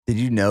Did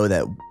you know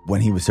that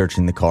when he was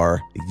searching the car,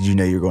 did you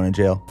know you were going to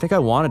jail? I think I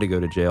wanted to go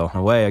to jail in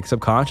a way. Like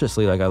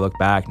subconsciously, like I look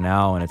back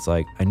now and it's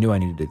like, I knew I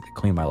needed to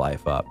clean my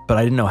life up, but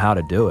I didn't know how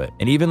to do it.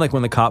 And even like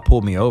when the cop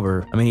pulled me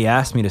over, I mean, he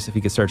asked me if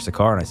he could search the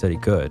car and I said he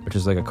could, which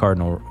is like a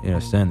cardinal,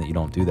 sin that you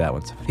don't do that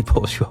when somebody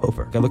pulls you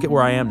over. I look at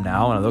where I am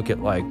now and I look at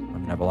like,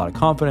 I have a lot of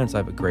confidence. I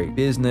have a great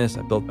business.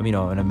 I built,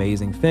 an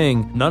amazing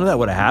thing. None of that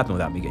would have happened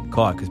without me getting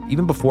caught. Because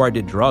even before I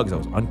did drugs, I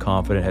was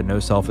unconfident, had no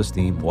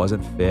self-esteem,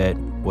 wasn't fit,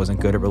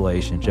 wasn't good at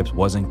relationships,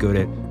 wasn't good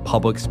at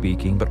public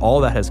speaking. But all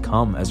that has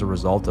come as a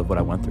result of what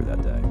I went through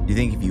that day. Do you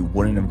think if you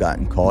wouldn't have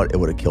gotten caught, it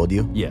would have killed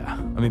you? Yeah.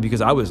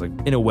 Because I was like,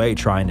 in a way,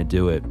 trying to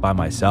do it by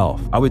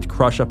myself. I would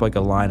crush up like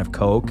a line of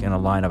Coke and a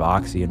line of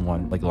Oxy in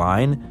one like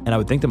line. And I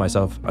would think to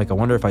myself, like, I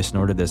wonder if I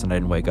snorted this and I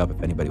didn't wake up,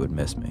 if anybody would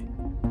miss me.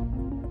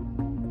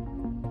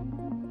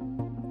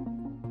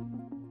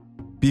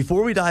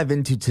 Before we dive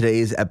into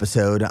today's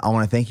episode, I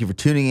want to thank you for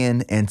tuning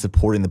in and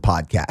supporting the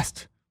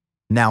podcast.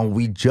 Now,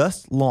 we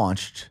just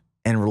launched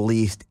and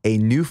released a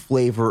new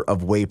flavor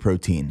of whey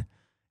protein,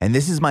 and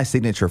this is my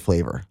signature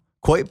flavor,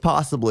 quite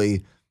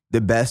possibly the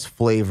best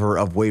flavor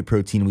of whey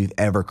protein we've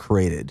ever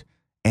created,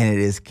 and it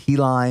is key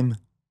lime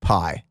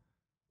pie.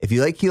 If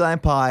you like key lime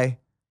pie,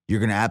 you're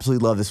going to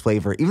absolutely love this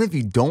flavor. Even if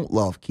you don't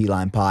love key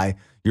lime pie,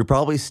 you're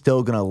probably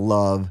still going to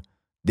love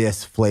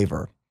this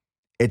flavor.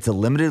 It's a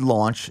limited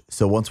launch,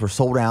 so once we're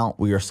sold out,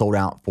 we are sold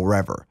out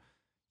forever.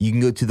 You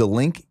can go to the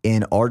link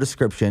in our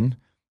description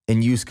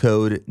and use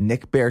code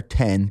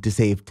NickBear10 to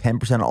save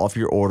 10% off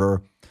your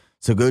order.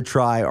 So go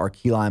try our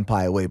key lime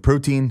pie whey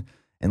protein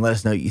and let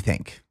us know what you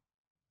think.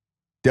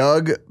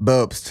 Doug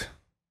Bopst,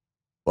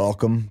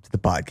 welcome to the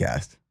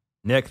podcast.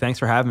 Nick, thanks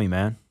for having me,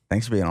 man.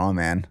 Thanks for being on,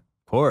 man.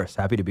 Of course,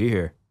 happy to be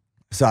here.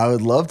 So I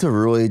would love to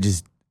really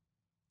just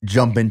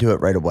jump into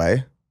it right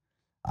away.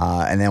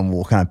 And then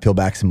we'll kind of peel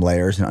back some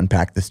layers and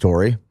unpack the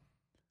story.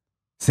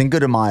 Cinco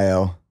de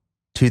Mayo,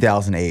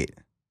 2008.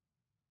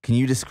 Can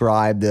you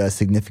describe the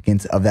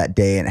significance of that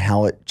day and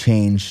how it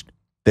changed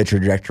the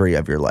trajectory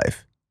of your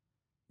life?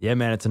 Yeah,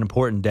 man, it's an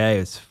important day.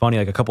 It's funny,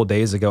 like a couple of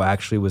days ago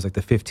actually was like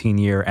the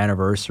 15-year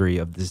anniversary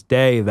of this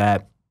day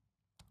that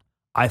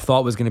I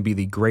thought was going to be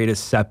the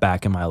greatest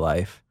setback in my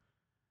life,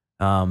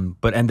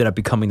 but ended up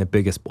becoming the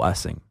biggest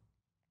blessing.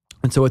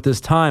 And so at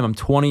this time, I'm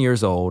 20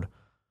 years old.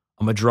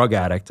 I'm a drug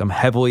addict. I'm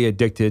heavily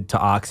addicted to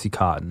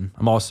Oxycontin.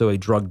 I'm also a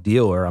drug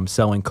dealer. I'm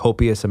selling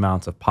copious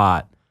amounts of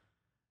pot.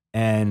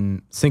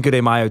 And Cinco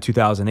de Mayo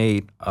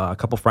 2008, a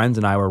couple friends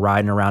and I were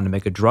riding around to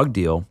make a drug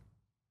deal.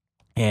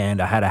 And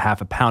I had a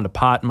half a pound of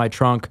pot in my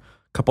trunk, a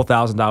couple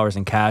 $1,000s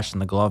in cash in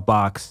the glove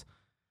box.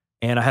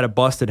 And I had a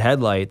busted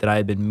headlight that I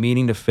had been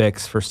meaning to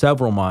fix for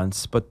several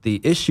months. But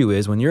the issue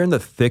is when you're in the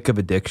thick of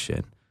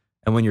addiction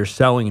and when you're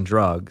selling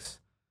drugs,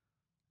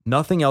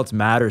 nothing else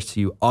matters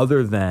to you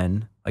other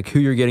than like who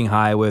you're getting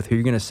high with, who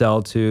you're going to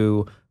sell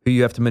to, who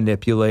you have to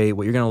manipulate,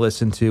 what you're going to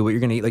listen to, what you're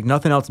going to eat. Like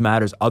nothing else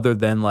matters other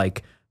than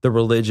like the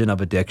religion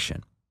of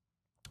addiction.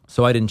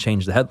 So I didn't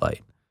change the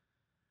headlight.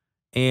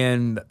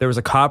 And there was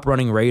a cop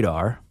running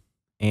radar.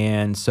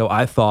 And so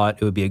I thought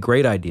it would be a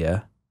great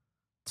idea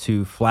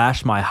to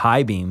flash my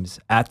high beams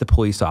at the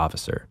police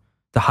officer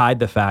to hide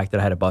the fact that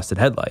I had a busted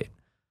headlight.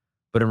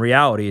 But in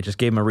reality, it just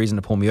gave him a reason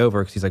to pull me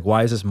over because he's like,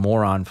 why is this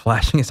moron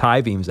flashing his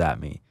high beams at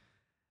me?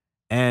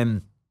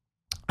 And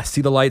I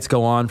see the lights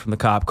go on from the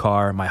cop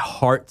car. My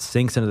heart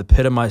sinks into the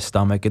pit of my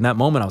stomach. In that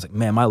moment, I was like,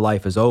 man, my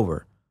life is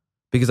over.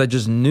 Because I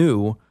just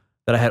knew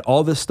that I had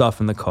all this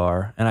stuff in the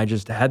car and I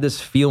just had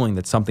this feeling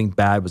that something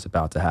bad was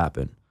about to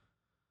happen.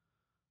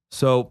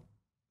 So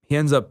he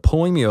ends up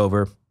pulling me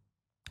over.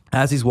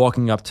 As he's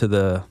walking up to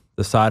the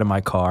side of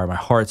my car, my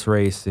heart's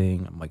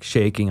racing. I'm like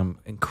shaking. I'm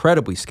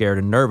incredibly scared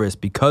and nervous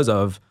because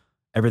of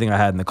everything I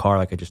had in the car,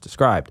 like I just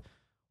described.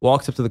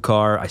 Walks up to the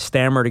car. I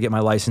stammer to get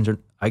my license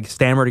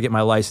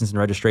and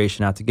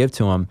registration out to give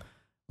to him.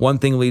 One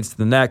thing leads to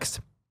the next,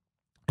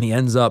 and he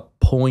ends up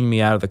pulling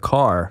me out of the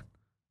car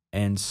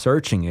and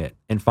searching it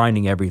and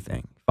finding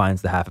everything.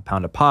 Finds the half a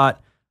pound of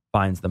pot,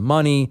 finds the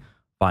money,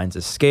 finds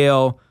a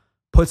scale,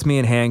 puts me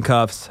in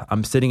handcuffs.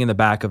 I'm sitting in the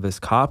back of this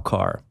cop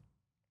car,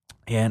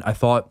 and I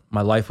thought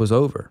my life was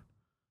over.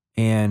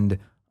 And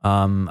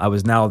I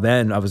was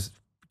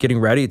getting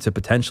ready to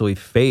potentially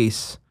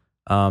face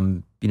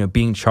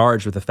being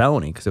charged with a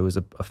felony because it was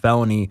a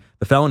felony.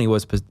 The felony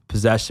was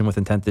possession with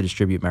intent to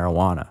distribute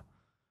marijuana,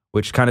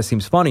 which kind of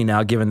seems funny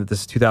now given that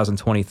this is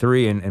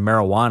 2023 and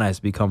marijuana has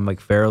become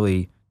like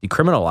fairly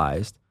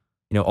decriminalized,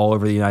 all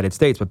over the United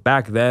States. But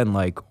back then,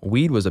 like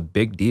weed was a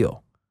big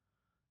deal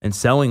and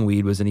selling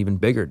weed was an even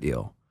bigger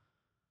deal.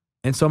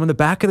 And so I'm in the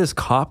back of this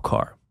cop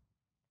car.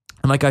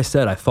 And like I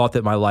said, I thought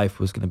that my life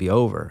was going to be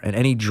over. And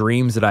any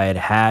dreams that I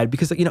had,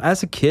 because,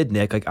 as a kid,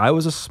 Nick, like I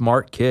was a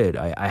smart kid.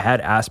 I had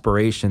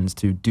aspirations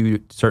to do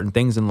certain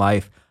things in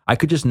life. I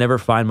could just never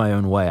find my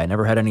own way. I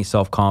never had any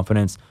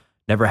self-confidence,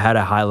 never had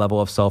a high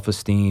level of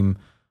self-esteem,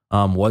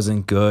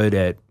 wasn't good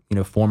at,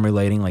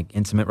 formulating like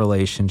intimate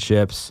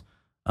relationships,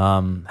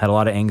 had a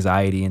lot of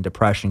anxiety and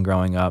depression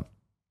growing up.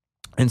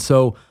 And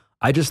so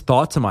I just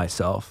thought to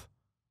myself,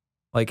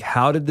 like,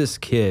 how did this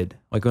kid,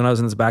 like when I was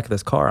in the back of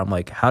this car, I'm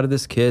like, how did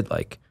this kid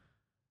like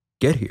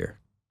get here?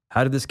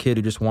 How did this kid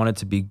who just wanted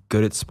to be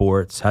good at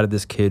sports? How did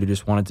this kid who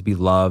just wanted to be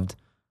loved?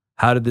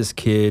 How did this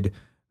kid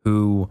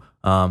who,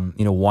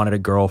 wanted a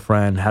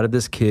girlfriend? How did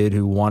this kid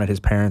who wanted his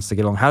parents to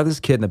get along? How did this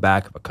kid in the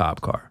back of a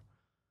cop car?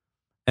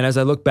 And as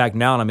I look back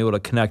now and I'm able to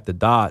connect the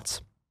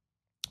dots,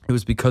 it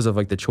was because of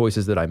like the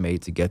choices that I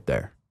made to get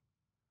there.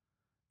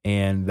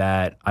 And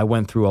that I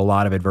went through a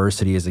lot of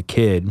adversity as a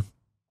kid,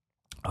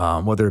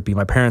 whether it be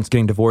my parents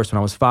getting divorced when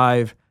I was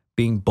 5,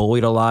 being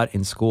bullied a lot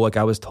in school. Like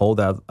I was told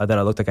that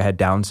I looked like I had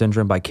Down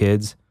syndrome by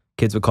kids.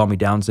 Kids would call me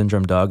Down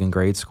syndrome Doug in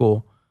grade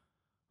school.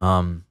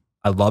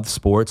 I loved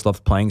sports,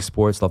 loved playing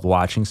sports, loved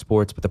watching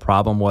sports. But the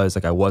problem was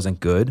like I wasn't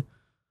good.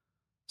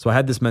 So I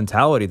had this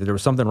mentality that there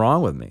was something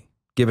wrong with me,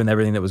 given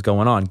everything that was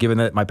going on, given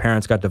that my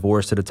parents got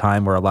divorced at a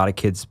time where a lot of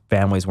kids'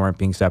 families weren't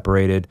being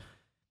separated,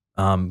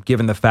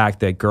 given the fact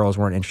that girls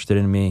weren't interested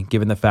in me,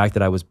 given the fact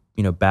that I was,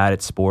 bad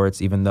at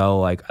sports, even though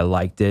like I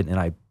liked it and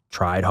I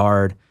tried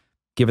hard,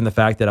 given the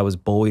fact that I was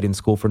bullied in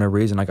school for no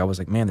reason. Like I was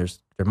like, man,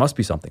 there must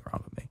be something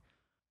wrong with me.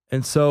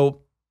 And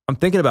so I'm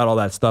thinking about all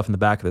that stuff in the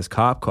back of this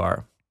cop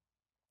car.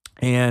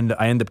 And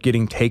I end up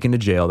getting taken to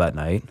jail that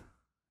night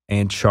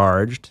and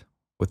charged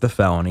with a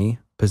felony,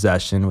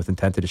 possession with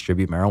intent to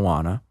distribute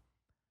marijuana,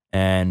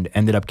 and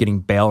ended up getting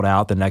bailed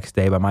out the next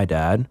day by my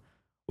dad,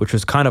 which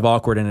was kind of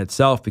awkward in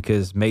itself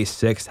because May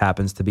 6th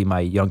happens to be my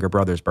younger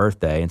brother's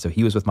birthday. And so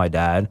he was with my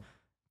dad,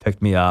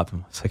 picked me up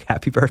and was like,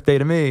 happy birthday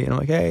to me. And I'm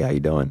like, hey, how you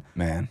doing?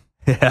 Man.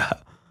 Yeah.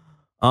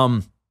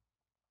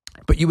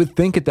 But you would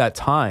think at that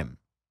time,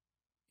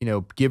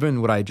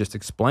 given what I just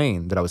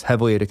explained, that I was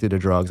heavily addicted to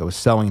drugs, I was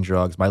selling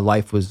drugs, my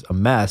life was a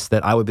mess,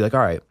 that I would be like, all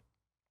right,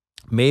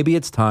 maybe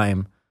it's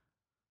time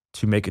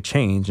to make a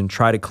change and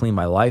try to clean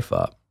my life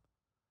up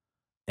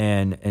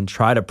and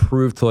try to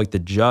prove to like the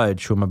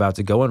judge who I'm about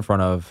to go in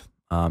front of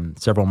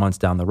several months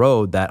down the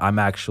road that I'm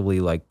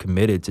actually like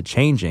committed to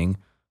changing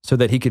so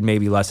that he could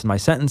maybe lessen my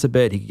sentence a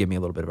bit. He could give me a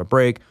little bit of a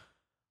break.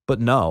 But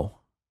no,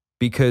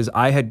 because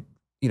I had,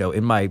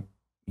 in my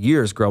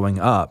years growing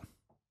up,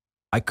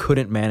 I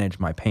couldn't manage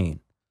my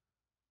pain.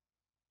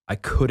 I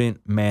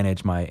couldn't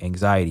manage my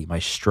anxiety, my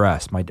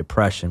stress, my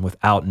depression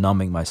without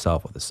numbing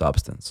myself with a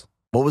substance.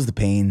 What was the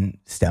pain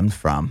stemmed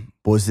from?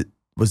 Was it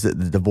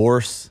the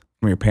divorce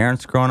from your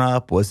parents growing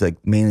up? Was it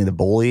mainly the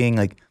bullying?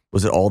 Like,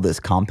 was it all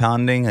this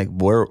compounding? Like,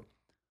 where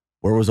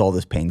was all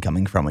this pain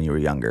coming from when you were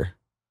younger?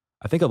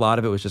 I think a lot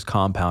of it was just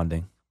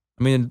compounding.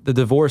 I mean, the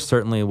divorce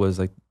certainly was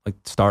like the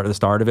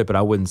start of it, but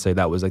I wouldn't say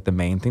that was like the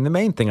main thing. The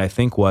main thing I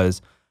think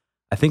as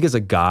a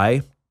guy,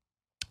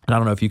 and I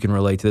don't know if you can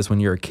relate to this when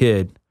you're a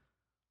kid,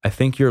 I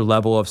think your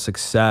level of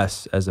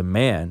success as a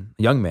man,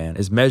 a young man,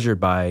 is measured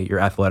by your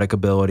athletic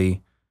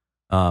ability,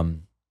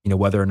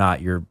 whether or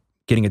not you're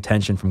getting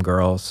attention from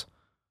girls,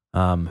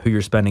 who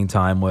you're spending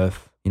time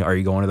with, are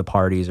you going to the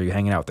parties, are you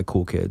hanging out with the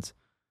cool kids?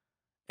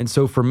 And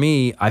so for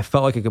me, I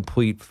felt like a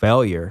complete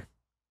failure.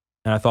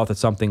 And I thought that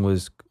something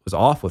was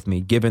off with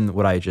me, given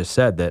what I just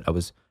said, that I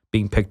was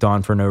being picked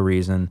on for no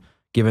reason,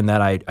 given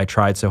that I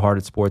tried so hard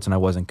at sports and I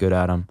wasn't good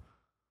at them.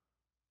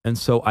 And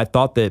so I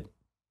thought that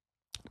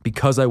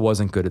because I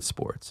wasn't good at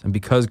sports and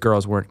because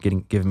girls weren't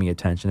giving me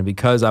attention and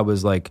because I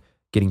was like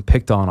getting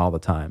picked on all the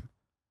time,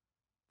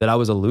 that I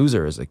was a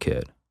loser as a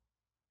kid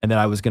and that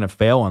I was going to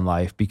fail in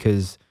life,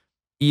 because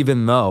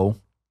even though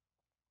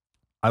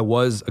I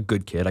was a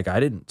good kid, like I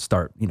didn't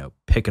start,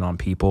 picking on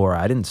people, or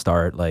I didn't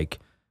start like,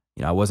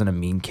 I wasn't a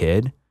mean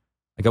kid.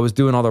 Like I was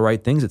doing all the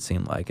right things, it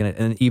seemed like.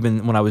 And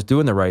even when I was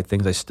doing the right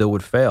things, I still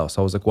would fail.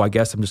 So I was like, well, I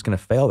guess I'm just going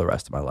to fail the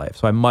rest of my life.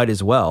 So I might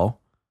as well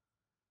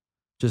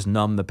just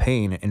numb the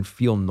pain and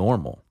feel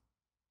normal.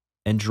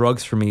 And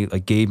drugs for me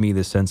like gave me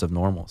this sense of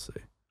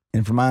normalcy.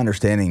 And from my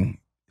understanding,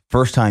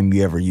 first time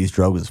you ever used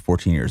drugs was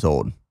 14 years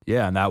old.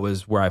 Yeah, and that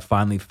was where I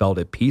finally felt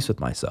at peace with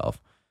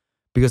myself.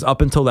 Because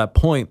up until that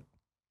point,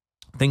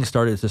 things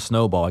started to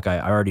snowball. Like I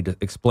already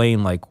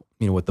explained, like,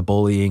 what the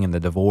bullying and the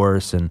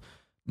divorce and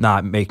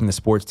not making the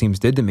sports teams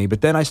did to me.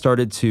 But then I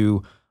started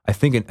to, I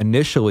think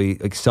initially,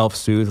 like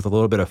self-soothe with a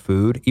little bit of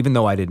food, even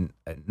though I didn't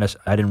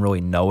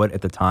really know it at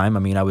the time. I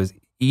mean, I was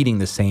eating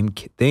the same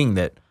thing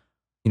that,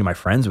 my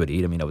friends would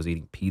eat. I mean, I was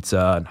eating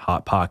pizza and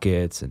Hot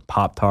Pockets and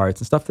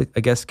Pop-Tarts and stuff that I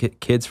guess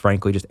kids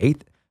frankly just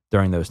ate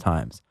during those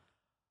times.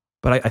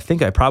 But I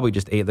think I probably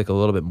just ate like a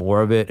little bit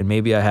more of it. And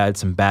maybe I had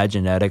some bad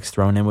genetics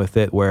thrown in with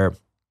it, where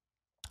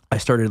I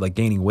started like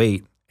gaining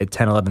weight at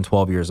 10, 11,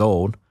 12 years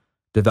old,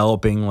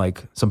 developing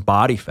like some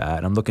body fat.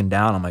 And I'm looking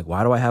down, I'm like,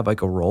 why do I have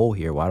like a roll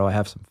here? Why do I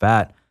have some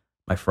fat?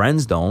 My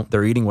friends don't.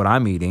 They're eating what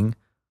I'm eating.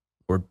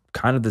 We're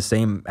kind of the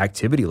same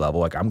activity level.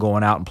 Like I'm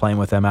going out and playing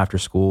with them after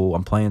school.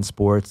 I'm playing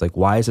sports. Like,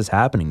 why is this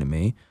happening to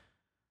me?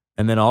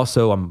 And then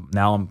also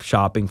I'm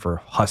shopping for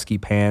husky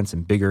pants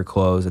and bigger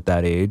clothes at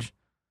that age.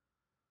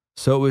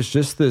 So it was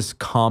just this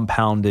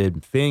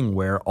compounded thing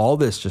where all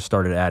this just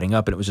started adding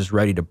up and it was just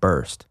ready to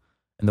burst.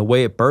 And the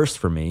way it burst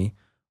for me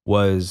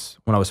was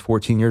when I was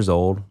 14 years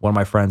old, one of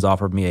my friends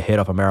offered me a hit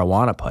off a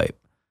marijuana pipe.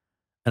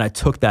 And I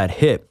took that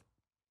hit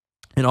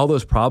and all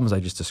those problems I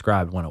just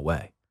described went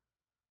away.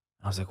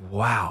 I was like,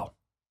 wow,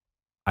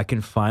 I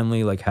can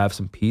finally like have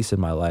some peace in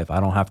my life. I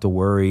don't have to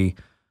worry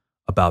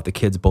about the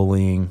kids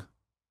bullying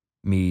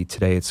me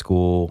today at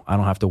school. I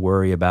don't have to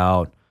worry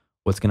about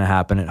what's going to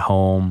happen at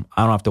home.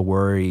 I don't have to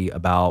worry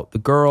about the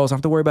girls. I don't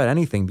have to worry about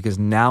anything because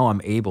now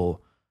I'm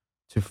able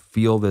to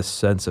feel this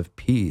sense of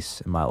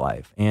peace in my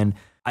life. And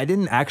I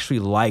didn't actually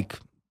like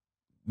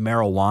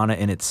marijuana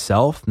in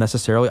itself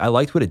necessarily. I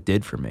liked what it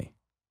did for me.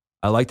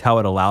 I liked how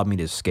it allowed me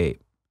to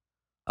escape.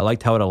 I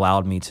liked how it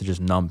allowed me to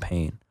just numb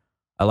pain.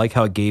 I liked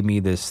how it gave me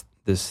this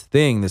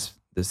thing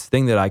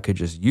that I could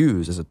just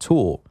use as a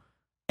tool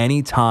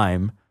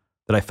anytime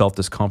that I felt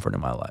discomfort in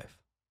my life,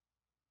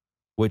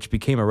 which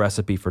became a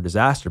recipe for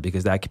disaster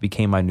because that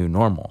became my new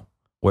normal,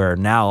 where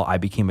now I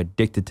became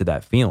addicted to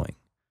that feeling.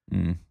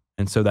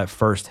 And so that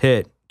first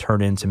hit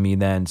turned into me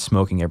then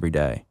smoking every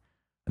day.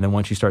 And then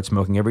once you start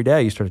smoking every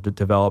day, you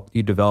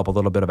develop a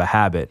little bit of a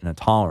habit and a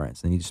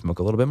tolerance, and you just smoke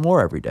a little bit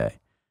more every day.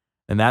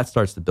 And that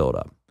starts to build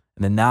up.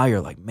 And then now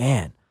you're like,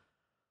 man,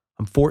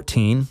 I'm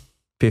 14,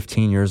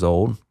 15 years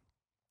old,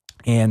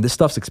 and this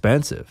stuff's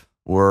expensive.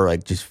 Were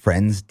like just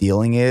friends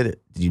dealing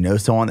it? Did you know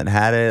someone that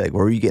had it? Like,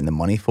 where were you getting the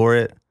money for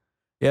it?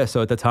 Yeah,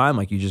 so at the time,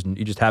 like you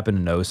just happen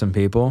to know some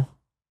people,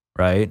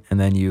 right? And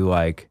then you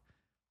like,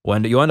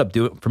 when you end up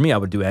doing, for me, I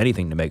would do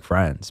anything to make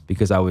friends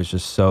because I was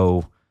just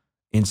so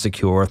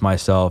insecure with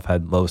myself,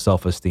 had low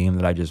self-esteem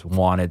that I just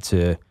wanted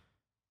to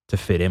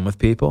fit in with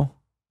people.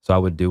 So I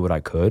would do what I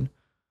could.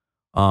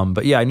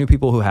 But yeah, I knew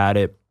people who had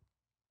it.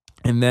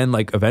 And then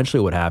like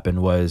eventually what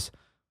happened was,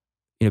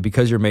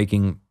 because you're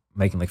making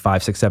like $5,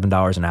 $6,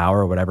 $7 an hour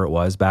or whatever it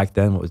was back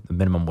then, what was the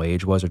minimum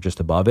wage was or just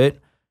above it,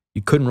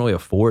 you couldn't really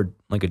afford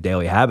like a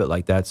daily habit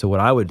like that. So what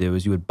I would do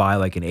is you would buy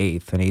like an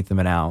eighth of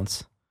an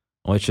ounce.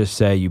 Let's just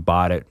say you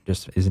bought it,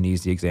 just as an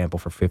easy example,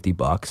 for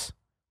 $50,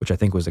 which I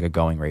think was like a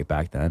going rate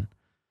back then.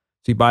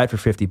 So you buy it for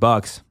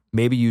 $50.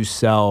 Maybe you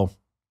sell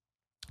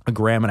 1.5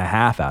 grams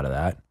out of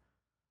that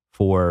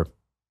for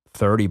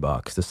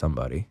 $30 to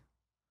somebody.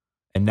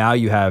 And now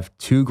you have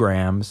 2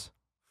 grams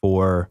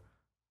for,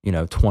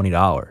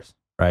 $20,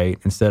 right?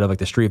 Instead of like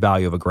the street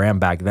value of a gram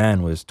back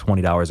then was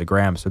 $20 a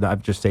gram. So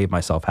I've just saved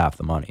myself half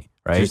the money,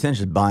 right? So you're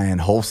essentially buying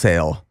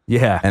wholesale.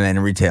 Yeah. And then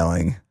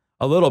retailing.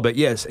 A little bit,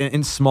 yes,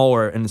 in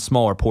smaller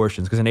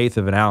portions, because 1/8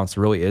 of an ounce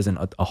really isn't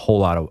a whole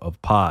lot of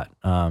pot.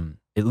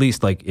 At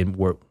least like in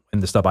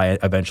the stuff I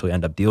eventually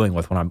end up dealing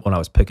with when I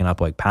was picking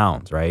up like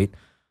pounds, right?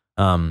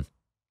 And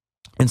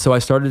so I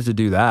started to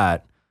do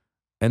that,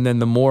 and then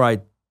the more I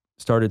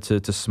started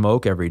to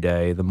smoke every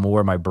day, the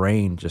more my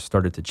brain just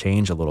started to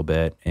change a little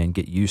bit and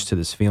get used to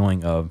this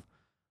feeling of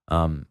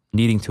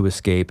needing to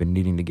escape and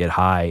needing to get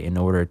high in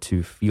order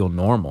to feel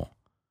normal.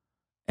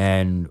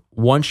 And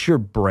once your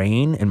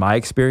brain, in my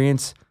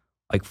experience,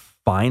 like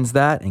finds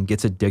that and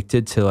gets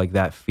addicted to like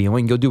that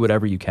feeling, you'll do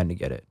whatever you can to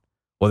get it.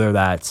 Whether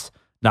that's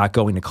not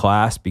going to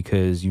class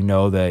because you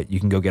know that you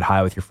can go get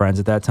high with your friends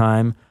at that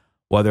time,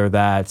 whether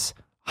that's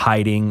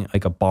hiding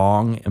like a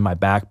bong in my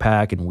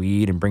backpack and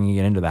weed and bringing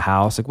it into the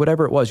house, like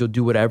whatever it was, you'll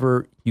do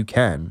whatever you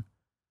can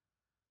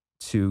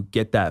to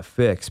get that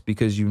fix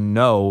because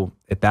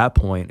at that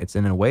point, it's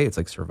in a way, it's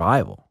like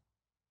survival.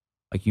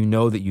 Like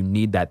that you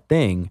need that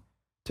thing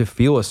to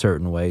feel a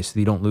certain way so that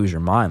you don't lose your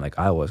mind like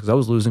I was, because I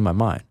was losing my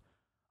mind.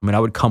 I mean,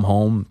 I would come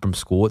home from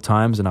school at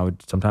times and I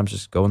would sometimes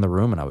just go in the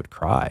room and I would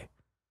cry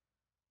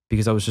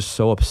because I was just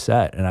so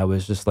upset. And I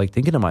was just like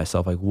thinking to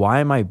myself, like,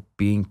 why am I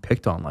being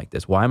picked on like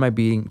this? Why am I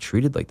being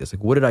treated like this?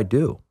 Like, what did I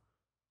do?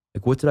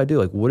 Like, what did I do?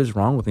 Like, what is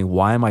wrong with me?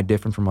 Why am I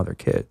different from other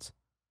kids?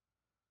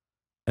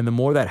 And the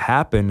more that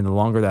happened and the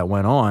longer that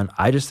went on,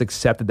 I just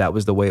accepted that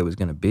was the way it was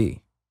going to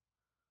be.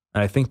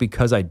 And I think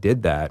because I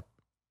did that,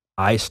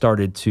 I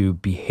started to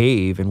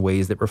behave in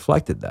ways that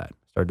reflected that.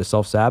 I started to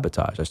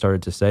self-sabotage. I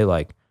started to say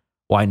like,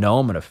 well, I know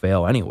I'm going to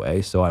fail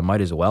anyway, so I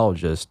might as well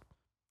just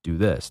do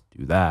this,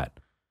 do that.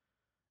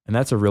 And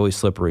that's a really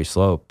slippery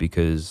slope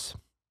because,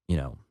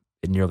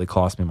 it nearly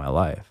cost me my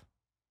life.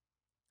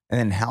 And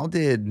then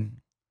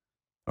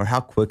how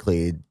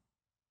quickly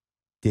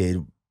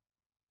did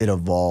it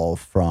evolve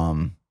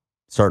from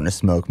starting to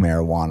smoke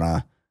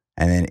marijuana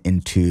and then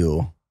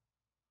into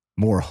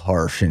more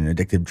harsh and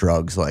addictive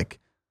drugs like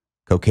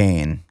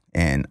cocaine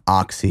and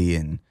oxy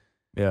and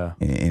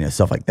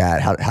stuff like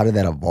that? How did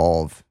that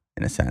evolve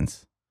in a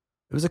sense?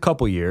 It was a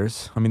couple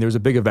years. I mean, there was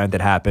a big event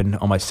that happened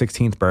on my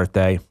 16th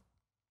birthday.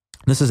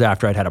 This is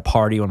after I'd had a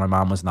party when my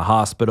mom was in the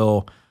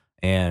hospital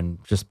and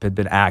just had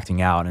been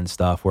acting out and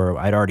stuff where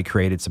I'd already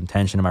created some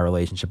tension in my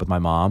relationship with my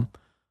mom.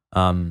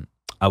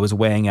 I was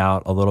weighing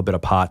out a little bit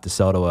of pot to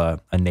sell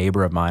to a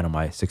neighbor of mine on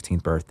my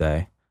 16th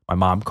birthday. My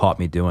mom caught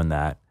me doing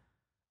that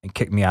and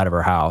kicked me out of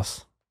her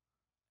house.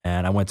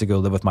 And I went to go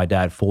live with my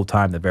dad full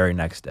time the very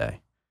next day.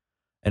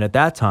 And at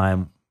that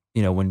time,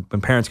 when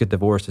parents get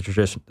divorced,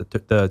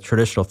 the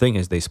traditional thing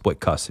is they split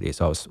custody.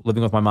 So I was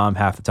living with my mom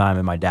half the time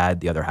and my dad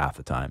the other half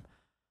the time.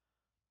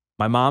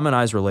 My mom and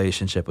I's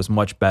relationship was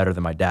much better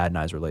than my dad and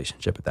I's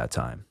relationship at that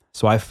time.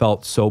 So I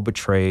felt so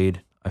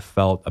betrayed. I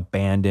felt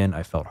abandoned.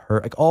 I felt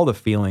hurt, like all the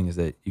feelings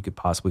that you could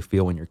possibly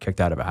feel when you're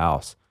kicked out of a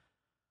house.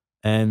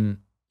 And,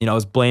 I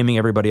was blaming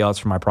everybody else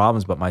for my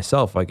problems, but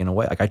myself, like in a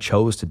way, like I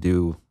chose to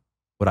do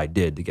what I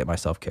did to get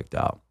myself kicked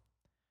out.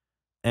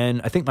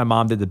 And I think my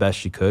mom did the best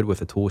she could with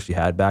the tools she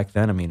had back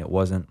then. I mean, it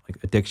wasn't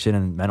like addiction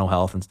and mental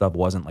health and stuff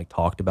wasn't like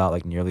talked about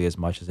like nearly as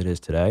much as it is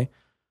today.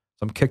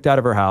 So I'm kicked out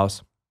of her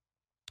house,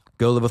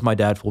 go live with my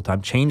dad full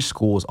time, change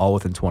schools all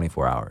within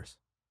 24 hours.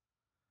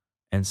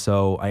 And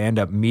so I end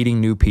up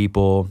meeting new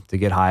people to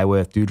get high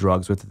with, do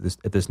drugs with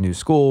at this new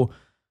school,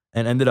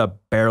 and ended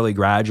up barely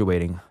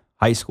graduating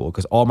high school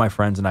because all my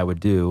friends and I would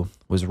do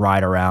was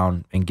ride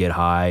around and get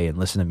high and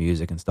listen to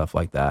music and stuff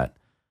like that.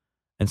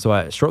 And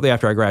so shortly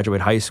after I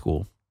graduated high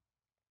school,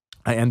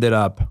 I ended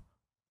up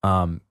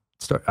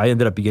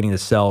beginning to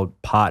sell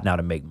pot now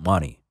to make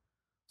money.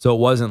 So it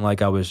wasn't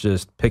like I was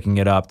just picking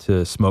it up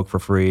to smoke for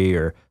free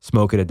or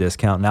smoke at a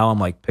discount. Now I'm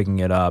like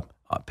picking up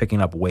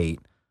weight,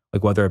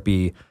 like whether it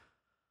be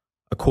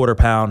a quarter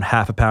pound,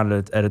 half a pound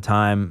at a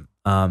time,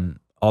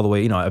 all the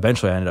way,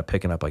 eventually I ended up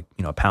picking up like,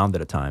 a pound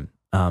at a time,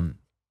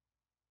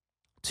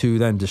 to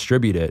then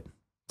distribute it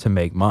to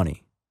make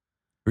money.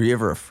 Were you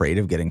ever afraid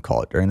of getting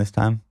caught during this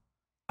time?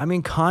 I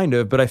mean, kind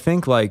of, but I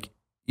think like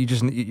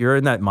you're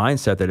in that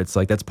mindset that it's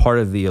like, that's part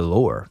of the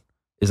allure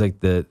is like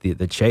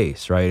the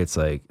chase, right? It's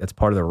like, that's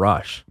part of the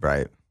rush.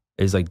 Right.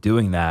 Is like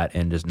doing that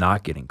and just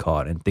not getting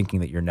caught and thinking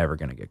that you're never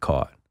going to get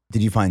caught.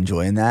 Did you find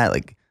joy in that?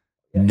 Like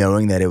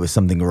knowing that it was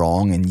something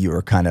wrong and you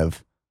were kind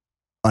of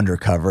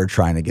undercover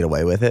trying to get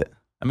away with it?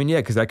 I mean, yeah,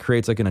 because that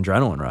creates like an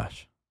adrenaline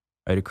rush,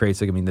 right? It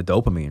creates like, the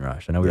dopamine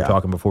rush. I know we were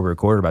talking before we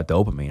recorded about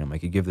dopamine. I'm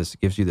like, it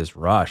gives you this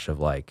rush of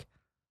like,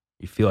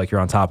 you feel like you're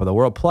on top of the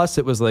world. Plus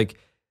it was like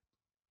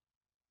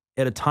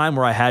at a time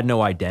where I had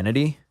no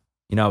identity,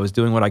 I was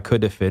doing what I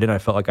could to fit in. I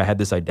felt like I had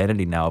this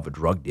identity now of a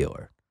drug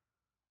dealer.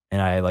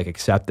 And I like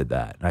accepted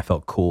that. And I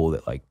felt cool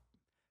that like,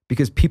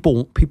 because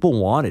people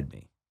wanted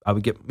me. I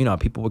would get,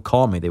 people would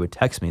call me, they would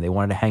text me, they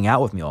wanted to hang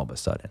out with me all of a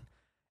sudden.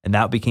 And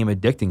that became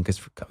addicting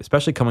because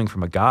especially coming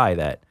from a guy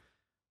that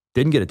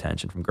didn't get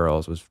attention from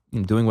girls, was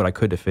doing what I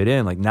could to fit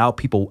in. Like now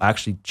people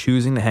actually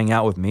choosing to hang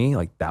out with me,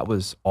 like that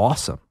was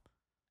awesome.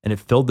 And it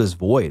filled this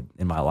void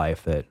in my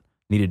life that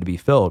needed to be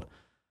filled.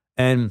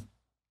 And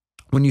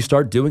when you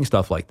start doing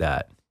stuff like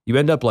that, you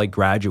end up like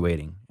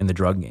graduating in the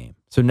drug game.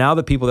 So now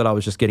the people that I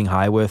was just getting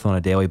high with on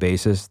a daily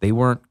basis, they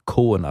weren't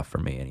cool enough for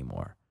me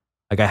anymore.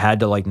 Like I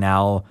had to like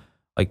now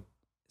like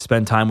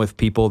spend time with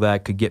people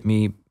that could get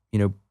me,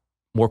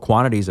 more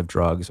quantities of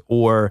drugs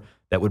or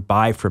that would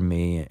buy from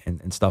me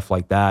and stuff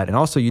like that. And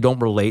also you don't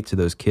relate to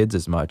those kids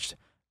as much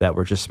that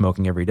were just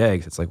smoking every day.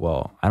 Cause it's like,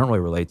 well, I don't really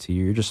relate to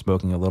you. You're just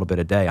smoking a little bit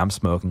a day. I'm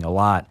smoking a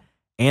lot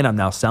and I'm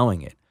now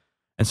selling it.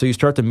 And so you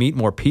start to meet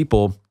more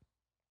people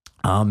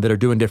that are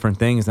doing different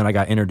things. Then I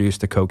got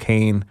introduced to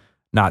cocaine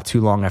not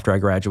too long after I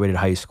graduated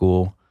high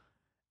school.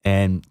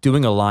 And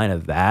doing a line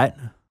of that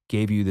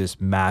gave you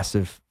this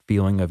massive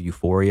feeling of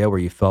euphoria where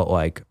you felt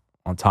like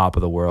on top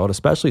of the world,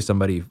 especially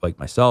somebody like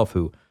myself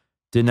who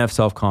didn't have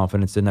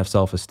self-confidence, didn't have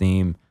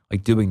self-esteem.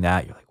 Like doing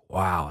that, you're like,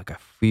 wow, like I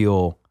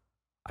feel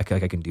like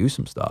I can do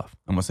some stuff.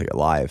 Almost like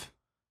alive.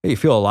 Yeah, you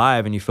feel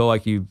alive and you feel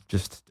like you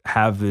just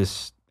have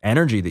this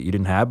energy that you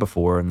didn't have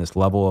before and this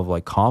level of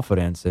like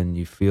confidence, and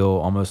you feel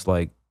almost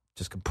like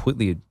just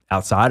completely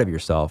outside of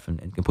yourself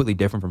and completely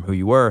different from who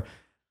you were.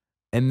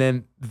 And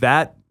then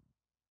that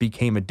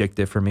became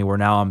addictive for me where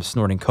now I'm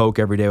snorting coke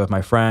every day with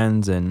my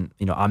friends, and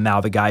I'm now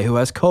the guy who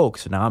has coke.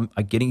 So now I'm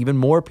getting even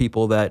more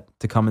people to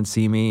come and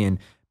see me, and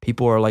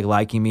people are like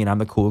liking me and I'm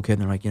the cool kid.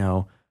 And they're like,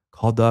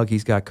 call Doug,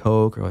 he's got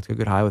coke, or let's go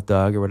get high with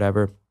Doug or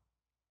whatever.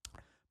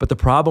 But the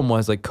problem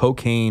was like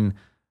cocaine,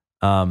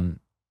 is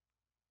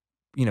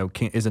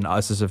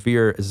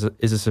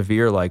a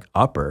severe like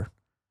upper.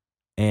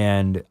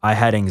 And I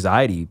had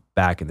anxiety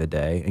back in the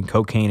day, and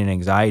cocaine and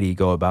anxiety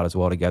go about as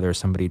well together as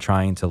somebody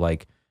trying to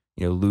like,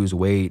 lose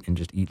weight and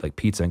just eat like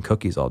pizza and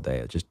cookies all day.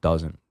 It just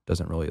doesn't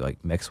really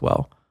like mix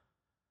well.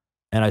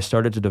 And I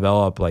started to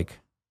develop like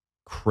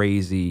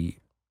crazy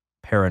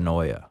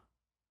paranoia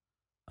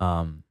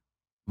when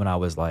I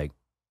was like,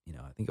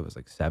 I think it was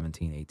like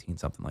 17, 18,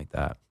 something like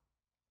that.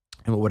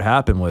 And what would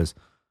happen was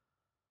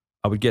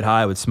I would get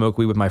high, I would smoke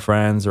weed with my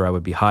friends, or I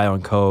would be high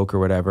on coke or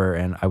whatever.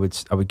 And I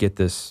would get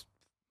this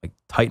like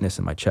tightness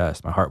in my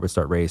chest. My heart would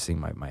start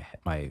racing.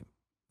 My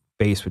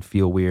face would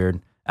feel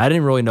weird. I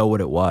didn't really know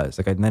what it was.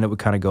 And then it would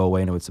kind of go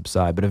away and it would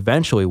subside. But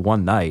eventually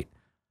one night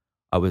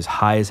I was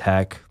high as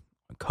heck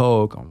on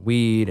coke, on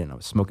weed, and I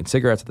was smoking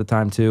cigarettes at the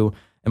time too.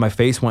 And my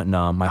face went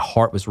numb. My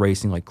heart was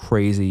racing like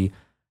crazy.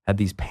 Had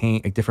these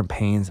different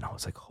pains. And I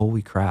was like,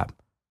 holy crap.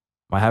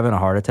 Am I having a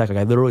heart attack? Like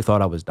I literally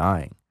thought I was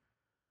dying.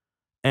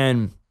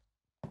 And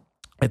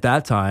at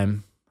that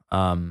time,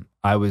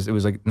 it was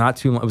like not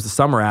too long. It was the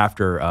summer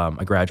after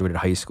I graduated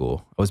high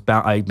school.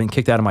 I'd been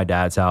kicked out of my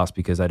dad's house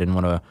because I didn't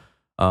want to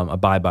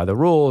abide by the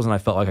rules, and I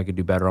felt like I could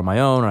do better on my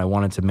own. And I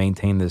wanted to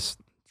maintain this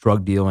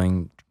drug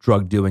doing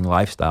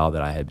lifestyle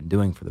that I had been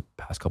doing for the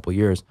past couple of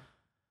years.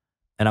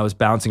 And I was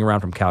bouncing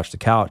around from couch to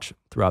couch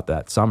throughout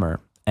that summer.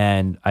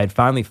 And I had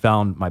finally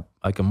found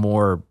a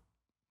more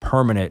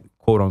permanent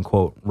quote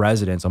unquote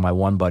residence on my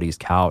one buddy's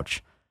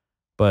couch.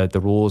 But the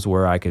rules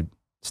were I could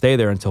stay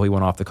there until he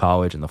went off to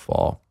college in the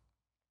fall.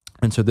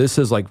 And so this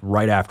is like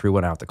right after he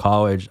went out to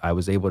college. I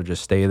was able to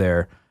just stay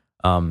there,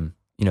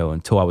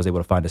 until I was able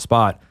to find a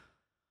spot.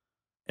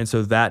 And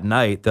so that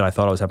night that I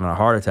thought I was having a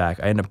heart attack,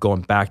 I ended up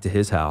going back to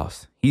his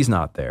house. He's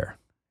not there.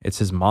 It's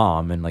his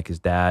mom and like his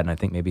dad, and I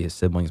think maybe his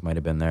siblings might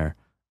have been there.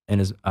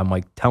 And I'm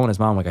like telling his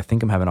mom, like, I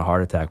think I'm having a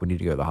heart attack. We need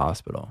to go to the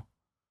hospital.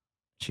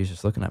 She's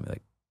just looking at me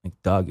like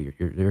Doug,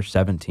 you're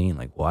 17.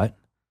 Like, what?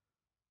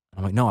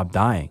 I'm like, no, I'm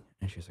dying.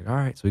 And she's like, all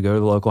right. So we go to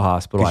the local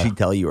hospital. Did she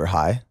tell you were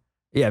high?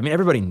 Yeah, I mean,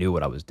 everybody knew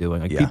what I was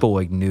doing. Like people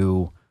like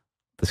knew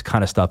this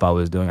kind of stuff I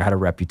was doing. I had a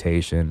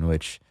reputation,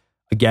 which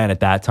again, at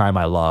that time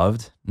I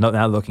loved.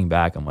 Now looking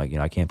back, I'm like,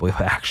 I can't believe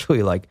I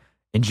actually like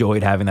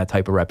enjoyed having that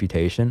type of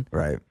reputation.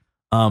 Right.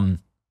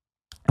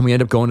 And we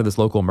end up going to this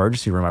local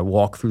emergency room. I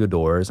walk through the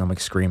doors. I'm like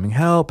screaming,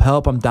 help,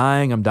 help, I'm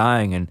dying.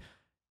 And,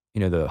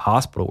 the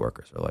hospital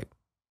workers are like,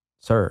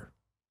 sir,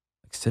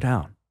 like, sit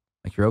down.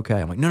 Like, you're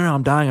okay. I'm like, no,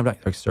 I'm dying. I'm dying.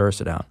 Like, sir,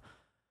 sit down.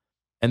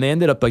 And they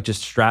ended up like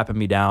just strapping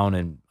me down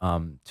and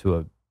to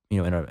a,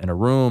 in a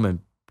room and,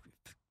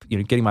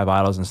 getting my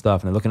vitals and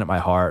stuff. And they're looking at my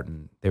heart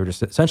and they were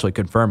just essentially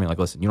confirming like,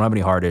 listen, you don't have any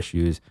heart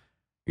issues.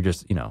 You're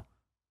just,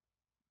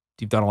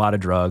 you've done a lot of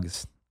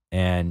drugs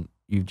and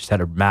you just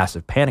had a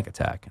massive panic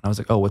attack. And I was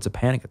like, oh, what's a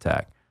panic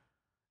attack?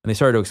 And they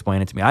started to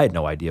explain it to me. I had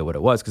no idea what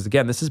it was. Because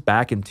again, this is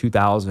back in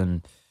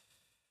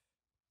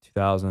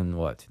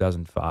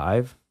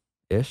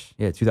 2005-ish?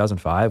 Yeah,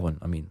 2005 when,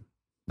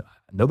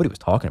 nobody was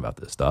talking about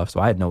this stuff. So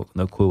I had no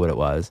clue what it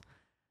was.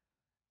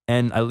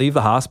 And I leave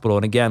the hospital.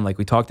 And again, like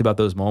we talked about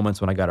those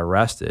moments when I got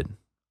arrested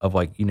of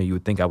like, you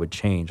would think I would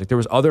change. Like there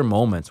was other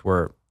moments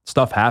where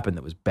stuff happened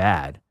that was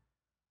bad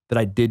that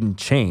I didn't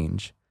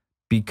change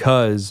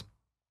because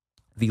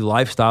the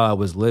lifestyle I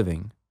was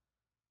living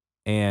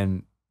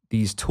and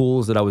these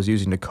tools that I was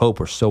using to cope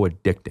were so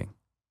addicting.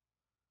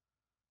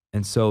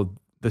 And so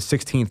the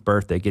 16th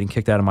birthday, getting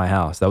kicked out of my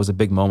house, that was a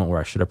big moment where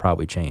I should have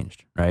probably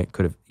changed, right?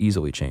 Could have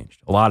easily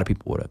changed. A lot of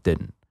people would have,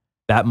 didn't.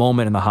 That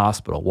moment in the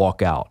hospital,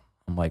 walk out.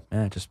 I'm like,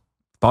 man, I just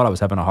thought I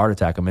was having a heart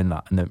attack. I'm in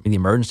the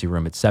emergency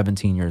room at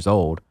 17 years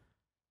old.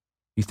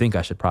 You think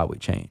I should probably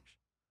change.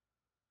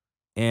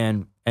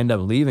 And end up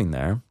leaving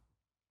there.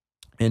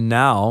 And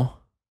now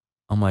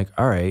I'm like,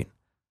 all right,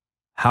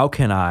 how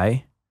can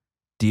I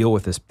deal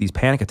with these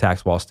panic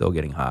attacks while still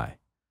getting high?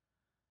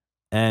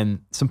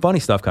 And some funny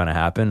stuff kind of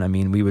happened. I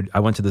mean, I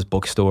went to this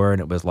bookstore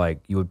and it was like,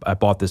 I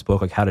bought this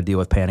book, like How to Deal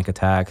with Panic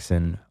Attacks.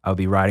 And I would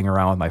be riding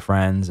around with my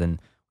friends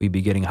and we'd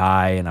be getting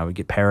high and I would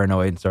get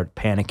paranoid and start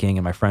panicking.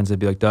 And my friends would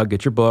be like, Doug,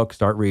 get your book,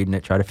 start reading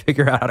it, try to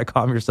figure out how to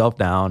calm yourself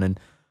down. And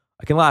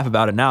I can laugh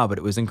about it now, but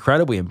it was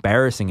incredibly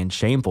embarrassing and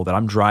shameful that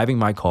I'm driving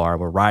my car,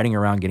 we're riding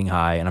around getting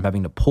high, and I'm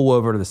having to pull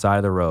over to the side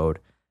of the road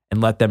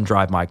and let them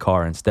drive my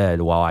car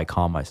instead while I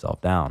calm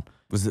myself down.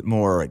 Was it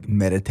more like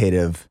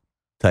meditative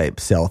type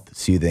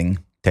self-soothing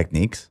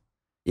techniques?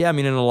 Yeah, I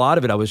mean, in a lot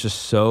of it, I was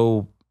just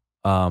so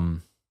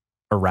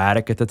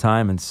erratic at the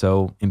time and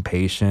so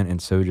impatient and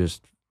so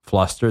just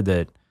flustered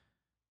that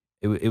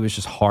it was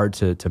just hard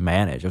to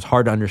manage. It was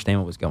hard to understand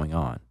what was going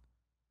on.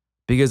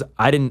 Because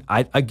I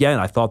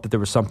thought that there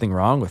was something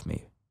wrong with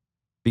me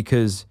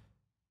because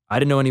I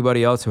didn't know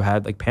anybody else who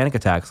had like panic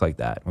attacks like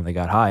that when they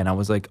got high. And I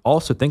was like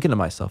also thinking to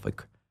myself,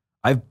 like,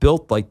 I've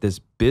built like this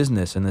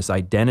business and this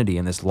identity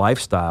and this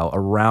lifestyle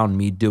around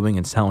me doing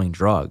and selling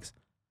drugs.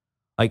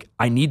 Like,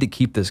 I need to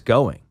keep this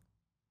going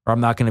or I'm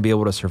not going to be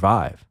able to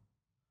survive.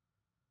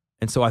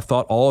 And so I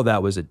thought all of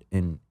that was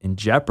in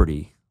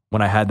jeopardy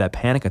when I had that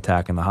panic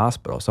attack in the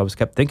hospital. So I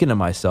kept thinking to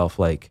myself,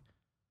 like,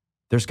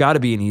 there's got to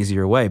be an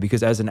easier way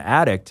because as an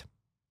addict,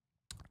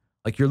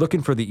 like you're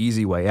looking for the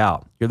easy way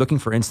out. You're looking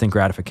for instant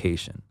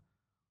gratification.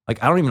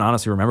 Like I don't even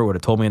honestly remember what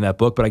it told me in that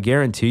book, but I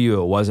guarantee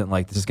you it wasn't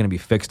like this is going to be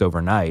fixed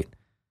overnight.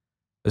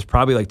 It was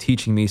probably like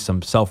teaching me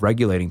some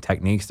self-regulating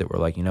techniques that were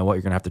like, you know what,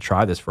 you're going to have to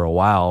try this for a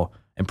while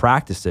and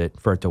practice it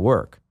for it to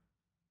work.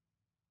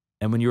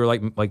 And when you were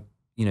like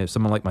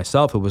someone like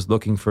myself who was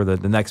looking for the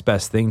next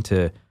best thing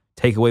to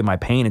take away my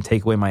pain and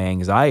take away my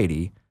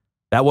anxiety,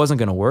 that wasn't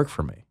going to work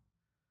for me.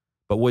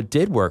 But what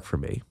did work for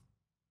me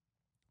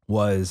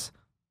was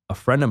a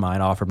friend of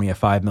mine offered me a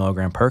 5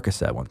 milligram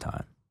Percocet one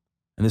time.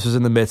 And this was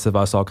in the midst of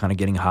us all kind of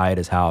getting high at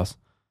his house.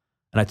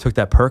 And I took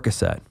that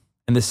Percocet.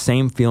 And the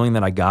same feeling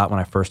that I got when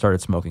I first started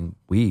smoking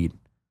weed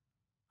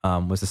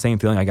was the same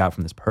feeling I got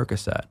from this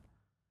Percocet.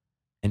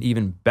 And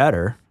even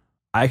better,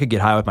 I could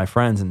get high with my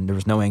friends and there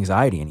was no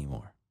anxiety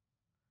anymore.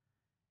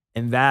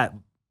 And that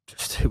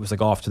it was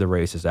like off to the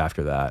races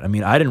after that. I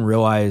mean, I didn't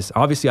realize,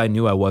 obviously I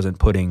knew I wasn't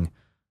putting,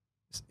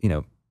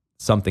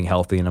 something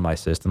healthy into my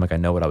system. Like I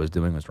know what I was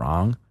doing was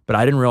wrong, but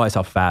I didn't realize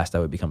how fast I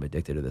would become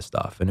addicted to this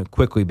stuff. And it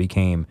quickly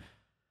became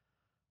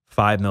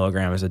 5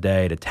 milligrams a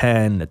day to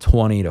 10 to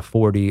 20 to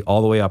 40,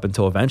 all the way up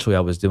until eventually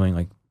I was doing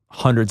like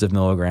hundreds of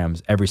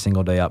milligrams every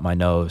single day up my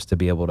nose to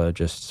be able to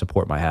just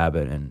support my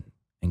habit and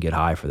get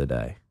high for the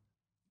day.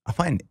 I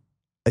find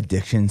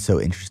addiction so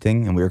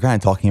interesting. And we were kind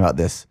of talking about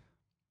this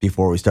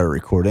before we started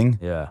recording.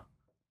 Yeah. And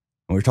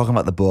we were talking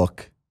about the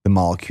book, The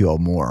Molecule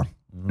More.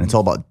 And it's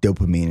all about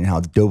dopamine and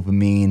how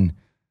dopamine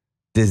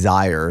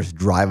desires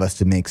drive us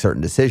to make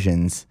certain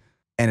decisions,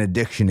 and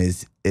addiction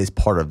is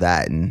part of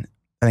that. And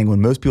I think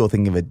when most people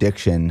think of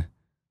addiction,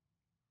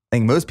 I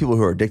think most people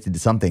who are addicted to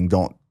something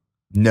don't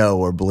know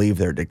or believe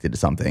they're addicted to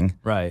something.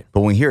 Right.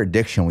 But when we hear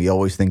addiction, we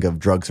always think of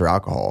drugs or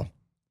alcohol.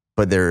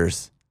 But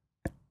there's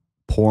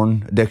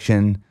porn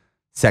addiction,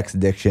 sex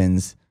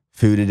addictions,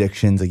 food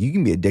addictions. Like, you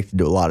can be addicted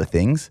to a lot of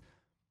things.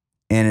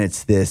 And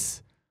it's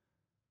this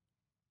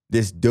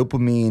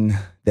dopamine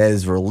that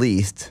is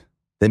released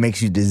that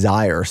makes you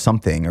desire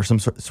something or some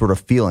sort of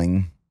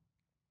feeling.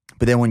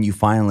 But then when you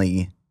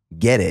finally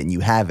get it and you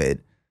have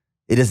it,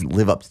 it doesn't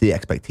live up to the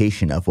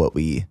expectation of what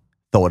we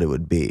thought it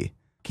would be.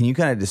 Can you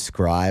kind of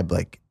describe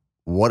like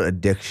what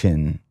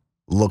addiction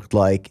looked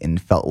like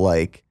and felt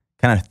like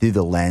kind of through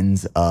the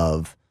lens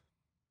of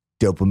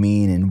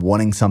dopamine and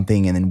wanting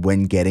something, and then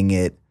when getting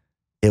it,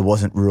 it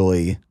wasn't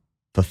really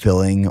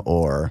fulfilling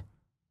or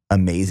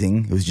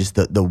amazing? It was just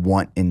the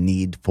want and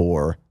need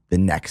for the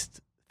next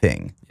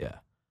thing. Yeah.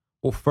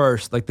 Well,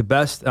 first, like the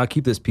best, I'll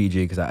keep this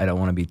PG because I don't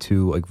want to be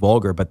too like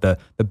vulgar, but the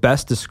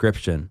best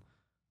description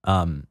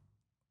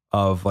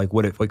of like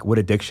what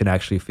addiction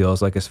actually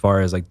feels like, as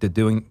far as like the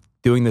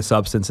doing the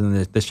substance and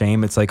the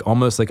shame, it's like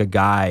almost like a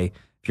guy,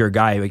 if you're a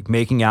guy, like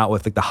making out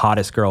with like the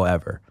hottest girl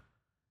ever.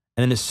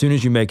 And then as soon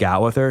as you make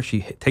out with her,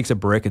 she takes a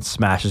brick and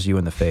smashes you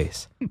in the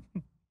face.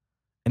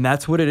 And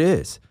that's what it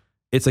is.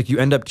 It's like you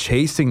end up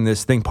chasing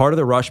this thing. Part of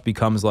the rush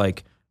becomes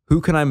like,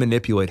 who can I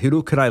manipulate?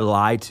 Who can I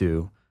lie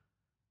to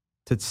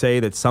say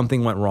that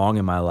something went wrong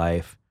in my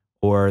life,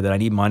 or that I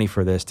need money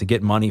for this, to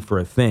get money for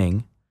a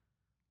thing,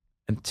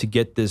 and to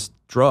get this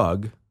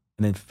drug.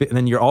 And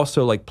then you're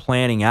also like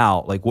planning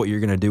out like what you're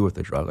going to do with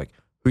the drug, like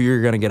who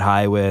you're going to get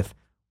high with,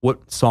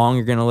 what song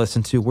you're going to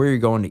listen to, where you're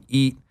going to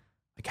eat,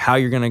 like how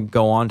you're going to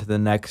go on to the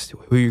next,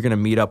 who you're going to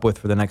meet up with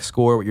for the next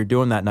score, what you're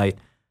doing that night.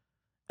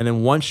 And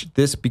then once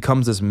this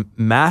becomes this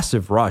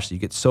massive rush, you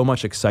get so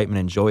much excitement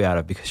and joy out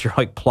of it because you're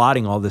like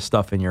plotting all this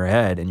stuff in your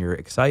head and you're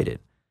excited.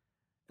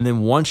 And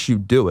then once you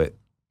do it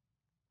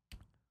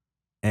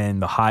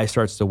and the high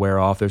starts to wear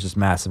off, there's this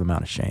massive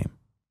amount of shame.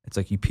 It's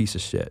like, you piece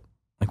of shit.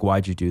 Like,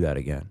 why'd you do that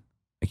again?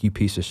 Like, you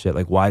piece of shit.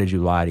 Like, why did you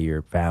lie to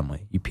your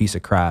family? You piece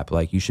of crap.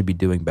 Like, you should be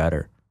doing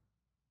better.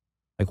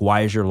 Like,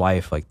 why is your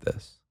life like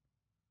this?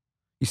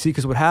 You see,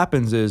 because what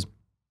happens is,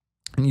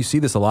 and you see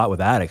this a lot with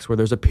addicts, where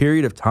there's a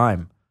period of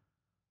time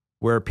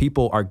where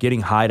people are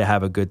getting high to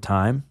have a good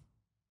time.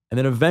 And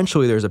then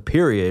eventually there's a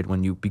period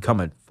when you become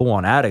a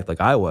full-on addict like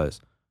I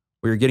was,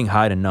 where you're getting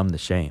high to numb the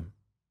shame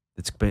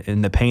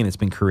and the pain that's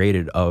been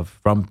created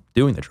from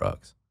doing the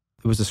drugs.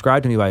 It was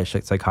described to me by a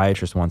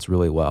psychiatrist once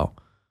really well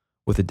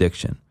with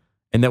addiction.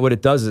 And that what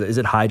it does is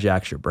it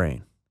hijacks your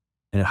brain,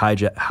 and it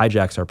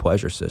hijacks our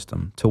pleasure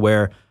system to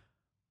where,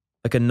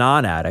 like a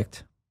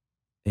non-addict,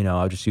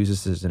 I'll just use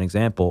this as an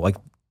example. Like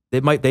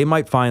they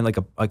might find like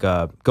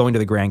a going to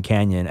the Grand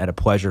Canyon at a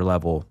pleasure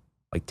level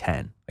like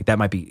 10. Like that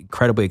might be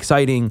incredibly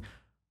exciting.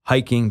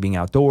 Hiking, being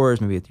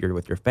outdoors, maybe you're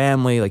with your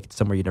family, like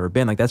somewhere you've never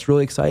been. Like that's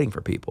really exciting for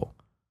people.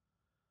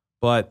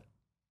 But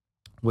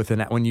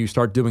when you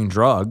start doing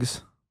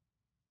drugs,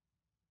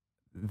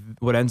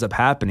 what ends up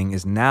happening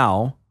is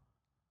now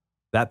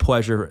that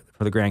pleasure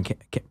for the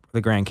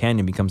Grand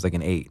Canyon becomes like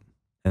an 8,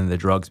 and the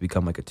drugs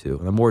become like a 2.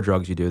 And the more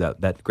drugs you do,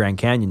 that Grand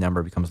Canyon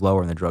number becomes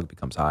lower and the drug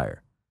becomes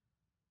higher.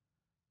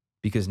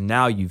 Because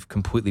now you've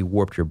completely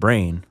warped your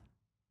brain.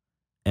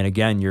 And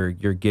again, you're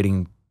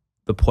getting,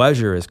 the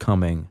pleasure is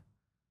coming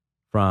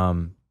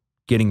from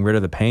getting rid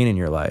of the pain in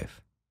your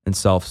life and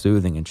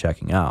self-soothing and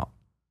checking out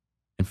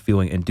and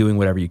feeling and doing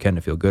whatever you can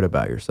to feel good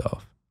about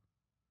yourself.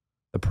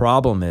 The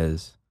problem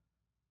is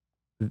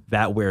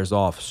that wears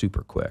off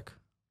super quick.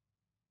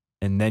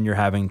 And then you're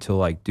having to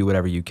like do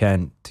whatever you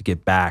can to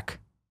get back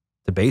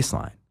to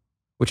baseline,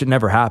 which it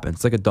never happens.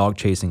 It's like a dog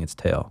chasing its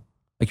tail.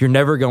 Like you're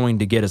never going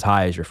to get as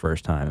high as your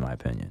first time, in my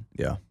opinion.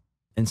 Yeah.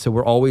 And so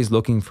we're always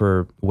looking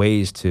for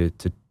ways to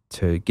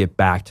get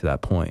back to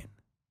that point.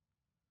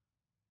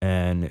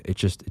 And it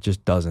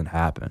just doesn't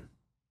happen.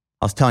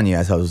 I was telling you,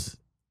 as I was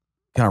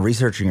kind of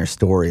researching your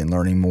story and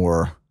learning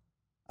more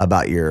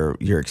about your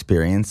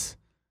experience,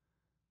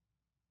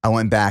 I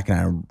went back and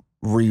I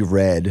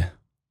reread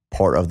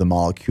part of The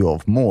Molecule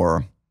of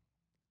More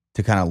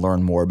to kind of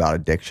learn more about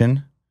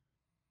addiction.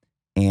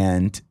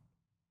 And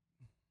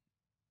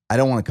I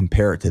don't want to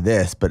compare it to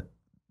this, but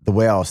the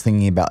way I was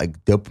thinking about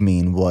like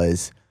dopamine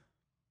was,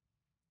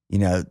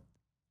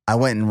 I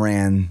went and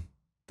ran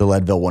the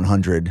Leadville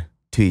 100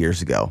 2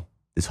 years ago,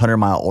 this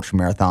 100-mile ultra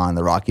marathon in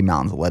the Rocky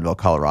Mountains of Leadville,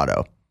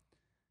 Colorado.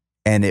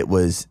 And it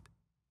was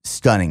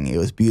stunning. It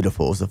was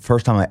beautiful. It was the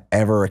first time I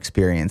ever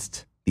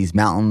experienced these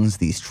mountains,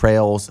 these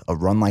trails, a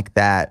run like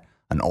that,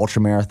 an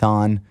ultra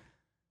marathon.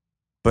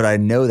 But I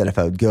know that if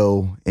I would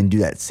go and do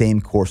that same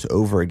course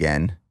over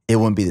again, it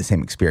wouldn't be the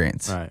same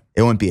experience. Right.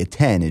 It wouldn't be a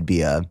 10. It'd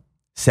be a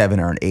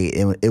 7 or an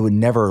 8. It would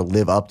never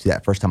live up to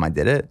that first time I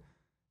did it.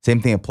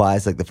 Same thing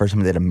applies like the first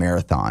time I did a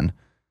marathon.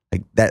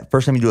 Like that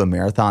first time you do a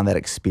marathon, that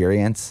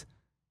experience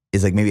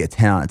is like maybe a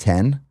 10 out of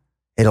 10.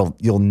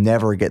 You'll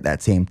never get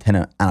that same 10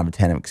 out of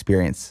 10 of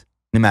experience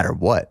no matter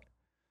what.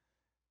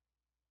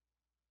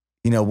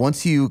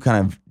 once you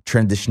kind of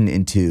transition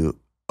into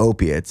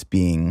opiates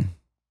being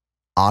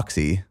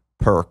oxy,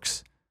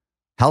 perks,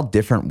 how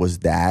different was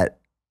that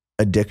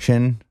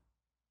addiction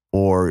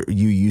or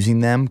you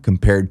using them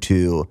compared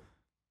to,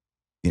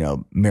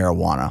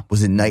 marijuana?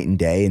 Was it night and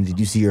day? And did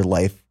you see your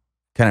life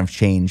kind of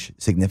change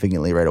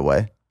significantly right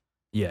away?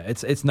 Yeah,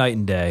 it's night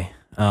and day,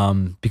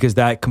 because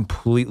that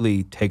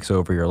completely takes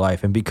over your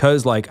life. And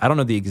because I don't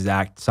know the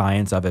exact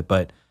science of it,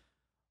 but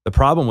the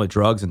problem with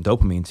drugs and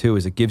dopamine too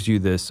is it gives you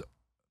this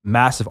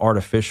massive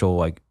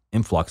artificial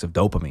influx of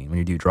dopamine when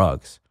you do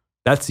drugs.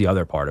 That's the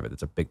other part of it.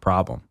 That's a big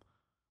problem.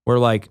 Where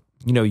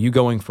you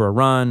going for a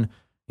run,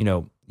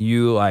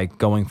 you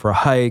going for a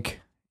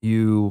hike,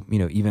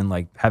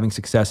 even having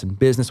success in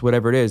business,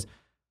 whatever it is,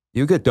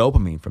 you get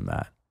dopamine from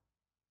that.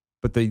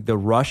 But the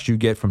rush you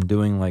get from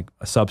doing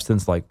a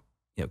substance like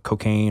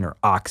cocaine or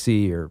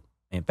oxy or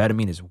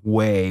amphetamine is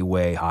way,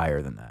 way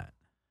higher than that.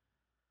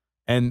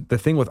 And the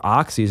thing with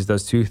oxy is it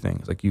does two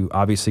things. You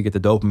obviously get the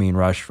dopamine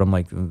rush from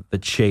the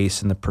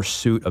chase and the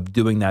pursuit of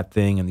doing that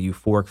thing and the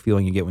euphoric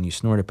feeling you get when you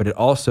snort it. But it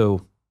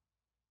also,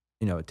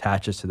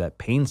 attaches to that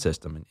pain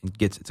system and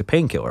it's a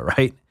painkiller,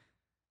 right?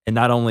 And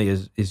not only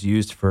is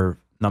used for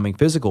numbing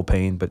physical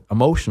pain, but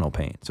emotional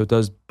pain. So it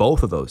does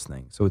both of those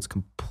things. So it's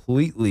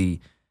completely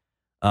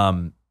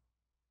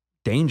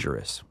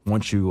dangerous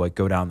once you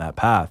go down that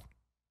path.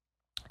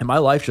 And my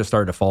life just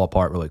started to fall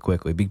apart really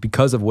quickly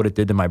because of what it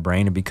did to my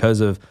brain and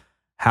because of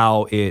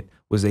how it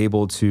was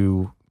able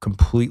to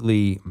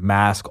completely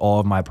mask all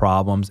of my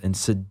problems and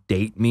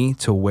sedate me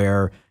to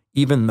where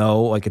even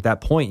though at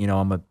that point,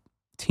 I'm a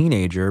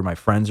teenager, my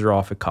friends are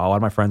off at college, a lot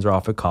of my friends are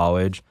off at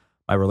college.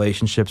 My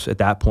relationships at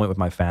that point with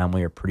my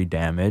family are pretty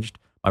damaged.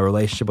 My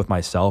relationship with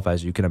myself,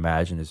 as you can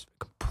imagine, is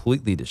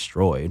completely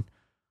destroyed.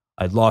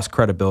 I'd lost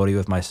credibility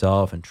with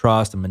myself and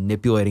trust and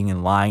manipulating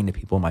and lying to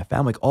people in my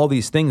family. All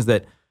these things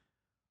that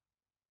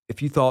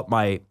if you thought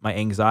my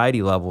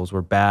anxiety levels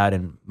were bad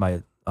and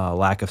my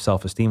lack of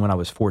self-esteem when I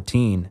was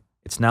 14,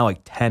 it's now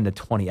 10 to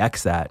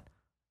 20x that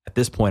at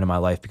this point in my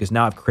life because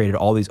now I've created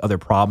all these other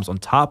problems on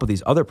top of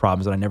these other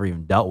problems that I never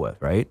even dealt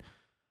with, right?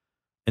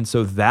 And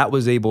so that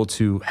was able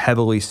to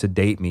heavily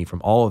sedate me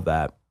from all of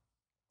that.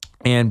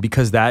 And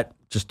because that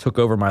just took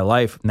over my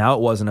life, now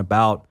it wasn't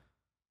about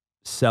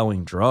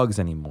selling drugs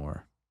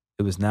anymore.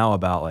 It was now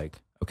about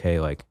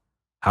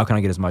how can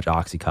I get as much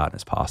Oxycontin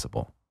as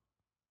possible?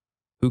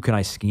 Who can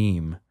I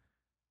scheme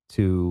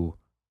to,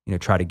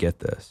 try to get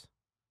this?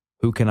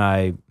 Who can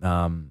I,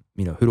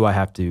 who do I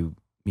have to,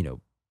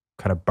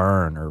 kind of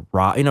burn or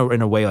rob, in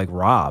a way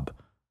rob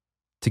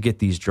to get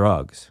these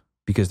drugs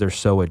because they're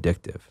so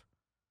addictive.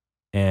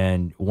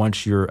 And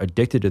once you're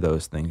addicted to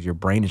those things, your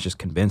brain is just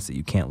convinced that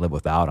you can't live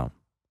without them.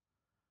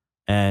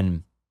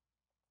 And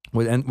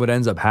what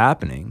ends up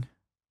happening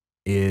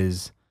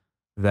is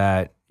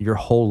that your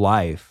whole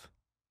life,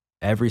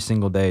 every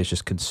single day is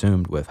just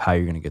consumed with how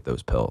you're going to get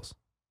those pills.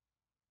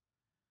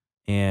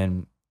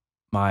 And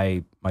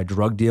my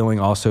drug dealing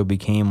also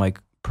became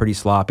pretty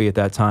sloppy at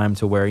that time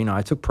to where,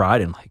 I took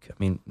pride in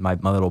my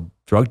little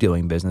drug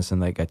dealing business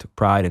and I took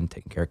pride in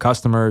taking care of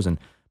customers and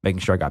making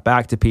sure I got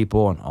back to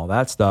people and all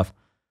that stuff.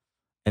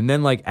 And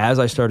then as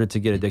I started to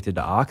get addicted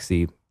to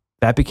Oxy,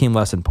 that became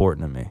less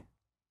important to me.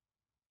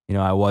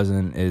 I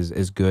wasn't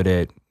as good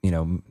at,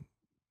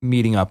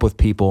 meeting up with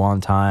people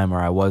on time, or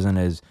I wasn't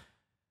as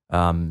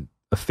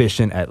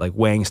efficient at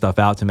weighing stuff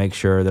out to make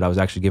sure that I was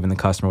actually giving the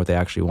customer what they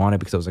actually wanted,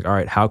 because I was all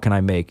right, how can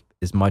I make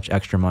as much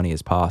extra money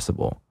as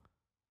possible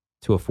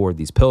to afford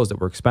these pills that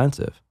were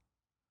expensive?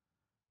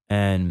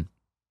 And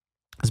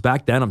because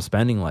back then I'm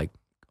spending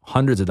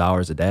hundreds of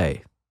dollars a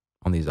day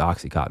on these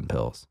Oxycontin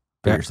pills.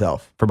 For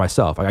yourself? For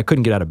myself. I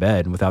couldn't get out of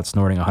bed without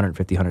snorting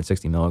 150,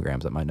 160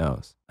 milligrams at my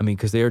nose.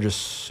 Because they are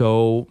just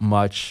so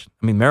much.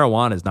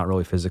 Marijuana is not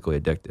really physically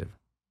addictive.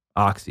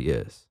 Oxy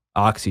is.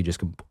 Oxy just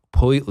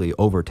completely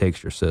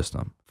overtakes your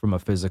system from a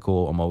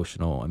physical,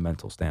 emotional, and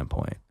mental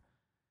standpoint.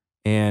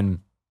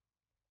 And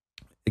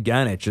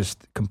again, it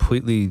just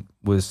completely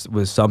was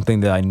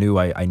something that I knew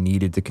I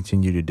needed to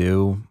continue to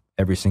do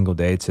every single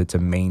day to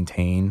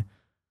maintain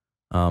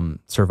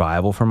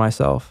survival for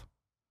myself.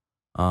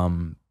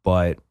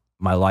 But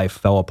my life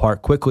fell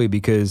apart quickly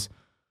because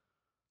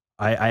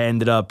I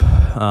ended up,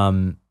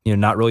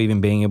 not really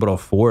even being able to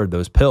afford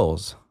those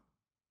pills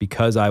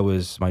because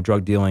my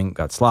drug dealing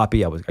got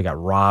sloppy. I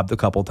got robbed a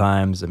couple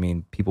times.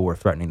 People were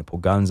threatening to pull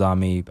guns on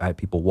me. I had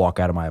people walk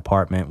out of my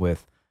apartment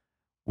with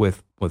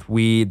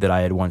weed that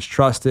I had once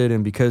trusted.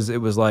 And because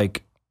it was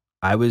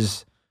I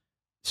was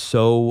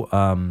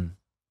so,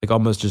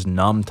 almost just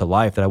numb to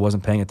life that I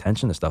wasn't paying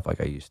attention to stuff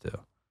like I used to.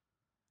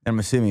 I'm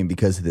assuming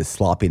because of this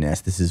sloppiness,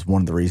 this is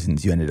one of the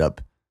reasons you ended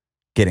up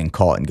getting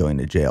caught and going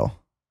to jail.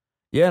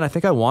 Yeah, and I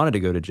think I wanted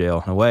to go to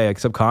jail in a way.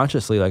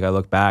 Subconsciously, I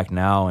look back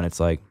now and it's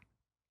I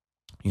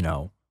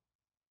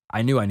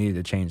knew I needed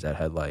to change that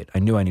headlight. I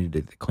knew I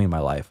needed to clean my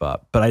life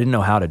up, but I didn't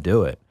know how to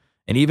do it.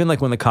 And even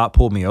when the cop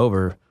pulled me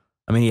over,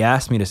 he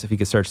asked me if he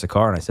could search the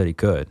car, and I said he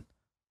could,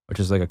 which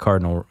is a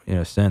cardinal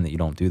sin that you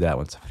don't do that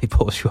when somebody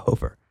pulls you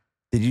over.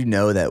 Did you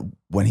know that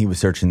when he was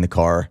searching the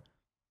car,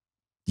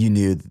 you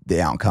knew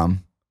the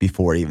outcome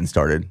before it even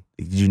started?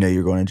 Did you know you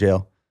were going to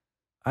jail?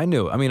 I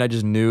knew. I mean, I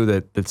just knew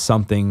that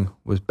something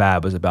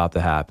bad was about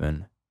to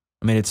happen.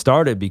 I mean, it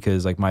started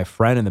because like my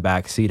friend in the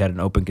back seat had an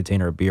open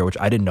container of beer, which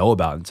I didn't know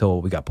about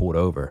until we got pulled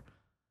over.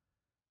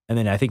 And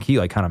then I think he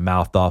like kind of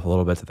mouthed off a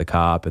little bit to the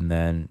cop, and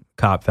then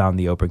cop found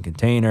the open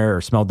container or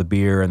smelled the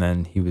beer, and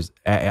then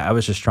I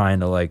was just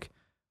trying to like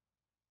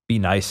be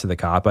nice to the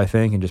cop, I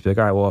think, and just be like,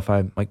 all right, well, if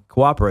I like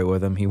cooperate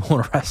with him, he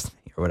won't arrest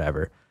me or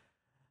whatever.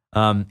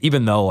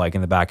 Even though like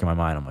in the back of my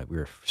mind, I'm like, we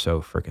were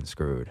so freaking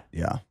screwed.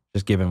 Yeah.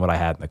 Just given what I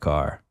had in the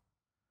car.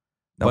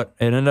 Nope.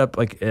 But it ended up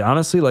like,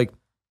 honestly, like,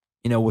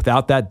 you know,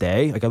 without that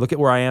day, like I look at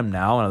where I am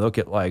now and I look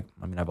at like,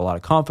 I mean, I have a lot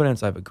of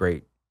confidence. I have a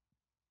great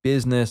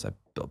business. I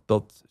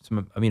built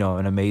some, you know,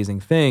 an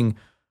amazing thing.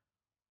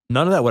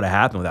 None of that would have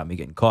happened without me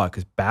getting caught.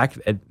 Because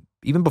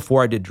even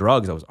before I did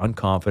drugs, I was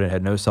unconfident,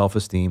 had no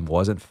self-esteem,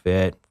 wasn't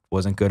fit,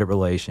 wasn't good at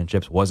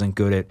relationships, wasn't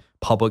good at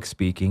public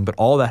speaking. But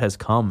all that has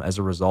come as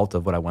a result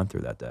of what I went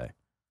through that day.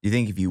 You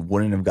think if you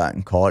wouldn't have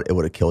gotten caught, it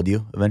would have killed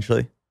you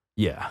eventually?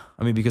 Yeah.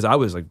 I mean, because I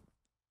was like,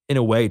 in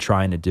a way,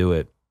 trying to do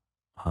it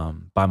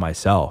by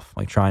myself.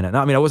 Like trying to,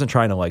 I mean, I wasn't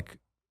trying to like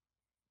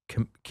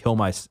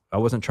I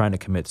wasn't trying to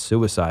commit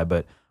suicide,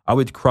 but I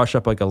would crush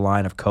up like a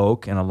line of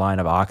Coke and a line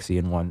of Oxy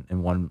in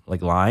one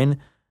like line.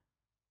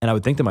 And I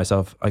would think to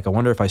myself, like, I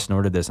wonder if I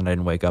snorted this and I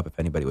didn't wake up, if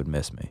anybody would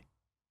miss me.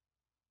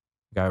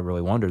 Like, I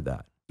really wondered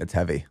that. It's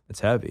heavy.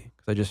 It's heavy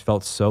because I just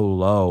felt so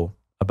low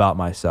about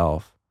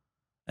myself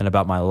and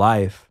about my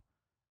life.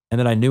 And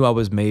then I knew I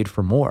was made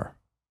for more.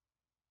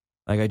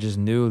 Like, I just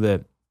knew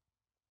that,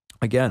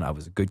 again, I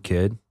was a good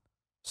kid,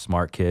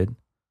 smart kid,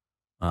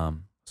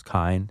 was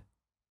kind.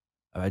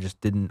 I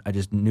just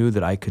knew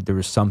that there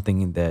was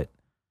something that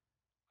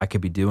I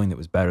could be doing that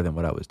was better than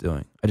what I was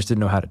doing. I just didn't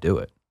know how to do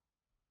it.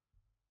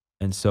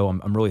 And so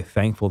I'm really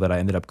thankful that I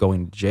ended up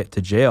going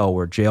to jail,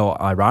 where jail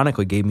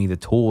ironically gave me the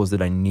tools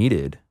that I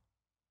needed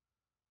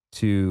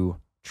to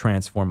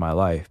transform my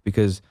life.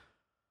 Because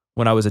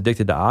when I was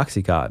addicted to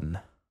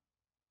Oxycontin,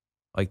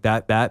 like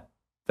that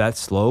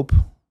slope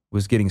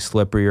was getting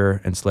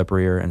slipperier and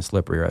slipperier and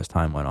slipperier as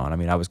time went on. I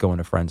mean, I was going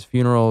to friends'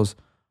 funerals.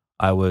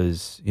 I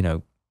was, you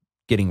know,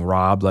 getting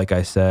robbed, like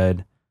I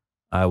said.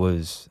 I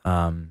was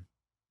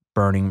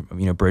burning,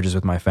 you know, bridges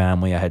with my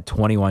family. I had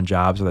 21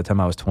 jobs by the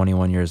time I was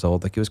 21 years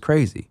old. Like, it was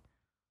crazy.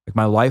 Like,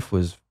 my life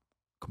was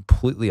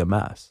completely a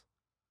mess.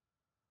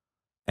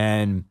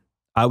 And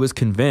I was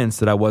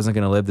convinced that I wasn't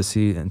going to live to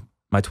see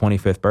my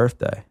 25th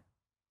birthday,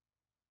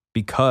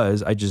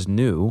 because I just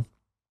knew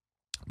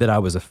that I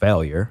was a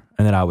failure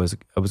and that I was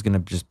going to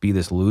just be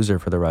this loser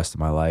for the rest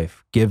of my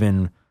life,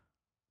 given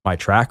my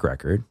track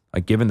record,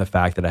 like given the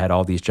fact that I had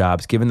all these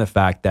jobs, given the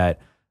fact that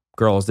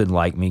girls didn't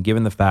like me,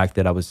 given the fact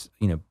that I was,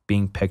 you know,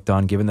 being picked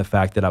on, given the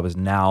fact that I was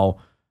now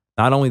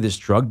not only this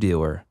drug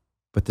dealer,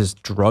 but this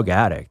drug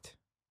addict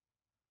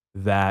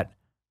that,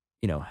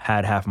 you know,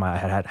 had half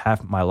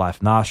my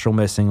left nostril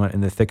missing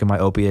in the thick of my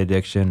opiate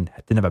addiction,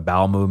 didn't have a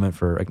bowel movement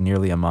for like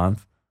nearly a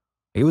month.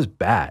 It was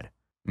bad.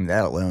 I mean,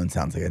 that alone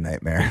sounds like a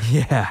nightmare.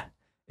 Yeah,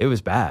 it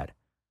was bad.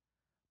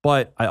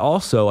 But I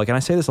also, like, and I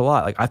say this a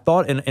lot, like I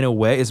thought in a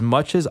way, as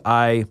much as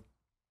I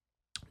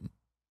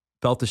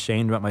felt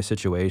ashamed about my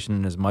situation,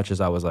 and as much as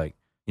I was like,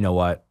 you know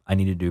what, I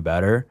need to do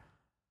better,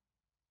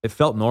 it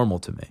felt normal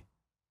to me.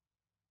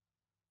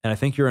 And I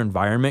think your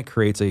environment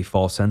creates a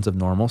false sense of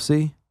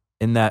normalcy,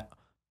 in that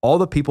all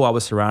the people I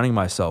was surrounding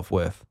myself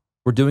with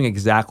were doing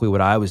exactly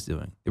what I was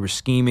doing. They were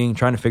scheming,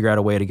 trying to figure out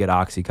a way to get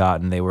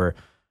Oxycontin.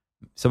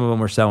 Some of them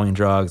were selling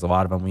drugs. A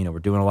lot of them, you know, were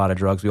doing a lot of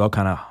drugs. We all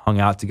kind of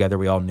hung out together.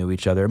 We all knew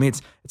each other. I mean,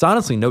 it's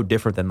honestly no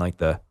different than like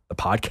the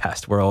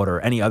podcast world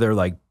or any other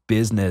like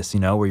business,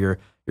 you know, where you're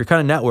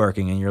kind of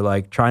networking and you're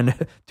like trying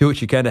to do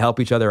what you can to help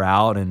each other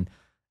out and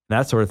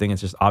that sort of thing.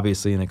 It's just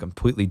obviously in a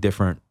completely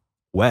different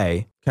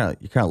way. You're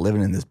kind of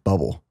living in this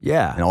bubble.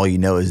 Yeah. And all you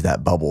know is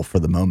that bubble for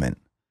the moment.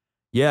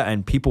 Yeah.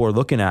 And people are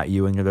looking at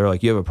you and they're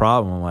like, you have a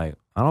problem. I'm like,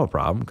 I don't have a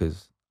problem,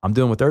 because I'm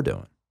doing what they're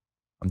doing.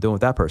 I'm doing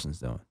what that person's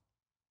doing.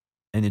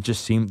 And it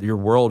just seemed, your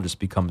world just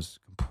becomes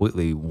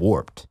completely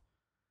warped.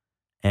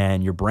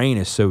 And your brain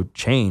is so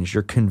changed,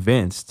 you're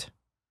convinced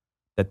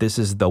that this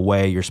is the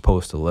way you're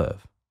supposed to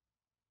live.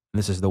 And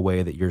this is the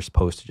way that you're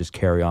supposed to just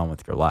carry on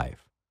with your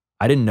life.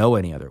 I didn't know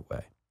any other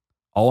way.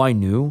 All I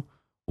knew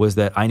was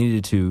that I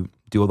needed to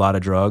do a lot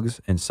of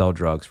drugs and sell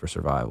drugs for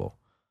survival.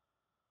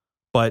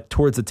 But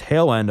towards the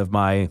tail end of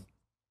my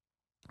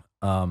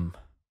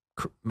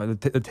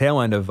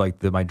tail end of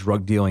like my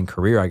drug dealing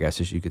career, I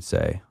guess, as you could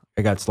say,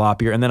 I got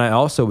sloppier. And then I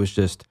also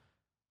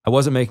I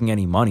wasn't making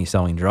any money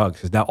selling drugs,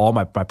 because now all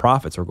my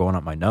profits were going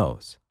up my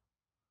nose.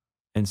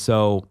 And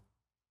so,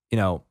 you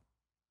know,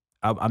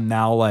 I'm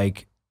now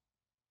like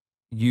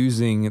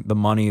using the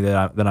money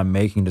that I'm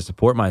making to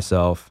support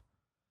myself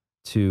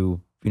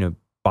to, you know,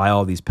 buy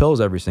all these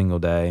pills every single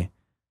day.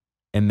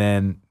 And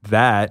then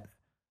that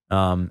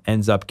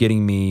ends up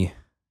getting me,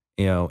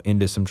 you know,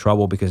 into some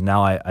trouble, because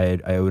now I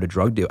owed a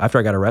drug dealer. After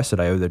I got arrested,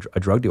 I owed a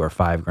drug dealer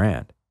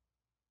 $5,000.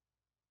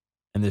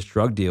 And this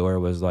drug dealer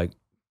was like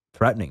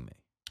threatening me.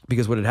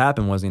 because what had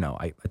happened was,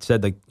 I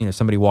said like,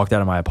 somebody walked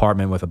out of my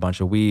apartment with a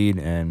bunch of weed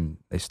and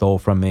they stole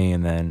from me.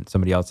 And then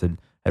somebody else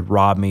had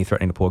robbed me,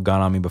 threatening to pull a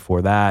gun on me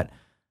before that.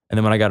 And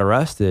then when I got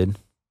arrested,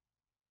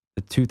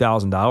 the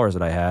 $2,000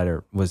 that I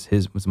had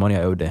was money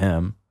I owed to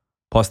him,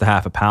 plus the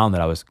half a pound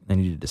that I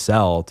needed to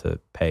sell to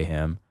pay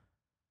him.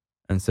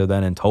 And so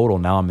then in total,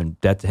 now I'm in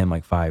debt to him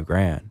like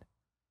 $5,000.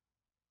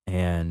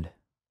 And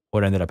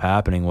what ended up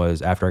happening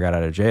was after I got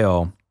out of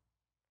jail,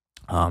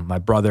 my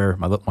brother,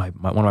 one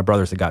of my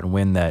brothers had gotten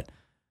wind that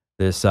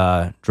this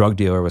drug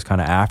dealer was kind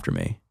of after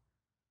me.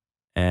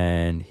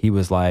 And he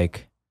was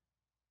like,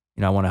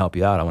 I want to help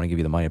you out. I want to give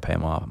you the money to pay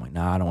him off. I'm like,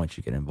 nah, I don't want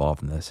you to get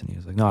involved in this. And he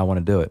was like, no, I want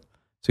to do it.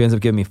 So he ends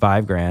up giving me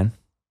 $5,000.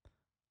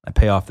 I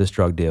pay off this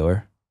drug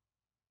dealer.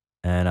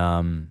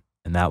 And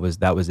that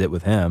was it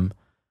with him.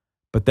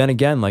 But then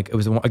again, like it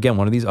was again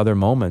one of these other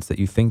moments that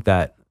you think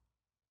that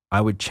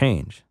I would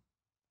change.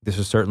 This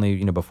was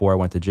certainly, before I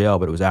went to jail,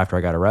 but it was after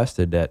I got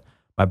arrested that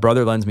my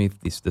brother lends me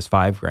this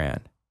 $5,000.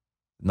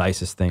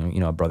 Nicest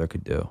thing, a brother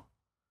could do.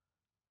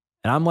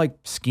 And I'm like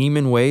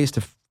scheming ways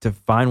to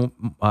find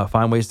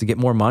ways to get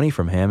more money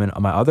from him and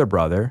my other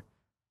brother,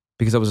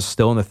 because I was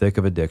still in the thick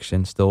of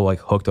addiction, still like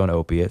hooked on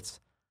opiates,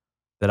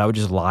 that I would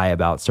just lie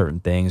about certain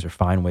things or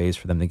find ways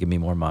for them to give me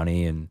more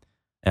money. And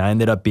I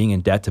ended up being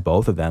in debt to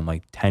both of them,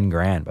 like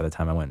 $10,000 by the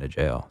time I went into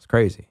jail. It's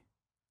crazy.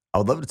 I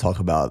would love to talk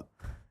about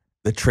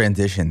the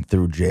transition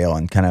through jail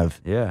and kind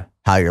of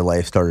how your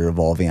life started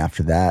evolving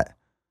after that.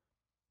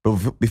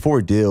 But before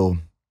we do,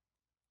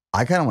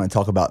 I kind of want to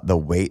talk about the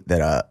weight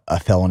that a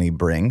felony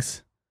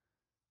brings.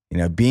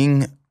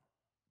 Being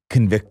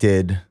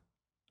convicted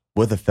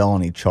with a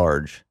felony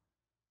charge.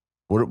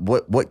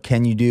 What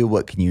can you do?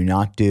 What can you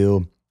not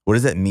do? What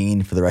does that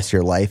mean for the rest of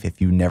your life if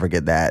you never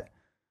get that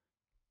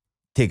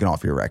taken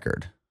off your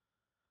record?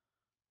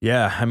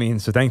 Yeah, I mean,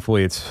 so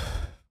thankfully it's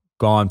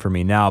gone for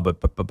me now,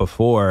 but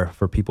before,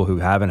 for people who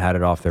haven't had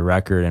it off their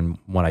record, and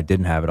when I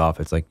didn't have it off,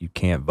 it's like you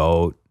can't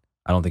vote.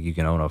 I don't think you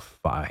can own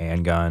a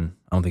handgun.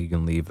 I don't think you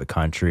can leave the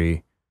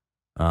country.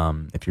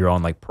 If you're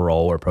on like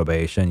parole or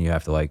probation, you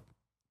have to like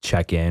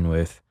check in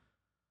with,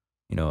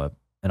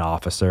 an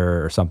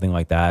officer or something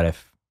like that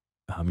if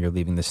you're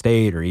leaving the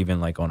state, or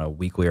even like on a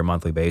weekly or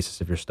monthly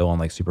basis if you're still on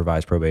like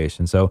supervised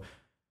probation. So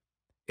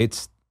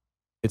it's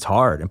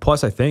hard. And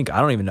plus I think,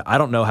 I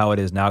don't know how it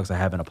is now because I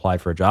haven't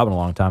applied for a job in a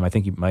long time. I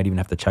think you might even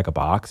have to check a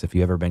box if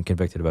you've ever been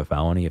convicted of a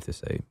felony. You have to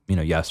say,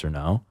 yes or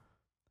no.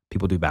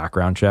 People do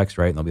background checks,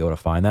 right? And they'll be able to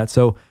find that.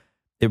 So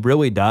it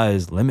really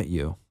does limit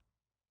you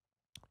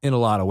in a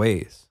lot of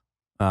ways.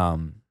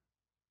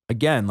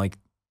 Again, like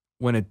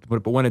when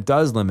it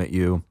does limit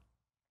you,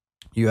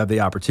 you have the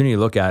opportunity to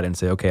look at it and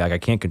say, okay, like I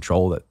can't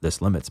control that this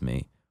limits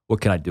me.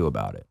 What can I do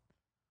about it?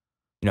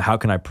 How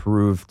can I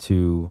prove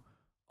to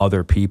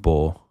other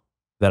people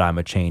that I'm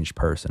a changed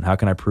person? How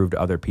can I prove to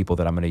other people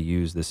that I'm going to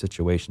use this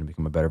situation to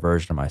become a better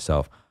version of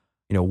myself?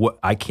 What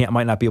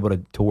might not be able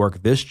to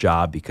work this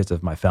job because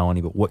of my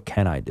felony, but what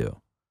can I do?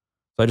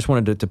 So I just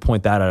wanted to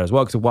point that out as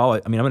well. Because while,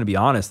 I'm going to be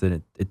honest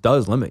that it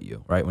does limit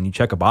you, right? When you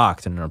check a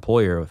box in an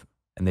employer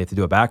and they have to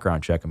do a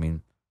background check,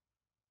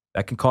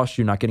 that can cost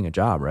you not getting a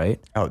job, right?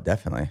 Oh,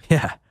 definitely.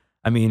 Yeah.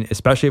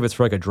 Especially if it's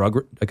for like a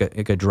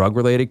drug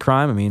related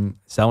crime.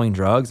 Selling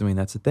drugs,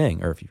 that's the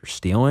thing. Or if you're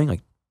stealing,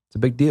 like it's a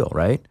big deal,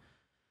 right?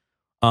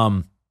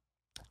 And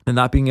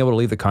not being able to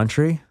leave the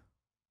country,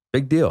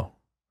 big deal,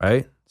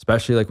 right?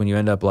 Especially like when you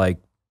end up like,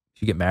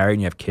 if you get married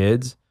and you have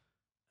kids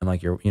and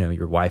like your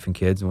wife and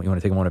kids, and you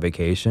want to take them on a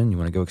vacation, you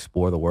want to go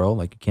explore the world,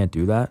 like you can't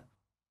do that.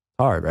 It's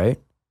hard, right?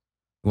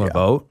 You want to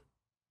vote?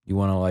 You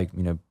want to like,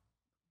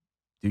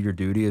 do your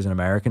duty as an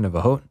American to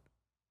vote?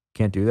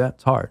 Can't do that.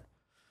 It's hard.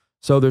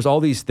 So there's all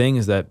these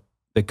things that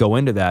go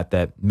into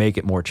that make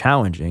it more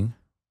challenging.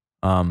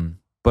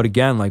 But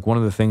again, like one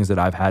of the things that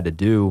I've had to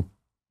do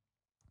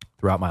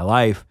throughout my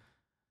life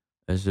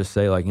is just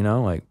say like, you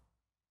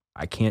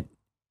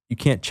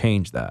can't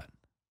change that.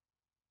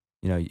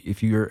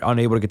 If you're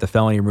unable to get the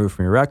felony removed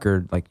from your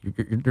record, like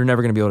you're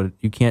never going to be able to,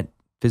 you can't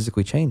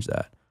physically change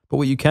that. But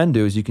what you can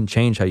do is you can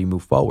change how you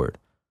move forward,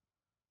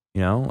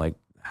 like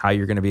how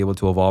you're going to be able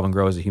to evolve and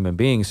grow as a human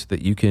being so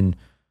that you can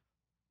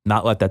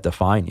not let that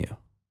define you.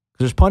 Because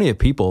there's plenty of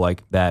people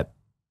like that,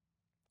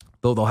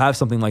 they'll have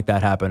something like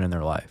that happen in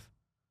their life.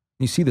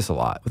 You see this a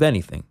lot with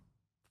anything.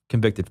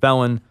 Convicted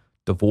felon,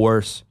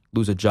 divorce,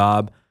 lose a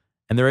job,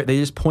 and they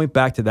just point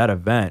back to that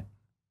event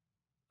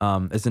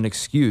as an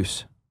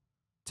excuse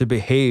to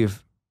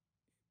behave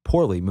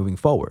poorly moving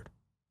forward,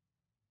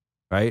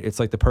 right? It's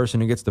like the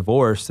person who gets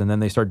divorced and then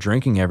they start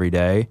drinking every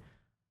day,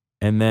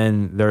 and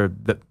then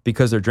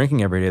because they're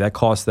drinking every day, that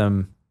costs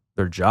them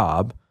their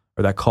job,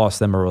 or that costs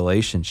them a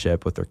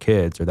relationship with their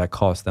kids, or that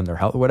costs them their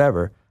health, or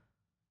whatever.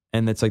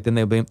 And it's like then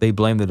they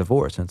blame the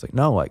divorce, and it's like,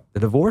 no, like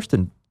the divorce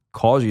didn't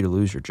cause you to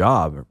lose your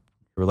job or your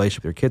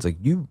relationship with your kids.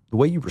 Like the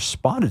way you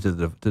responded to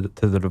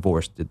the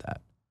divorce did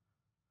that.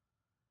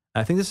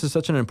 And I think this is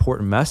such an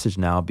important message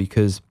now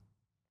because,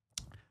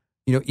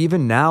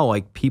 even now,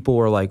 like people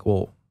are like,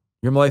 well,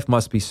 your life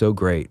must be so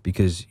great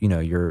because,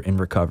 you're in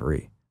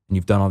recovery and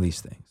you've done all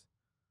these things.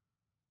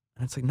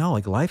 And it's like, no,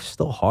 like life's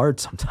still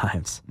hard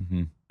sometimes.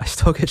 Mm-hmm. I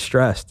still get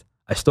stressed.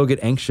 I still get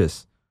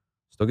anxious.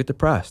 Still get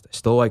depressed. I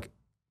still like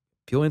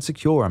feel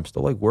insecure. I'm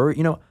still like worried.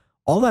 You know,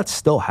 all that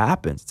still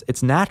happens.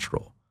 It's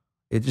natural.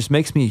 It just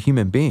makes me a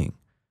human being.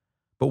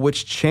 But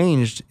what's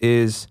changed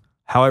is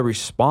how I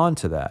respond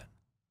to that.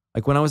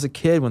 Like when I was a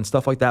kid, when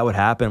stuff like that would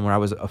happen, when I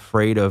was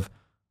afraid of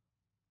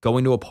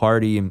going to a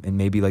party and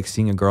maybe like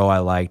seeing a girl I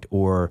liked,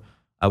 or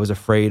I was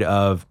afraid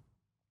of,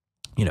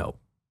 you know,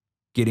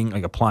 getting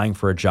like applying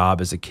for a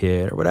job as a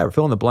kid or whatever,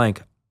 fill in the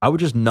blank, I would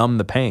just numb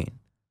the pain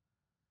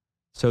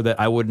so that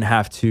I wouldn't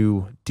have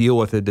to deal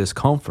with the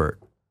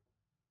discomfort.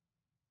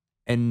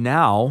 And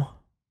now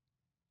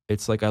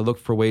it's like I look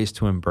for ways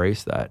to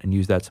embrace that and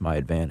use that to my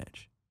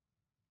advantage.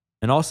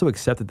 And also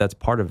accept that that's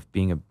part of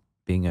being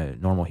a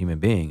normal human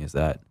being, is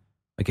that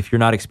like if you're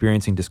not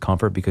experiencing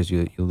discomfort because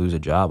you lose a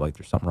job, like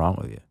there's something wrong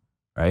with you,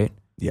 right?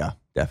 Yeah,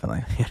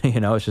 definitely.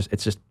 You know, it's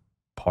just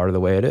part of the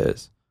way it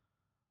is.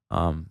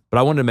 But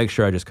I wanted to make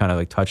sure I just kind of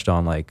like touched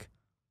on like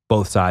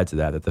both sides of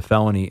that the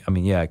felony, I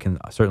mean, yeah, it can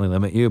certainly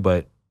limit you,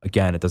 but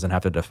again, it doesn't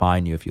have to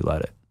define you if you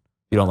let it.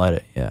 If you don't let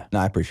it, yeah. No,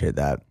 I appreciate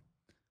that.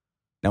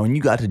 Now, when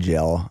you got to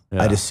jail,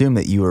 Yeah. I'd assume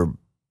that you were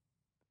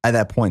at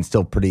that point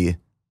still pretty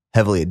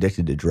heavily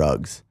addicted to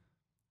drugs.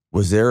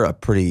 Was there a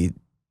pretty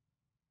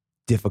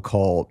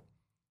difficult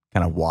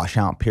kind of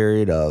washout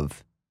period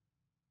of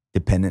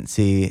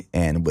dependency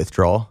and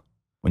withdrawal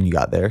when you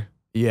got there?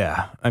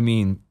 Yeah. I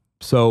mean,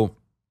 so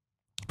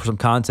for some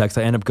context,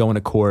 I ended up going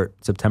to court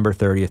September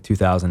 30th,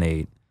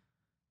 2008.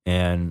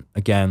 And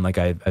again, like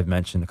I've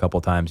mentioned a couple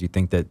of times, you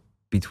think that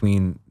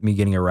between me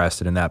getting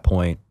arrested and that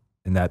point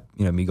and that,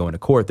 you know, me going to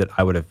court, that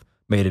I would have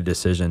made a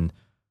decision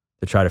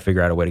to try to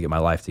figure out a way to get my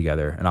life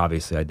together. And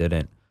obviously I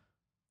didn't.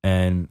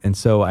 And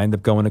so I end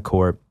up going to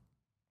court,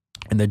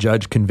 and the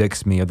judge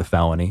convicts me of the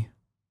felony,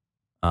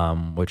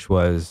 which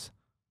was,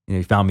 you know,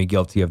 he found me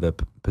guilty of the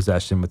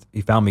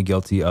he found me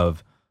guilty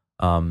of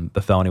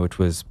the felony, which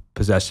was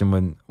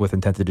possession with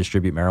intent to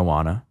distribute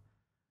marijuana.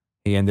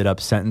 He ended up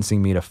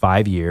sentencing me to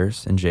 5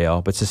 years in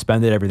jail, but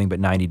suspended everything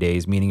but 90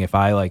 days, meaning if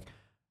I like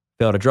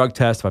failed a drug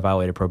test, if I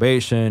violated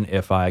probation,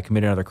 if I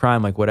committed another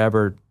crime, like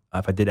whatever,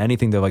 if I did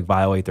anything to like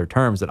violate their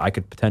terms, that I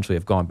could potentially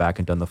have gone back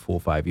and done the full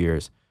 5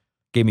 years.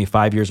 Gave me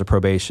 5 years of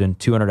probation,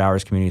 200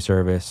 hours community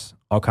service,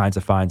 all kinds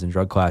of fines and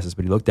drug classes.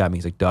 But he looked at me,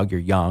 he's like, Doug, you're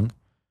young.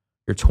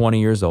 You're 20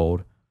 years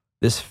old.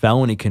 This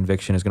felony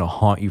conviction is going to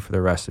haunt you for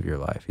the rest of your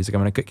life. He's like,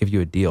 I'm going to give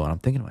you a deal. And I'm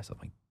thinking to myself,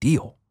 like,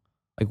 deal?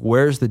 Like,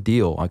 where's the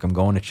deal? Like, I'm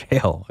going to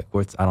jail. Like,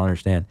 I don't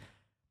understand.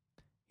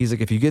 He's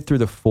like, if you get through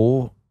the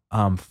full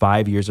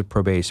 5 years of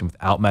probation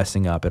without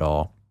messing up at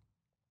all,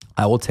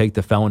 I will take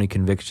the felony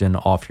conviction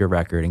off your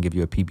record and give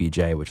you a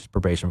PBJ, which is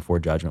probation before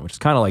judgment, which is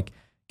kind of like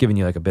giving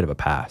you like a bit of a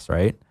pass,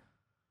 right?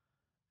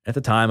 At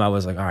the time, I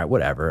was like, all right,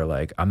 whatever.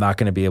 Like, I'm not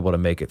going to be able to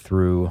make it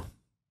through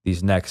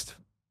these next,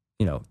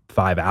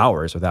 5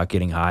 hours without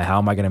getting high. How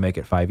am I going to make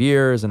it 5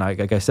 years? And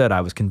like I said,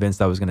 I was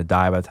convinced I was going to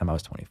die by the time I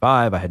was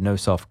 25. I had no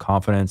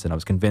self-confidence, and I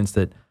was convinced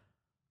that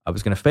I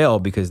was going to fail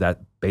because that,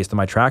 based on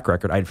my track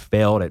record, I'd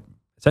failed at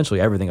essentially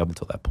everything up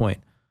until that point.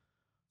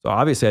 So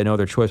obviously, I had no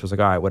other choice. I was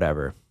like, all right,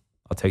 whatever.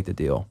 I'll take the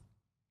deal.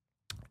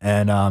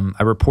 And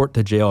I report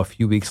to jail a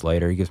few weeks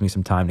later. He gives me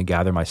some time to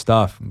gather my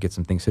stuff and get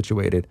some things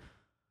situated.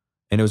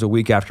 And it was a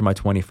week after my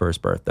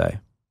 21st birthday.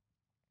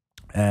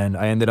 And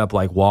I ended up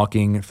like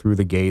walking through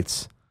the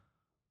gates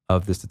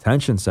of this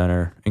detention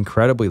center,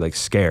 incredibly like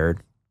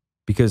scared,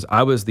 because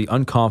I was the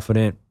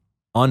unconfident,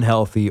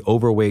 unhealthy,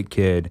 overweight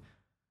kid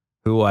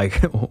who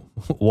like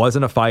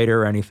wasn't a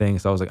fighter or anything.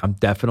 So I was like, I'm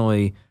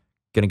definitely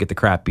going to get the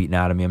crap beaten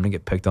out of me. I'm going to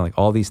get picked on. Like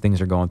all these things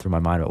are going through my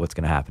mind about what's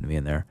going to happen to me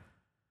in there.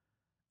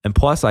 And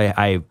plus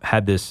I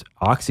had this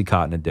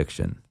Oxycontin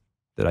addiction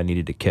that I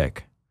needed to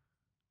kick.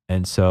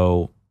 And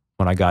so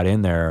when I got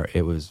in there,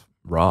 it was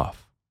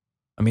rough.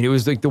 I mean, it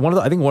was like one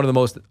of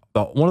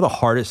the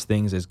hardest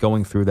things is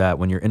going through that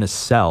when you're in a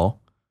cell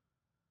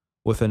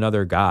with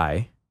another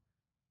guy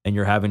and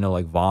you're having to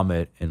like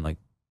vomit and like,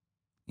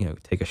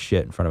 take a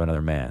shit in front of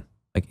another man.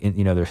 Like,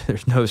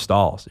 there's no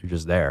stalls. You're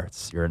just there.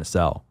 You're in a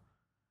cell.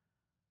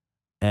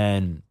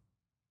 And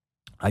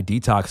I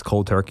detoxed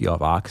cold turkey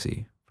off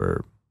Oxy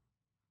for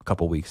a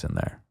couple weeks in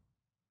there.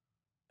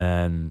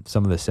 And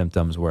some of the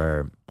symptoms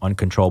were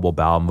uncontrollable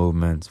bowel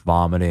movements,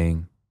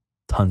 vomiting,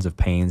 tons of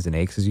pains and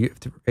aches. You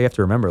have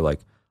to remember, like,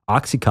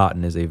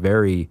 Oxycontin is a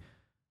very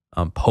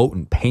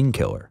potent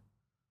painkiller.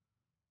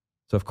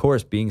 So, of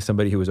course, being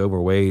somebody who was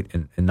overweight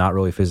and not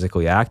really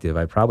physically active,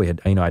 I probably had,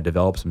 I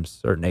developed some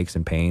certain aches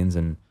and pains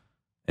and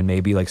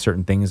maybe like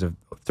certain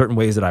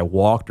ways that I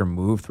walked or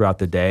moved throughout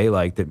the day,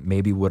 like that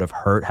maybe would have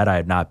hurt had I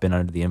had not been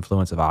under the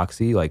influence of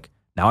Oxy. Like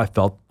now I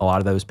felt a lot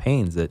of those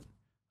pains that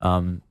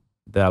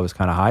I was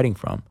kind of hiding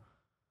from.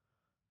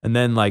 And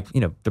then like,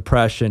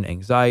 depression,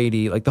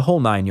 anxiety, like the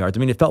whole 9 yards. I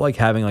mean, it felt like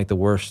having like the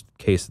worst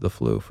case of the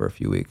flu for a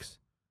few weeks.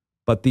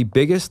 But the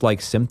biggest like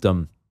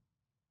symptom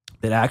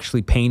that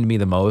actually pained me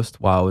the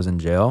most while I was in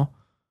jail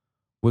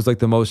was like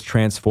the most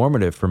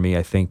transformative for me,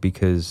 I think,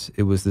 because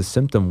it was this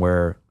symptom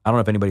where, I don't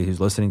know if anybody who's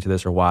listening to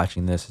this or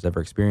watching this has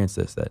ever experienced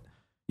this, that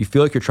you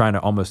feel like you're trying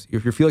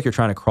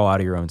to crawl out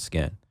of your own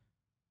skin.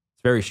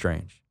 It's very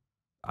strange.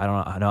 I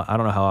don't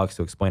know how else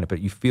to explain it,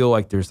 but you feel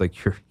like there's like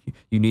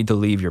you need to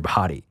leave your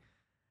body.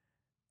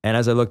 And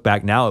as I look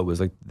back now, it was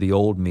like the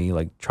old me,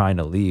 like trying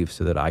to leave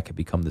so that I could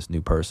become this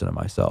new person of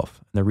myself.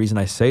 And the reason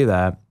I say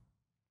that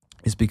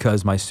is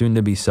because my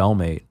soon-to-be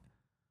cellmate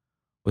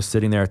was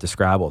sitting there at the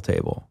Scrabble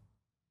table,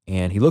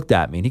 and he looked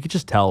at me, and he could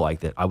just tell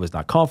like that I was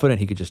not confident.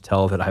 He could just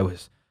tell that I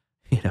was,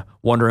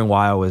 wondering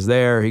why I was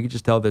there. He could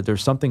just tell that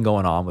there's something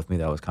going on with me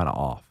that was kind of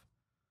off.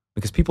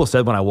 Because people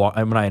said when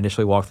I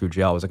initially walked through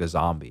jail, I was like a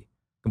zombie,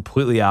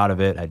 completely out of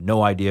it, had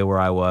no idea where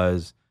I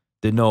was.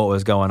 Didn't know what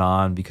was going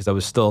on because I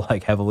was still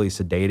like heavily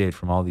sedated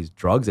from all these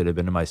drugs that had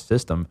been in my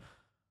system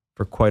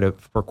for quite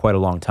a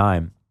long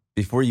time.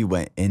 Before you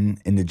went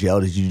into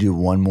jail, did you do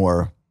one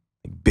more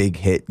big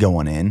hit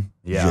going in?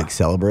 Did you like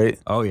celebrate?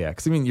 Oh yeah,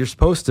 because you're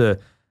supposed to.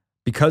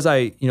 Because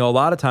a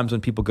lot of times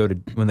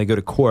when they go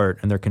to court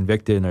and they're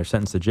convicted and they're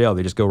sentenced to jail,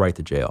 they just go right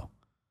to jail.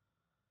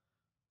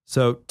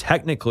 So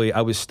technically,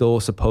 I was still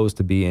supposed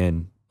to be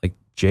in like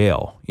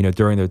jail,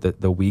 during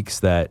the weeks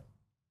that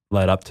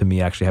led up to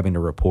me actually having to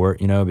report,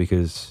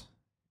 because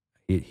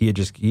he had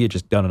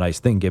just done a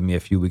nice thing, give me a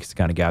few weeks to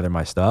kind of gather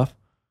my stuff.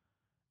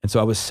 And so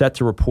I was set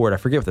to report. I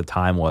forget what the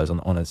time was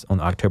on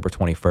October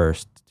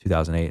 21st,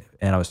 2008.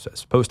 And I was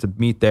supposed to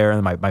meet there,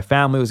 and my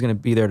family was going to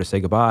be there to say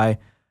goodbye.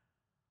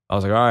 I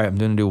was like, all right, I'm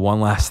going to do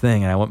one last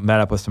thing. And I met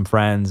up with some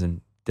friends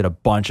and did a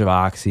bunch of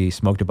oxy,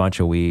 smoked a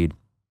bunch of weed,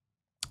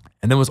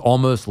 and then was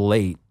almost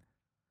late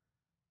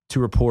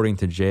to reporting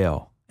to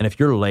jail. And if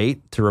you're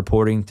late to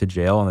reporting to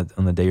jail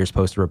on the day you're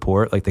supposed to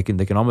report, like they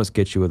can almost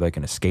get you with like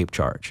an escape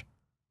charge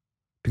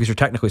because you're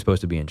technically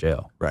supposed to be in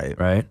jail. Right.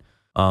 Right.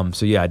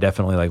 So yeah, I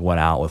definitely like went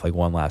out with like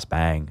one last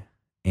bang.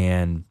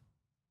 And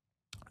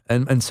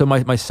so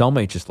my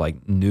cellmate just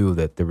like knew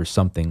that there was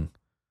something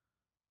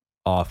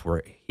off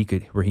where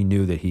he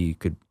knew that he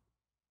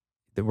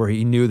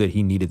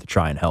needed to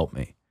try and help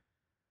me.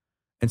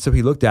 And so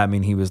he looked at me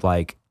and he was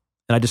like,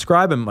 and I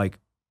describe him like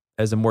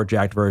as a more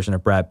jacked version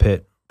of Brad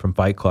Pitt from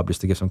Fight Club,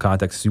 just to give some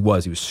context. He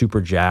was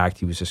super jacked.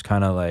 He was just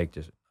kind of like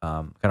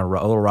a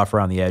little rough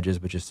around the edges,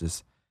 but just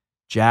this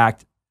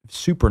jacked,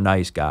 super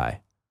nice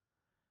guy.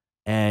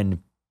 And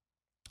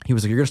he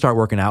was like, "You're gonna start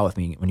working out with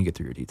me when you get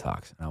through your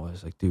detox." And I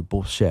was like, "Dude,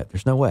 bullshit.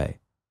 There's no way."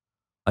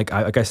 Like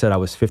I said, I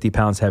was 50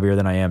 pounds heavier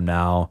than I am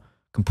now,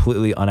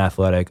 completely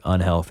unathletic,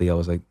 unhealthy. I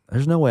was like,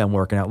 "There's no way I'm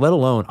working out. Let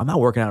alone I'm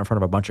not working out in front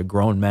of a bunch of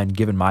grown men,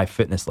 given my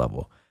fitness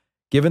level,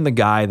 given the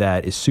guy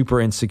that is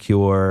super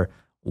insecure,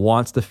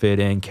 wants to fit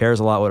in, cares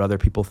a lot what other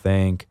people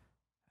think,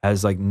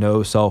 has like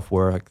no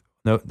self-worth.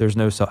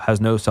 Has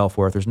no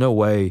self-worth. There's no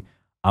way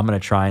I'm going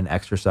to try and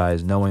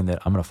exercise knowing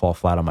that I'm going to fall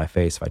flat on my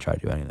face if I try to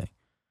do anything."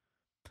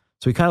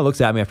 So he kind of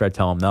looks at me after I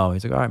tell him no.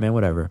 He's like, "All right, man,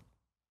 whatever."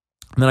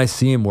 And then I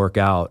see him work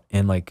out,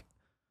 and like,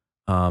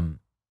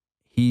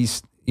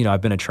 he's,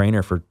 I've been a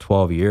trainer for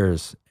 12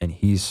 years, and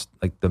he's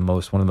like one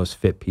of the most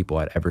fit people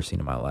I'd ever seen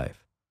in my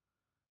life,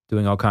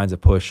 doing all kinds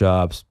of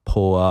push-ups,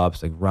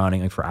 pull-ups, like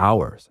running like for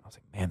hours. I was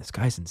like, man, this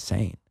guy's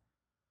insane.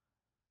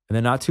 And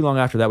then not too long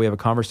after that, we have a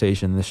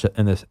conversation in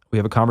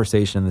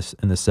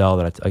the cell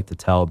that I like to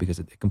tell because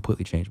it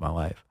completely changed my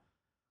life.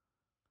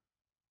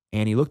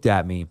 And he looked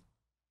at me,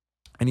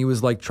 and he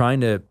was like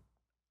trying to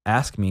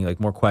ask me like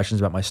more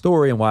questions about my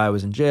story and why I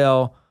was in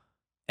jail.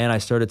 And I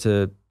started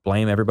to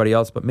blame everybody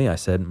else but me. I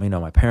said,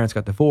 my parents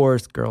got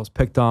divorced, girls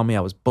picked on me, I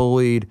was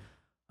bullied.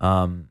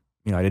 I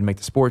didn't make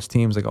the sports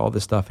teams, like all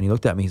this stuff. And he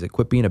looked at me, he's like,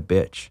 "Quit being a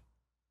bitch."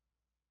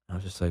 And I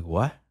was just like,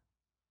 what?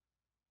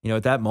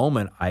 At that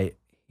moment,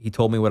 he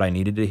told me what I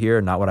needed to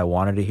hear, not what I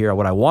wanted to hear.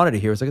 What I wanted to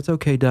hear was like, "It's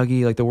okay,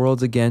 Dougie. Like the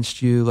world's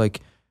against you.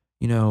 Like,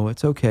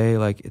 it's okay.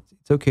 Like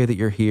it's okay that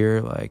you're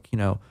here. Like,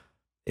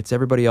 it's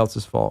everybody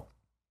else's fault."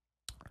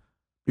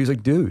 He was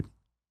like, "Dude,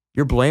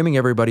 you're blaming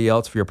everybody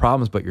else for your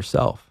problems but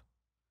yourself."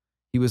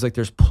 He was like,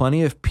 "There's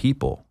plenty of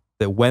people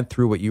that went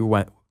through what you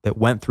went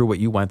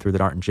through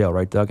that aren't in jail,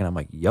 right, Doug?" And I'm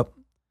like, "Yep."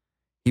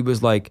 He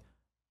was like,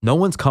 "No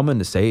one's coming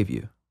to save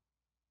you."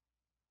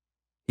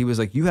 He was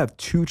like, "You have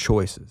two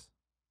choices."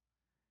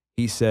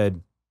 He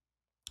said,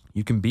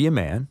 "You can be a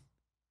man,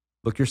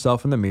 look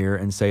yourself in the mirror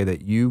and say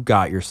that you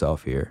got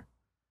yourself here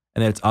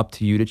and that it's up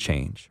to you to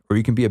change. Or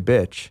you can be a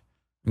bitch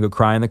and go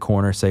cry in the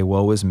corner, say,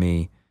 'Woe is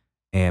me,'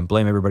 and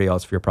blame everybody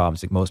else for your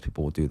problems." Like most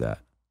people will do that.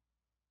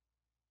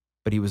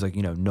 But he was like,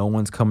 no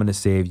one's coming to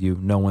save you.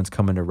 No one's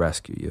coming to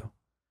rescue you.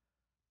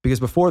 Because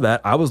before that,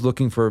 I was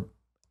looking for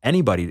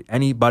anybody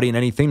and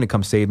anything to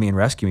come save me and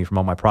rescue me from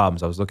all my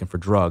problems. I was looking for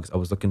drugs. I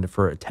was looking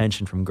for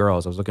attention from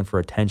girls. I was looking for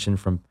attention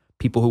from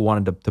people who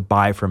wanted to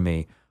buy from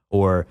me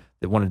or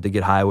that wanted to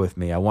get high with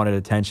me. I wanted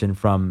attention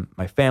from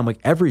my family,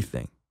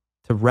 everything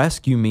to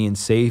rescue me and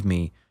save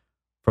me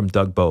from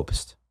Doug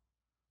Bopst.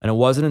 And it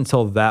wasn't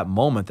until that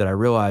moment that I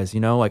realized,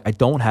 I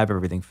don't have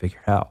everything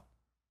figured out.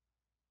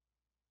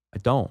 I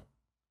don't.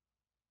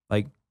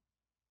 Like,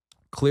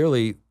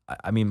 clearly,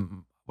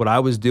 what I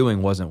was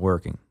doing wasn't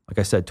working. Like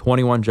I said,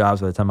 21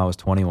 jobs by the time I was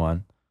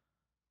 21,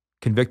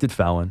 convicted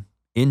felon,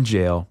 in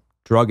jail,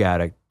 drug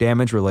addict,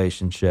 damaged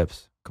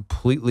relationships,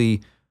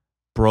 completely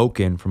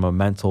broken from a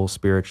mental,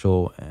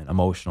 spiritual, and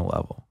emotional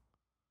level.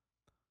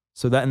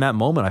 So that in that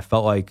moment, I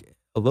felt like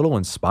a little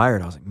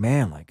inspired. I was like,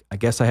 man, like, I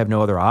guess I have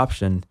no other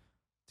option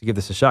to give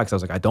this a shot. Cause I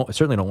was like, I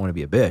certainly don't want to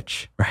be a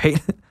bitch,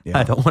 right? Yeah.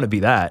 I don't want to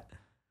be that.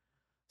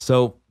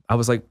 So I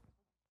was like,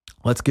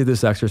 let's give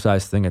this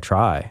exercise thing a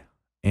try.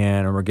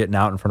 And we're getting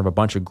out in front of a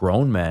bunch of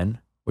grown men,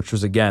 which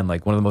was, again,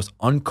 like one of the most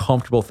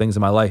uncomfortable things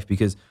in my life,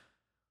 because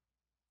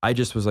I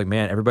just was like,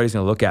 man, everybody's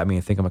going to look at me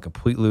and think I'm a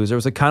complete loser. It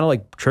was like kind of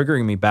like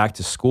triggering me back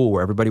to school,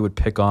 where everybody would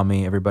pick on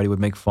me. Everybody would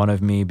make fun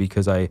of me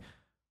because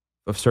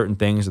of certain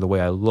things, or the way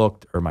I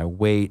looked, or my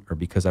weight, or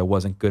because I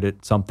wasn't good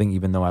at something,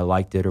 even though I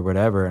liked it or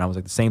whatever. And I was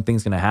like, the same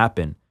thing's going to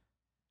happen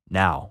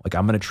now. Like,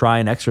 I'm going to try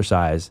and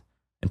exercise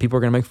and people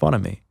are going to make fun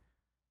of me.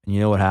 And you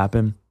know what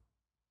happened?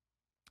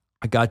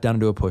 I got down to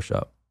do a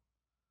push-up.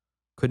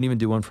 Couldn't even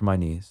do one for my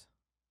knees.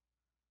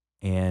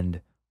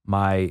 And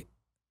I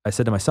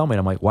said to my cellmate,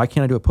 I'm like, why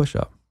can't I do a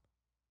push-up?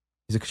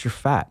 He's like, because you're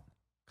fat.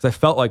 Because I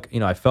felt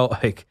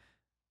like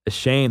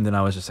ashamed. And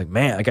I was just like,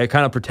 man, like I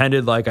kind of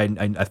pretended like I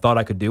thought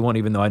I could do one,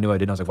 even though I knew I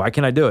didn't. I was like, why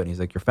can't I do it? And he's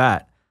like, you're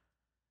fat.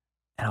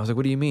 And I was like,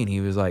 what do you mean?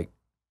 He was like,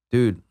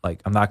 dude,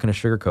 like, I'm not going to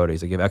sugarcoat it.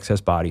 He's like, you have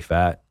excess body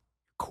fat,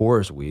 your core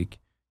is weak,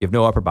 you have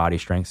no upper body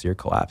strength, so you're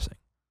collapsing.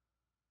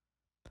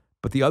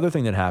 But the other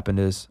thing that happened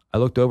is I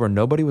looked over and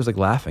nobody was like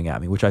laughing at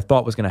me, which I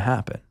thought was going to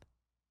happen.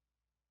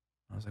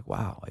 I was like,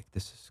 wow, like,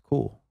 this is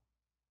cool.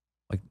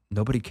 Like,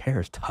 nobody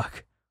cares,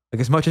 Doug. Like,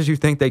 as much as you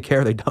think they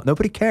care, they don't.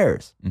 Nobody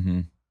cares.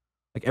 Mm-hmm.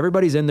 Like,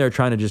 everybody's in there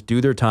trying to just do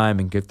their time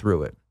and get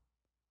through it.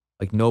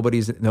 Like,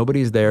 nobody's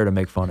there to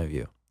make fun of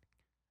you.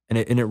 And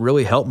it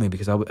really helped me,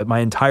 because my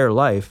entire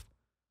life,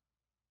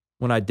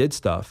 when I did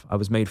stuff, I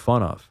was made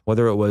fun of.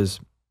 Whether it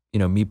was,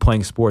 me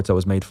playing sports, I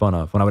was made fun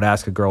of. When I would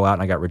ask a girl out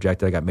and I got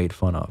rejected, I got made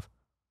fun of.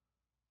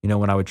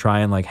 When I would try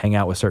and like hang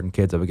out with certain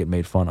kids, I would get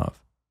made fun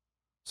of.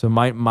 So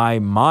my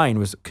mind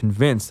was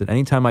convinced that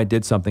anytime I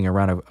did something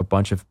around a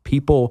bunch of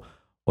people,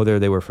 whether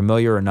they were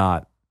familiar or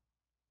not,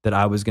 that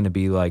I was going to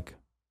be like,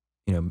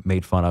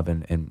 made fun of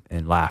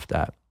and laughed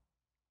at.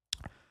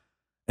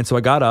 And so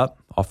I got up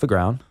off the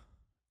ground,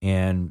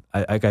 and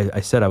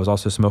I said I was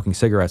also smoking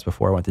cigarettes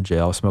before I went to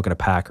jail. I was smoking a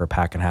pack or a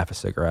pack and a half of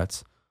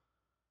cigarettes.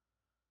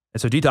 And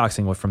so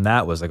detoxing from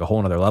that was like a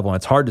whole nother level. And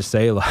it's hard to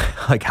say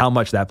like how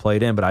much that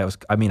played in, but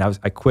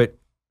I quit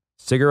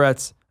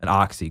cigarettes and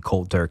oxy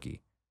cold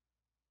turkey.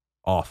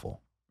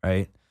 Awful,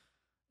 right?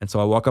 And so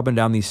I walk up and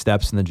down these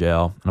steps in the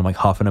jail, and I'm like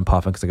huffing and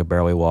puffing because I could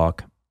barely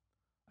walk.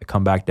 I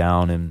come back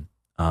down, and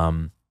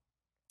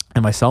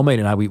my cellmate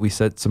and I, we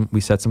set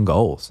some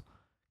goals,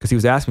 because he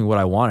was asking me what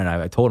I wanted.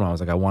 I told him, I was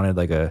like, I wanted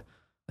like a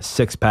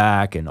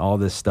 6-pack and all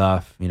this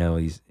stuff,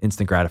 these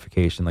instant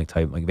gratification, like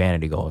type, like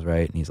vanity goals,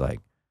 right? And he's like,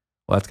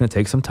 well, that's going to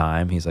take some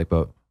time. He's like,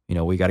 but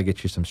we got to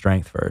get you some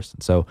strength first.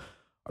 And so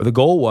the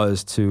goal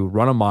was to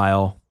run a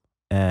mile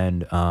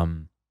and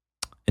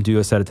do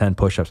a set of 10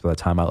 push-ups by the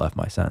time I left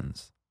my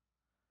sentence.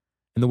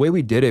 And the way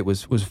we did it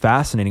was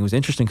fascinating. It was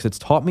interesting because it's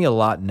taught me a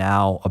lot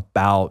now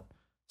about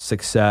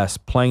success,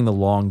 playing the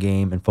long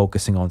game, and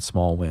focusing on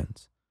small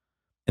wins.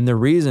 And the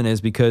reason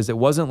is because it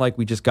wasn't like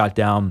we just got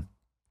down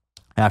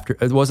after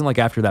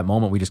that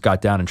moment we just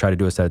got down and tried to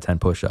do a set of 10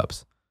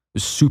 push-ups. It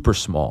was super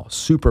small,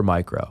 super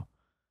micro.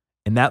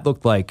 And that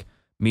looked like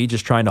me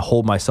just trying to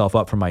hold myself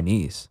up from my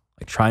knees,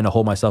 like trying to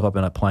hold myself up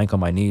in a plank on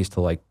my knees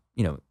to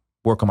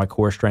work on my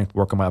core strength,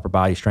 work on my upper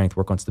body strength,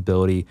 work on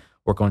stability,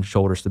 work on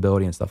shoulder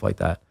stability and stuff like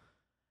that.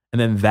 And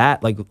then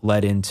that like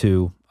led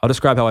into, I'll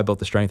describe how I built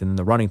the strength, and then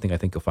the running thing I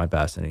think you'll find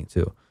fascinating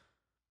too.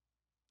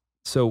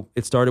 So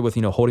it started with,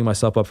 holding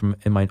myself up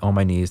on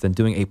my knees, then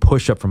doing a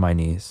push-up from my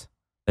knees,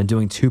 then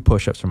doing 2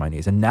 push-ups from my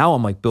knees. And now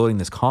I'm like building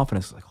this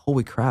confidence, like,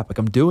 holy crap, like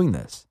I'm doing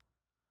this.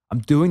 I'm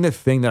doing the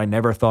thing that I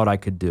never thought I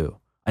could do.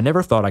 I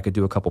never thought I could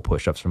do a couple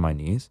push-ups from my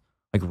knees,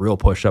 like real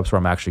push-ups where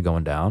I'm actually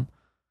going down.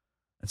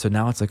 And so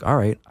now it's like, all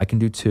right, I can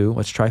do 2.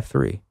 Let's try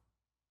 3.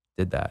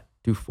 Did that.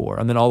 Do 4.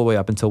 And then all the way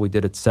up until we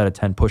did a set of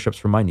 10 push-ups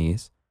from my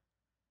knees.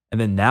 And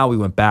then now we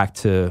went back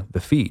to the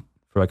feet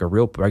for like a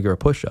real regular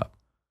push-up.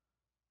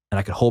 And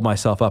I could hold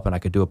myself up and I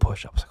could do a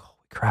push-up. I was like,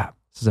 holy crap,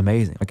 this is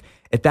amazing. Like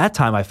at that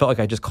time, I felt like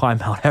I just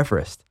climbed Mount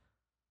Everest.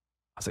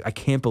 I was like, I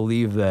can't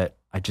believe that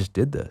I just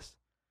did this.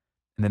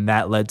 And then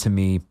that led to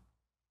me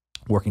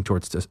working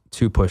towards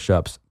 2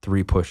 push-ups,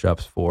 3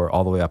 push-ups, 4,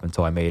 all the way up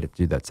until I made it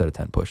to do that set of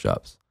 10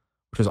 push-ups,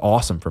 which was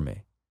awesome for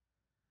me.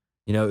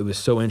 It was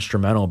so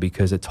instrumental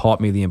because it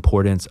taught me the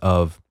importance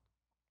of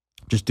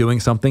just doing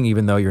something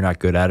even though you're not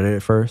good at it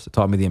at first. It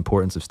taught me the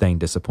importance of staying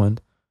disciplined.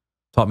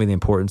 It taught me the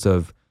importance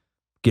of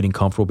getting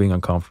comfortable being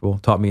uncomfortable.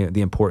 It taught me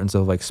the importance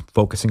of like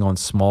focusing on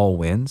small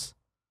wins.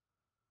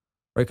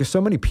 Right? Because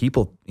so many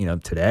people,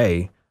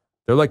 today,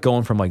 they're like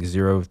going from like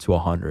 0 to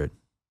 100.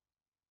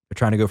 They're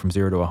trying to go from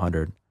 0 to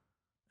 100.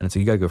 And so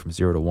you got to go from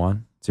 0 to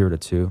 1, 0 to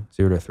 2,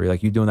 0 to 3.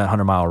 Like you doing that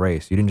 100-mile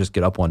race. You didn't just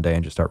get up one day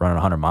and just start running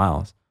 100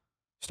 miles.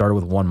 You started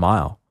with 1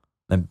 mile,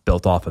 then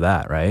built off of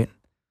that, right?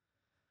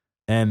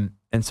 And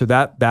so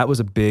that was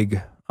a big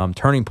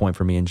turning point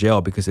for me in jail,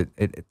 because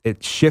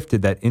it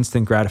shifted that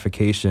instant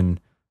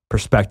gratification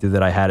perspective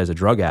that I had as a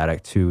drug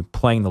addict to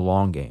playing the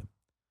long game.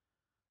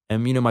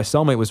 And, my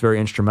cellmate was very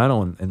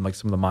instrumental in like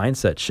some of the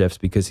mindset shifts,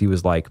 because he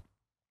was like,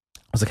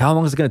 I was like, how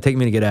long is it going to take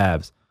me to get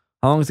abs?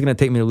 How long is it going to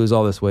take me to lose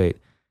all this weight?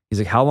 He's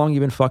like, how long you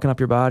been fucking up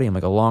your body? I'm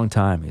like, a long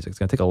time. He's like, it's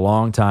going to take a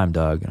long time,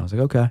 Doug. And I was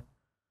like, okay.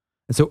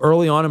 And so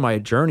early on in my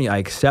journey, I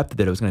accepted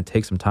that it was going to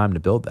take some time to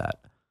build that.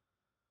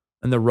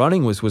 And the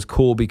running was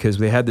cool because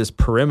they had this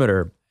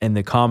perimeter in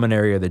the common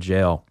area of the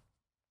jail.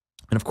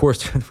 And of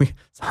course,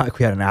 it's not like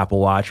we had an Apple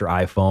Watch or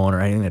iPhone or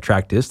anything to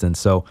track distance.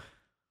 So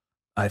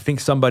I think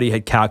somebody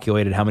had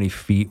calculated how many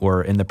feet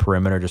were in the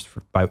perimeter just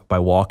by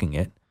walking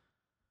it.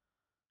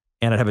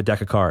 And I'd have a deck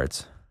of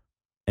cards.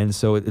 And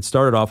so it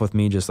started off with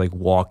me just like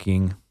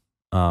walking,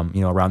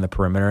 around the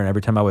perimeter. And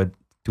every time I would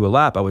do a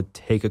lap, I would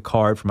take a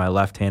card from my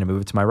left hand and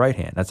move it to my right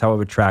hand. That's how I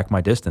would track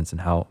my distance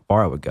and how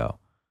far I would go.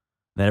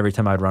 And then every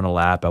time I'd run a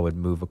lap, I would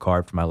move a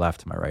card from my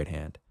left to my right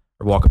hand.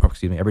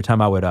 Every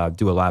time I would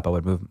do a lap, I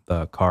would move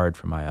the card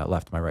from my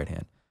left to my right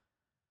hand.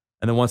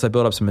 And then once I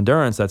built up some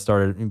endurance, I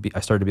started to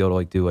be able to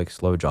like do like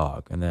slow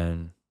jog, and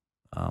then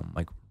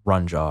like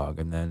run jog.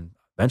 And then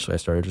eventually I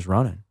started just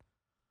running.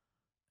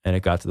 And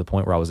it got to the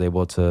point where I was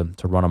able to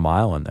run a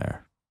mile in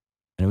there.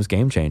 And it was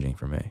game changing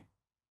for me.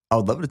 I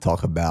would love to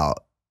talk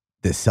about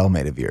this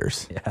cellmate of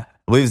yours. Yeah. I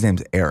believe his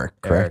name's Eric,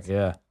 correct?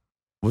 Eric, yeah.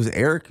 Was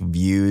Eric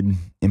viewed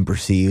and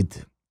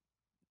perceived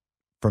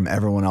from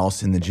everyone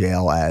else in the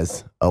jail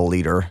as a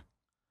leader?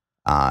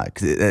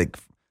 Because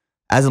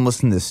as I'm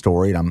listening to this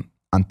story and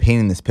I'm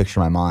painting this picture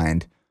in my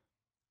mind,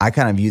 I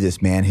kind of view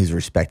this man who's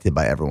respected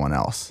by everyone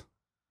else.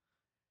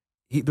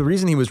 The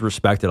reason he was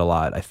respected a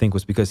lot, I think,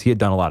 was because he had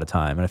done a lot of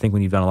time. And I think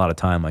when you've done a lot of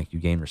time, like, you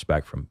gain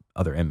respect from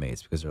other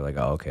inmates, because they're like,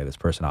 oh, okay, this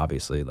person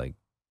obviously, like,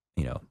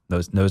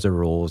 knows the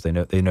rules. They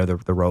know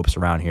the ropes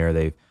around here.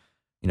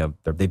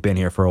 They've been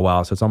here for a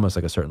while. So it's almost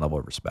like a certain level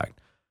of respect.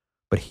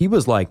 But he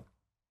was like,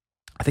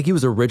 I think he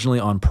was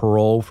originally on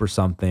parole for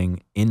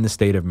something in the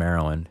state of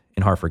Maryland,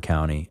 in Harford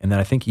County. And then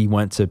I think he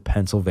went to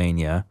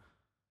Pennsylvania,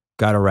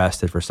 got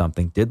arrested for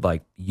something, did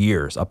like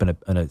years up in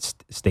a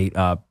state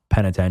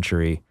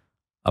penitentiary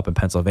up in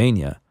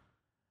Pennsylvania.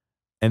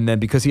 And then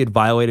because he had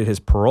violated his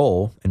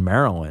parole in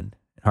Maryland,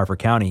 in Harford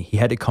County, he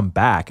had to come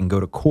back and go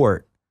to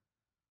court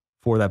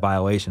for that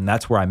violation.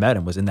 That's where I met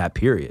him, was in that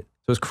period.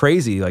 So it was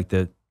crazy, like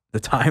the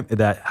time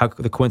how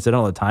the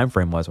coincidental the time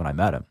frame was when I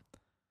met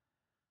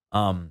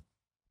him.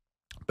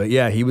 But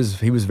yeah, he was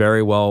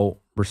very well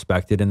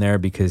respected in there,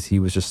 because he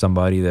was just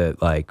somebody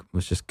that like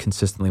was just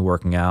consistently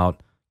working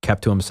out,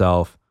 kept to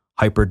himself,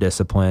 hyper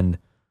disciplined.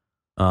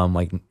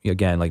 Like,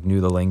 again, like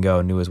knew the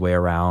lingo, knew his way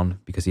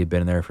around, because he had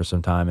been in there for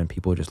some time and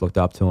people just looked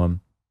up to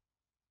him.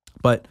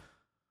 But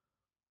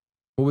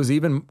what was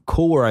even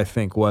cooler, I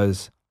think,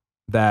 was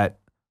that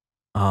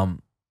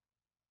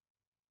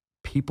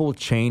people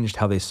changed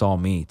how they saw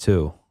me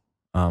too.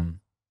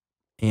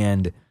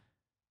 And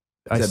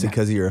Is that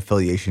because of your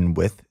affiliation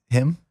with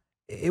him?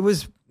 It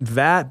was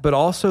that, but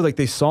also like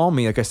they saw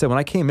me, like I said, when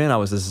I came in, I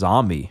was a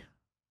zombie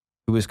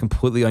who was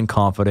completely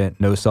unconfident,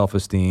 no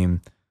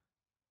self-esteem.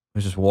 I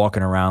was just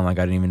walking around like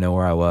I didn't even know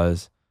where I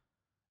was.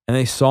 And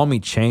they saw me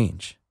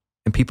change,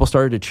 and people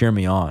started to cheer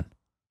me on.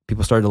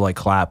 People started to like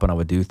clap when I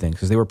would do things,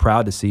 because they were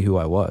proud to see who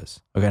I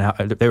was. Again,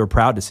 they were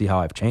proud to see how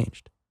I've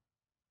changed.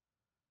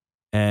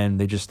 And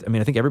they just,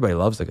 I think everybody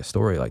loves like a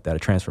story like that, a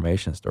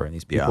transformation story. And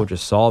these people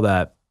just saw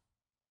that,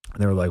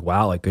 and they were like,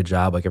 wow, like good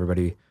job. Like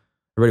everybody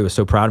was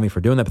so proud of me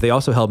for doing that. But they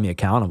also held me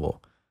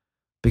accountable,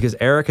 because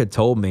Eric had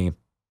told me,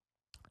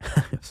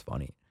 it was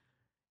funny.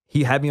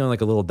 He had me on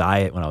like a little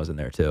diet when I was in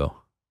there too.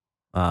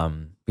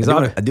 Because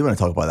I do want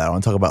to talk about that. I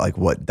want to talk about like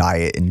what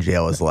diet in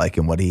jail is like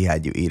and what he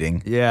had you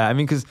eating. Yeah.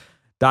 because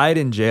diet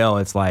in jail,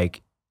 it's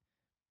like,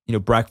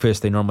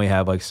 breakfast, they normally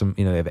have like some,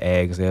 they have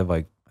eggs. They have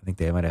like, I think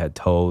they might have had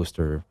toast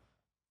or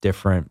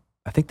different.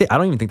 I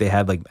don't even think they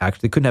had like,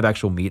 actually, they couldn't have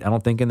actual meat, I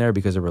don't think, in there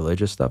because of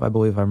religious stuff, I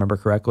believe, if I remember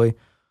correctly.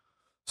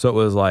 So it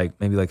was like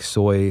maybe like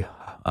soy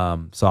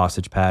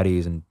sausage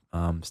patties and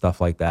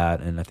stuff like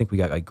that. And I think we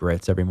got like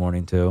grits every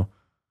morning too.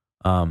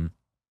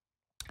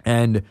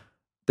 And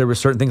there were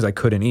certain things I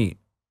couldn't eat.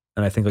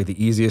 And I think like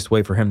the easiest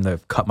way for him to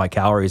cut my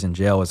calories in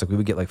jail was like we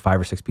would get like 5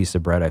 or 6 pieces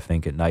of bread, I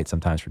think, at night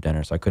sometimes for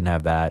dinner. So I couldn't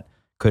have that.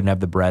 Couldn't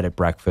have the bread at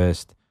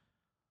breakfast.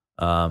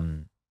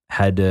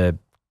 Had to,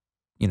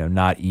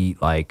 not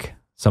eat like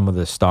some of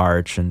the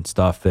starch and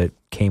stuff that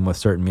came with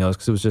certain meals,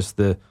 because it was just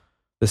the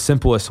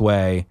simplest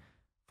way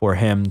for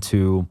him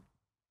to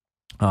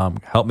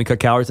help me cut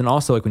calories. And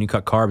also, like when you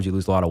cut carbs, you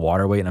lose a lot of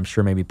water weight. And I'm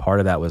sure maybe part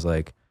of that was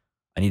like,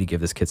 I need to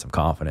give this kid some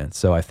confidence.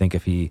 So I think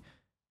if he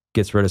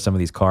gets rid of some of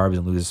these carbs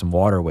and loses some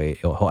water weight,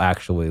 he'll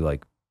actually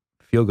like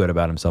feel good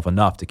about himself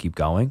enough to keep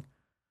going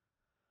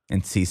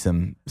and see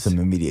some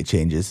immediate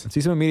changes.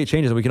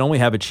 And we can only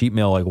have a cheat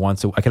meal like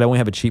I could only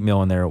have a cheat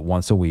meal in there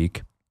once a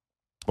week.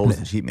 What was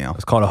the cheat meal?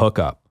 It's called a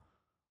hookup.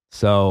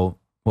 So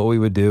what we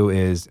would do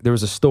is there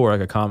was a store,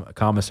 like a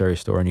commissary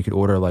store, and you could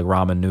order like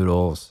ramen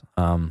noodles.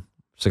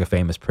 It's like a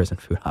famous prison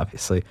food,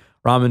 obviously.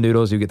 Ramen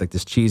noodles, you get like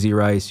this cheesy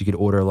rice. You could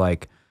order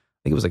like,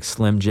 I think it was like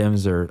Slim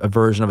Jims, or a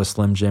version of a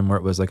Slim Jim where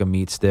it was like a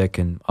meat stick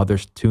and other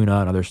tuna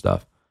and other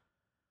stuff.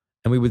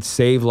 And we would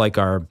save like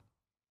our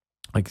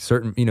like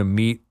certain,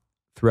 meat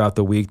throughout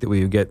the week that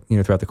we would get,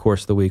 throughout the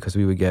course of the week, because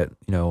we would get,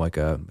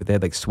 they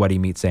had like sweaty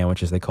meat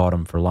sandwiches, they called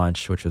them, for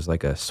lunch, which was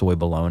like a soy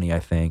bologna, I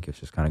think. It was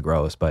just kind of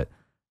gross, but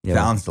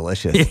sounds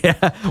delicious.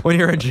 Yeah, when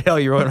you're in jail,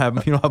 you don't have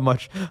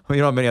much, you don't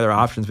have many other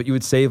options, but you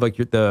would save like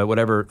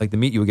the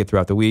meat you would get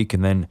throughout the week,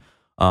 and then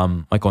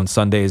like on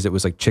Sundays it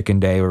was like chicken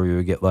day, where we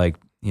would get like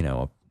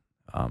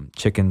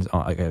chickens,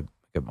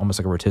 almost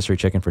like a rotisserie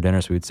chicken for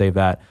dinner. So we would save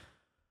that,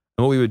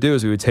 and what we would do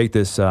is we would take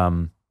this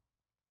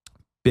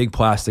big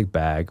plastic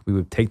bag. We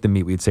would take the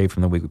meat we'd saved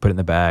from the week, we put it in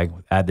the bag,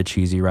 add the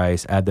cheesy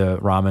rice, add the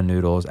ramen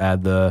noodles,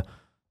 add the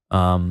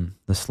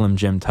Slim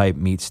Jim type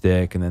meat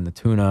stick, and then the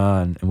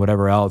tuna and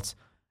whatever else.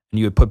 And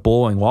you would put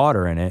boiling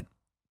water in it,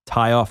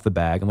 tie off the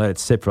bag, and let it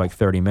sit for like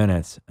 30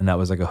 minutes. And that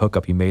was like a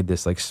hookup. You made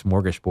this like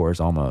smorgasbord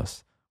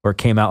almost, or it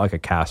came out like a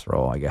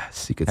casserole, I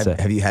guess you could say.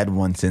 Have you had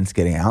one since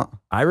getting out?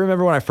 I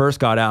remember when I first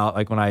got out,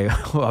 like when I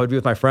would be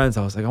with my friends,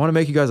 I was like, I want to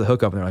make you guys a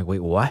hookup. And they're like,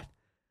 wait, what?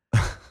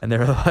 And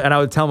I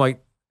would tell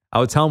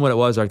them what it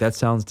was. Like, that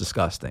sounds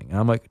disgusting. And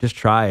I'm like, just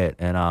try it.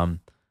 And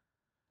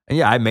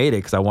yeah, I made it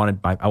because I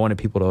wanted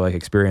people to like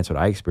experience what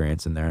I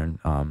experienced in there. And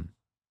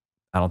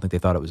I don't think they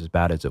thought it was as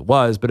bad as it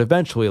was. But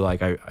eventually,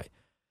 like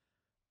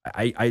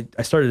I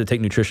started to take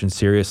nutrition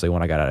seriously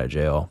when I got out of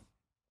jail,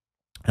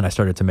 and I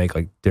started to make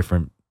like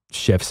different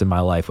shifts in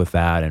my life with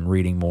that, and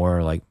reading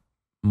more like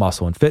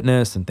muscle and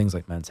fitness and things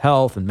like men's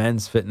health and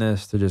men's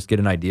fitness, to just get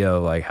an idea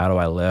of like, how do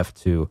I lift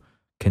to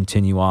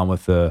continue on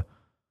with the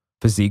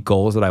physique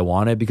goals that I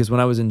wanted. Because when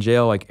I was in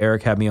jail, like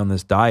Eric had me on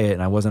this diet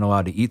and I wasn't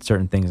allowed to eat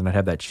certain things, and I'd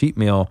have that cheat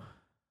meal,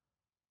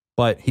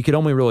 but he could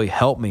only really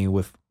help me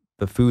with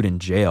the food in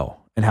jail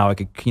and how I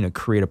could,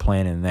 create a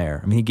plan in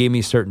there. I mean, he gave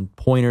me certain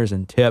pointers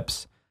and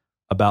tips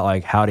about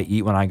like how to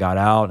eat when I got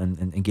out,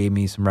 and gave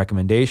me some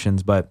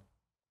recommendations, but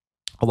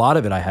a lot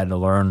of it I had to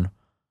learn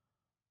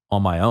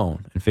on my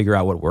own and figure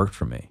out what worked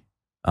for me.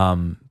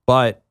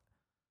 But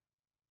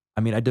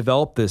I mean, I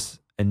developed this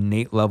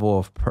innate level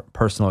of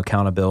personal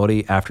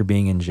accountability after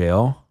being in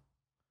jail,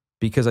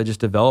 because I just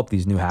developed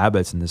these new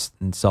habits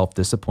and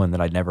self-discipline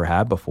that I'd never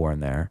had before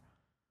in there,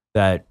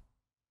 that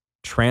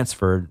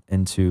transferred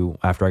into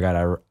after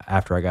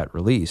I got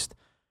released.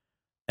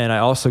 And I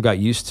also got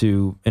used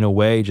to, in a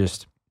way,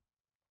 just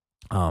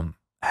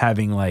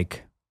having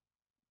like,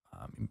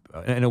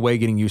 in a way,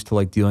 getting used to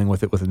like dealing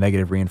with it with a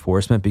negative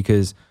reinforcement.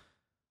 Because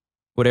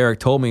what Eric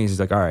told me is, he's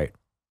like, all right,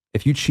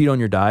 if you cheat on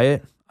your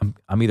diet,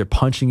 I'm either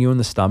punching you in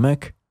the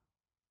stomach,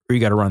 or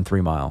you got to run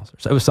 3 miles.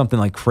 So it was something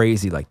like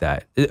crazy like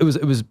that. It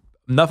was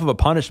enough of a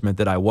punishment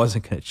that I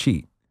wasn't going to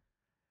cheat.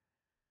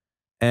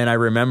 And I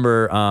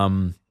remember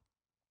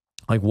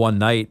like one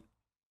night,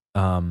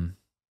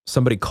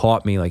 somebody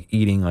caught me like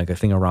eating like a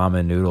thing of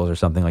ramen noodles or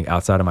something like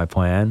outside of my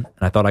plan,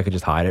 and I thought I could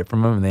just hide it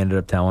from him, and they ended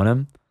up telling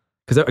him.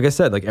 Because like I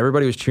said, like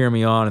everybody was cheering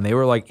me on, and they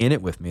were like in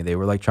it with me. They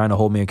were like trying to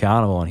hold me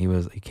accountable.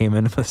 And he came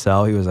into the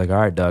cell. He was like, all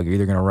right, Doug, you're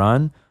either going to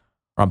run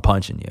or I'm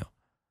punching you.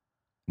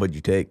 What'd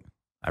you take?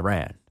 I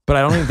ran. But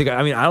I don't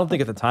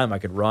think at the time I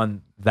could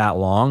run that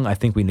long. I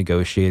think we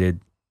negotiated,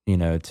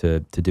 to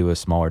do a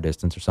smaller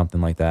distance or something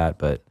like that.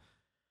 But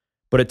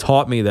it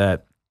taught me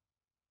that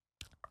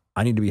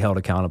I need to be held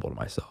accountable to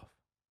myself.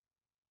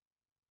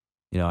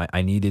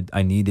 I needed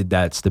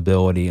that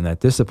stability and that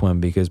discipline,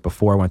 because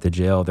before I went to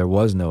jail, there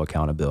was no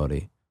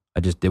accountability. I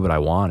just did what I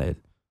wanted.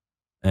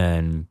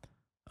 And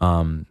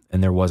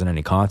there wasn't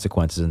any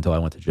consequences until I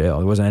went to jail.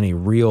 There wasn't any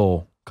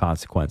real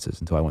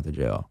consequences until I went to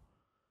jail.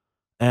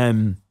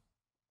 And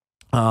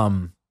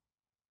when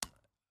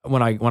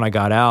I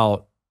got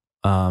out,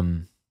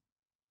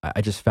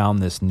 I just found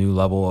this new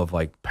level of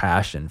like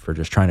passion for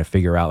just trying to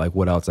figure out like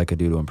what else I could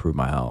do to improve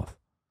my health.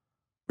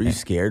 Were you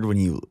scared when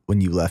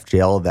you left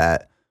jail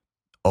that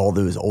all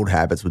those old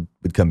habits would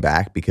come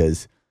back?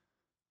 Because,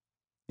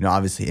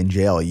 obviously in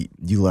jail,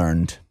 you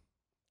learned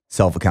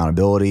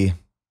self-accountability,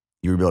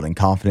 you were building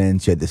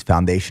confidence, you had this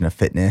foundation of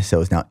fitness that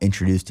was now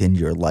introduced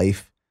into your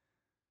life.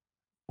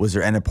 Was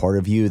there any part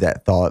of you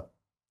that thought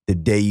the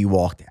day you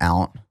walked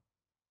out,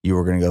 you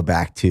were going to go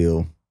back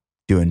to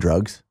doing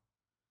drugs?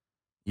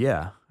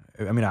 Yeah.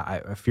 I mean,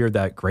 I feared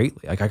that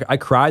greatly. Like I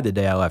cried the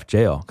day I left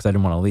jail because I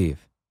didn't want to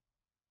leave.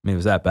 I mean, it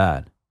was that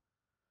bad.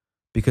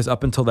 Because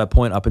up until that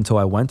point, up until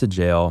I went to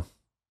jail,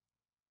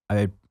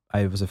 I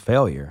was a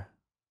failure,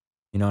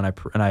 and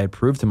I had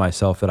proved to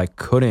myself that I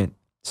couldn't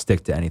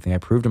stick to anything. I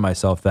proved to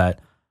myself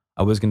that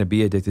I was going to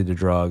be addicted to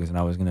drugs, and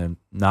I was going to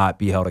not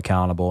be held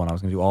accountable, and I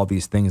was going to do all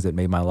these things that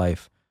made my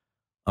life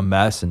a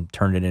mess and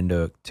turned it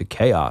into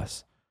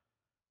chaos.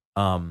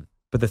 But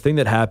the thing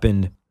that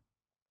happened,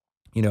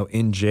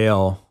 in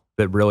jail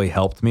that really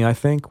helped me, I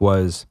think,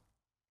 was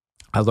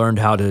I learned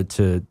how to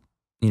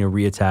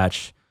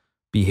reattach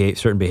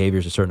certain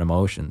behaviors to certain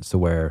emotions, to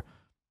where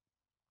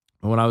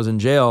when I was in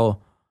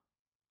jail,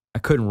 I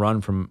couldn't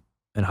run from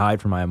and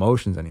hide from my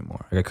emotions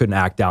anymore. Like I couldn't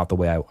act out the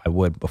way I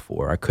would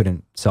before. I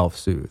couldn't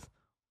self-soothe.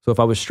 So if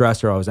I was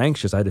stressed or I was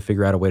anxious, I had to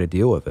figure out a way to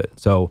deal with it.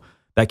 So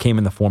that came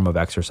in the form of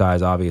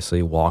exercise,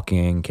 obviously.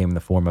 Walking came in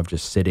the form of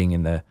just sitting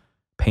in the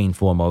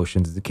painful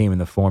emotions. It came in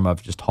the form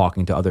of just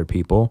talking to other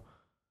people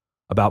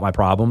about my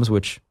problems,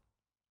 which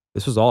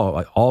this was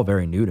all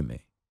very new to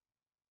me,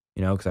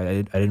 because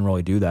I didn't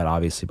really do that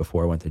obviously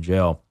before I went to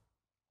jail.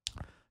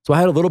 So I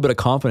had a little bit of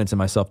confidence in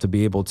myself to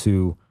be able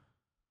to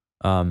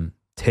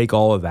take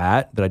all of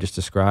that I just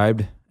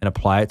described and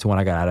apply it to when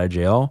I got out of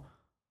jail.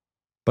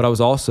 But I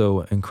was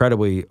also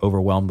incredibly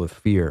overwhelmed with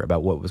fear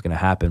about what was going to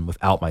happen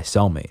without my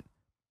cellmate,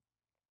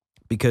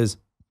 because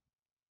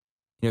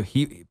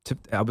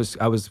I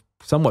was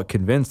somewhat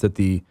convinced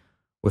that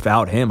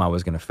without him I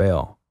was going to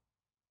fail,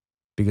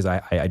 because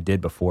I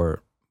did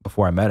before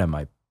I met him.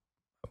 I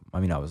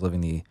was living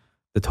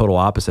the total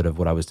opposite of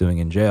what I was doing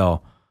in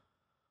jail.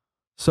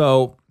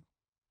 So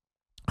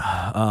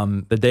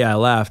the day I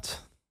left,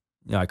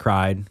 I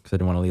cried because I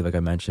didn't want to leave, like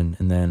I mentioned.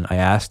 And then I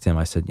asked him,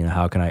 I said,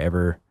 how can I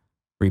ever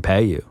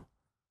repay you?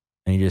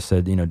 And he just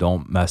said,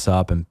 don't mess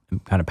up and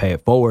kind of pay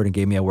it forward, and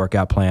gave me a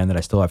workout plan that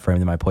I still have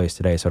framed in my place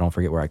today, so I don't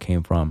forget where I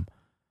came from.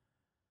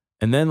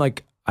 And then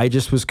I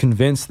just was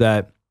convinced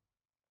that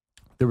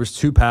there was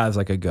two paths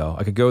I could go.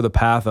 I could go the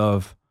path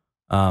of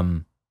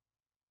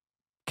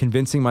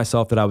convincing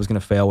myself that I was going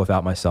to fail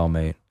without my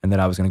cellmate, and that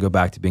I was going to go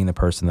back to being the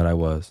person that I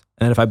was.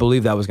 And then if I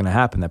believed that was going to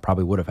happen, that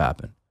probably would have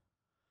happened.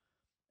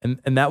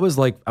 And that was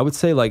I would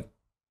say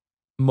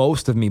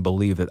most of me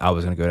believed that I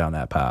was going to go down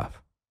that path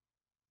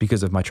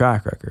because of my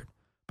track record.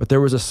 But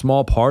there was a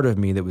small part of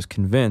me that was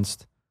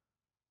convinced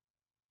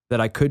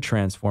that I could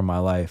transform my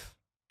life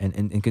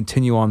and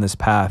continue on this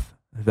path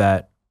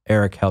that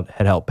Eric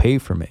had helped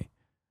pave for me.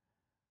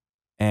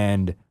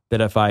 And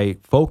that if I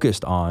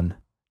focused on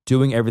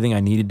doing everything I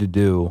needed to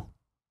do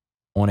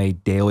on a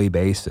daily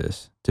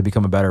basis to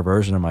become a better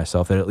version of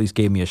myself, that at least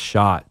gave me a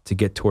shot to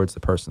get towards the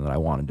person that I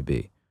wanted to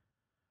be.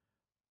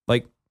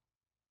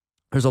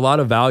 There's a lot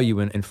of value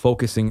in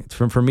focusing,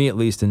 for me at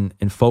least, in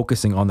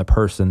focusing on the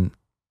person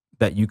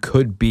that you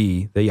could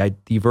be,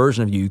 the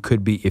version of you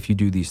could be if you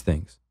do these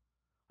things.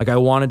 I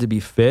wanted to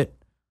be fit.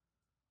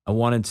 I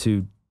wanted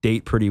to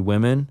date pretty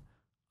women.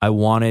 I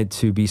wanted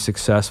to be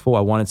successful.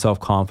 I wanted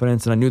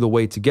self-confidence. And I knew the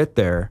way to get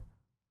there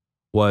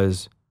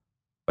was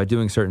by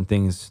doing certain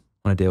things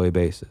on a daily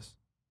basis.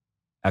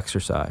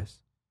 Exercise,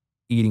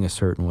 eating a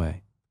certain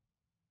way,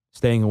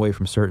 staying away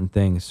from certain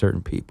things,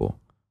 certain people,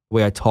 the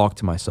way I talked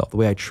to myself, the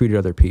way I treated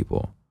other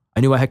people. I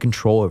knew I had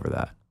control over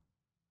that.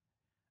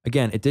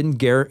 Again, it didn't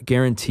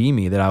guarantee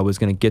me that I was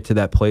going to get to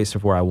that place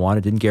of where I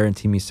wanted. It didn't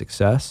guarantee me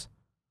success.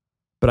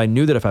 But I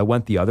knew that if I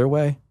went the other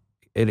way,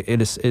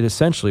 it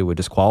essentially would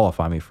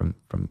disqualify me from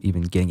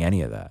even getting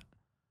any of that.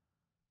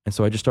 And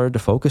so I just started to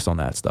focus on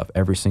that stuff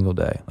every single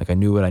day. I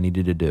knew what I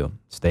needed to do.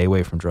 Stay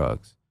away from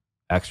drugs,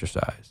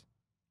 exercise,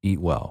 eat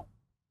well,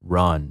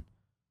 run,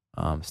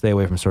 stay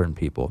away from certain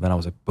people. Then I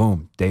was like,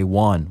 boom, day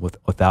one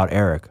without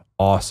Eric,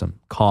 awesome,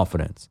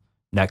 confidence.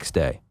 Next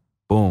day,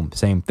 boom,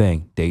 same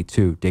thing. Day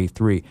two, day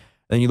three.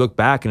 Then you look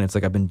back and it's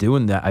I've been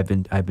doing that.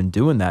 I've been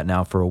doing that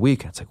now for a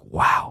week. And it's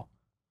wow.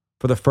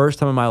 For the first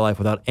time in my life,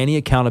 without any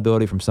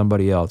accountability from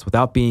somebody else,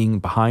 without being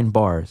behind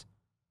bars,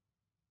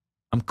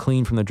 I'm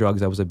clean from the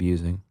drugs I was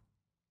abusing.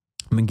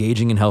 I'm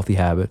engaging in healthy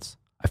habits.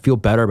 I feel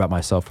better about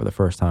myself for the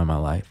first time in my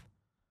life.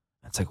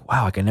 It's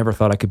wow, I never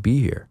thought I could be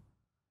here.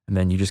 And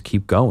then you just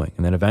keep going.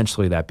 And then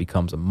eventually that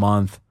becomes a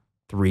month,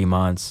 3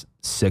 months,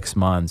 6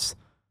 months.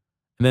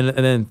 And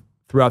then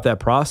throughout that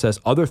process,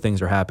 other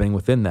things are happening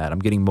within that. I'm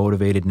getting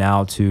motivated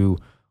now to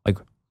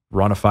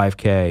run a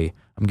 5K.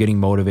 I'm getting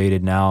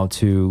motivated now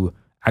to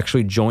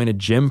actually join a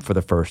gym for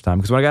the first time.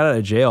 Because when I got out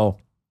of jail,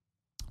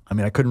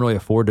 I couldn't really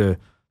afford to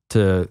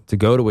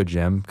go to a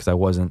gym because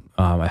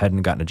I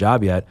hadn't gotten a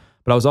job yet.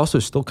 But I was also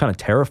still kind of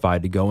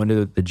terrified to go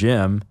into the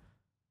gym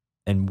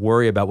and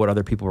worry about what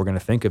other people were going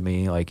to think of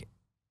me,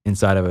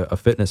 inside of a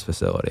fitness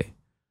facility.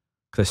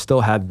 Because I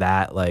still had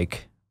that in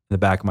the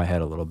back of my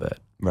head a little bit.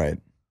 Right.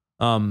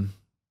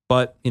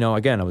 But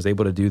again, I was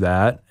able to do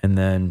that, and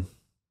then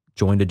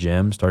joined a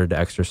gym, started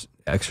to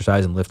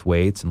exercise and lift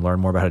weights and learn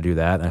more about how to do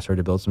that. And I started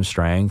to build some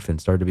strength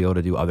and started to be able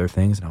to do other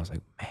things. And I was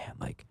like, man,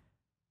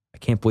 I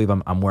can't believe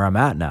I'm where I'm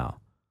at now.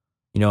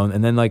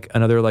 And then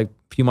another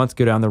few months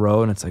go down the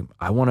road, and it's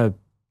I want to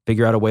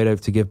figure out a way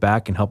to give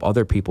back and help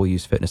other people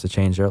use fitness to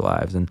change their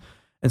lives. And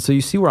so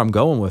you see where I'm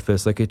going with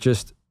this.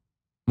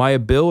 My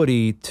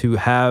ability to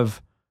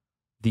have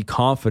the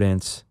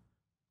confidence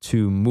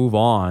to move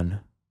on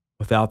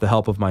without the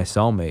help of my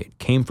cellmate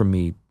came from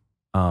me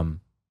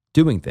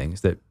doing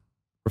things that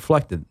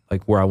reflected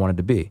where I wanted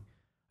to be.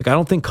 I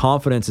don't think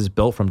confidence is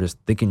built from just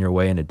thinking your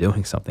way into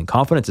doing something.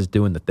 Confidence is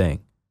doing the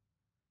thing.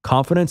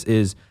 Confidence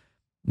is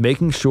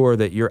making sure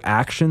that your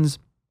actions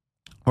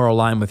are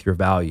aligned with your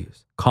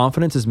values.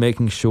 Confidence is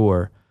making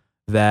sure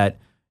that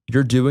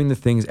you're doing the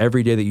things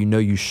every day that you know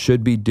you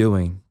should be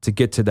doing to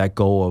get to that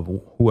goal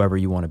of whoever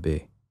you want to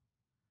be.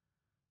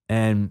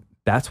 And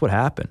that's what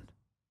happened,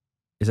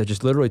 is I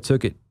just literally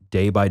took it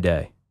day by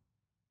day.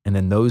 And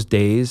then those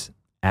days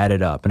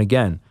added up. And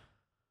again,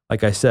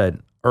 like I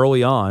said,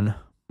 early on,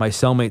 my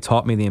cellmate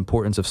taught me the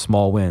importance of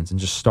small wins and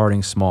just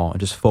starting small and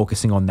just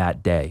focusing on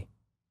that day.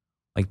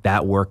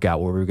 That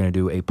workout where we were going to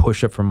do a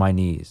push-up from my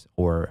knees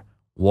or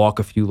walk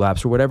a few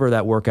laps or whatever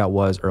that workout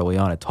was early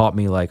on. It taught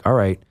me like, all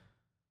right,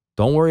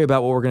 don't worry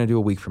about what we're going to do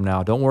a week from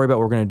now. Don't worry about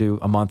what we're going to do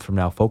a month from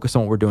now. Focus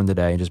on what we're doing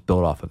today and just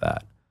build off of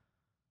that.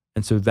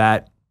 And so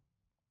that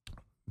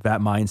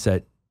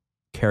mindset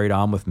carried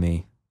on with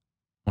me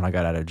when I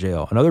got out of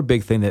jail. Another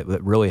big thing that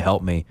really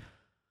helped me,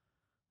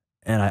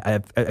 and I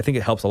think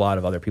it helps a lot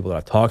of other people that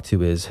I've talked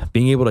to, is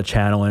being able to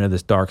channel into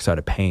this dark side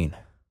of pain,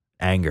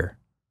 anger.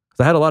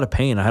 Because I had a lot of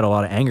pain. I had a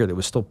lot of anger that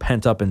was still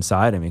pent up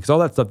inside of me because all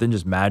that stuff didn't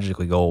just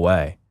magically go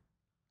away.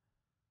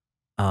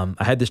 I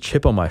had this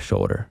chip on my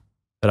shoulder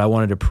that I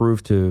wanted to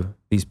prove to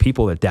these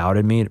people that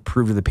doubted me, to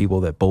prove to the people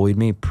that bullied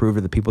me, prove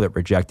to the people that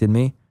rejected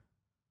me,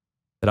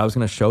 that I was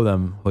going to show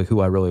them like who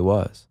I really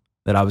was,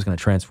 that I was going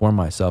to transform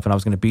myself, and I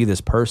was going to be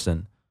this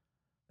person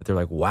that they're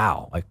like,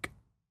 wow, like,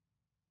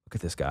 look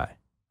at this guy.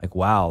 Like,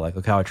 wow, like,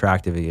 look how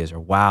attractive he is, or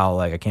wow,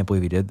 like, I can't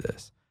believe he did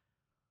this.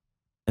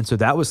 And so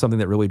that was something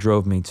that really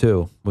drove me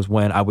too, was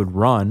when I would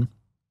run,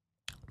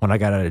 when I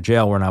got out of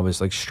jail, when I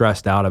was like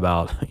stressed out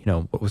about,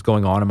 what was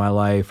going on in my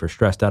life or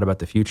stressed out about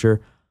the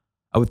future,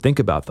 I would think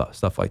about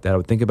stuff like that. I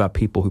would think about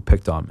people who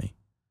picked on me.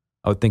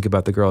 I would think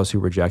about the girls who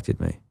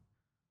rejected me.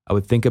 I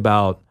would think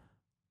about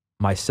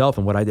myself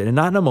and what I did, and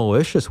not in a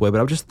malicious way, but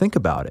I would just think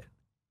about it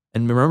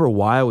and remember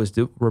why I was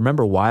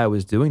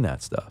doing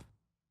that stuff.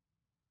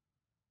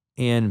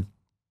 And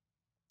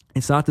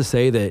it's not to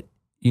say that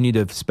you need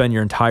to spend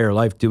your entire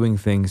life doing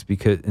things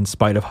because in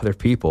spite of other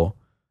people,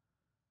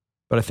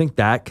 but I think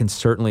that can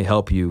certainly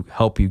help you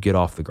get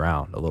off the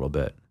ground a little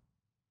bit.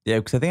 Yeah,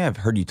 because I think I've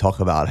heard you talk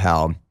about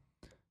how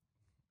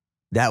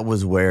that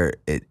was where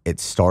it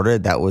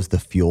started. That was the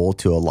fuel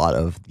to a lot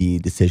of the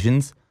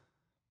decisions.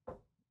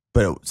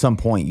 But at some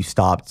point you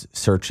stopped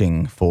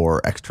searching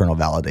for external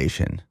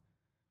validation,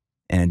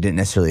 and it didn't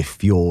necessarily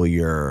fuel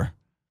your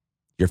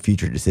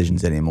future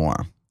decisions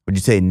anymore. Would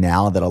you say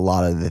now that a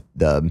lot of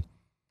the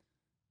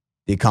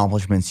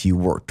accomplishments you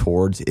work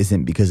towards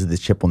isn't because of the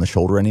chip on the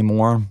shoulder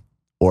anymore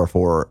or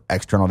for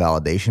external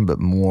validation, but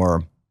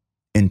more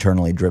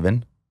internally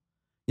driven?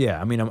 Yeah,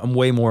 I mean, I'm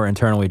way more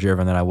internally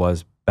driven than I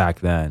was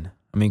back then.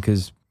 I mean,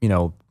 because,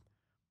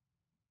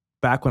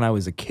 back when I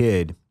was a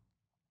kid,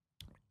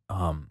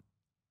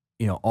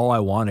 all I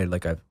wanted,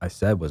 like I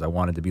said, was I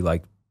wanted to be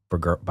liked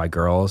by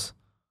girls.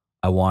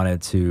 I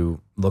wanted to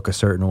look a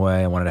certain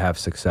way. I wanted to have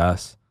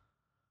success.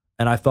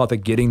 And I thought that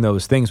getting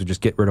those things would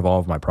just get rid of all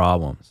of my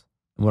problems.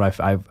 And what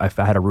I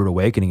had a rude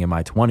awakening in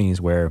my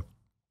 20s where,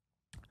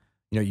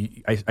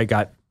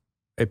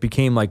 it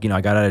became like,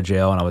 I got out of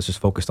jail and I was just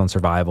focused on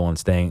survival and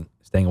staying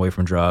away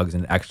from drugs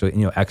and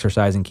actually,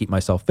 exercising, keep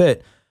myself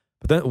fit.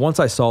 But then once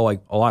I saw like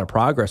a lot of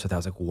progress with that, I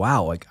was like,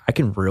 wow, like I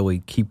can really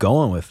keep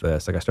going with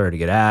this. Like I started to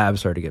get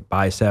abs, started to get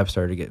biceps,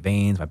 started to get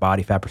veins. My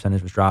body fat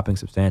percentage was dropping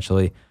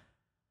substantially. And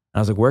I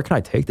was like, where can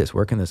I take this?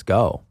 Where can this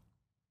go?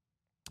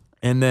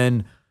 And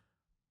then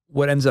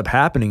what ends up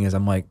happening is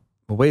I'm like,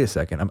 well, wait a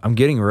second. I'm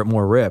getting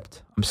more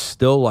ripped. I'm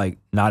still like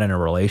not in a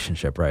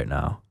relationship right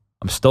now.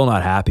 I'm still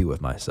not happy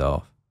with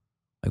myself.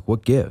 Like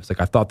what gives?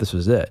 Like I thought this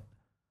was it.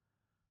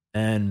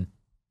 And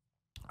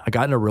I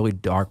got in a really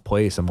dark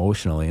place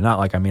emotionally. Not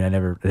like, I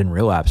didn't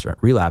relapse or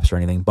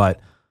anything,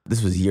 but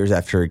this was years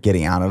after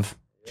getting out of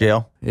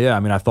jail. Yeah. I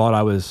mean, I thought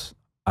I was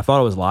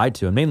lied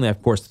to, and mainly,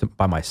 of course, that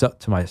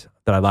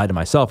I lied to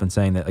myself and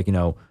saying that,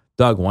 like,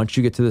 Doug, once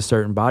you get to this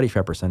certain body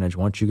fat percentage,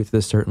 once you get to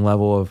this certain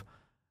level of,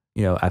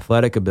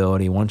 athletic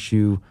ability, once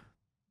you,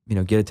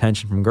 get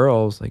attention from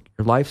girls, like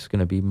your life's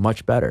going to be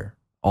much better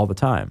all the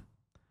time.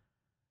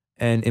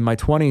 And in my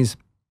 20s,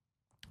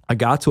 I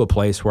got to a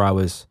place where I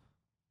was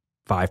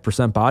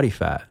 5% body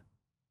fat,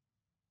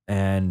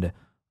 and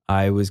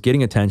I was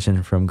getting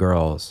attention from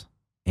girls,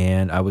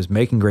 and I was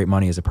making great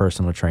money as a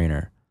personal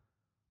trainer,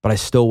 but I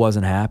still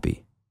wasn't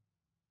happy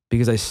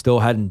because I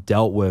still hadn't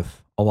dealt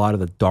with a lot of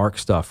the dark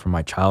stuff from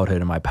my childhood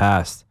and my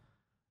past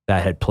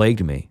that had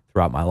plagued me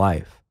throughout my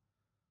life.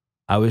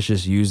 I was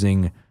just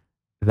using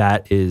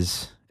that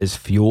as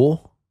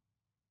fuel,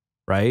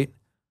 right?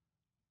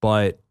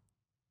 But,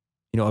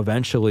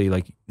 eventually,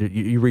 like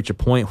you reach a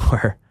point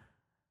where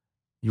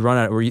you run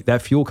out, where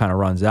that fuel kind of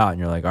runs out, and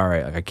you're like, all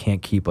right, like I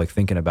can't keep like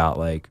thinking about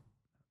like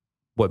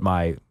what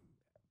my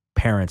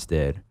parents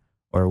did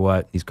or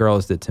what these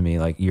girls did to me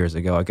like years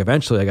ago. Like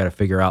eventually I got to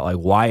figure out like,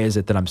 why is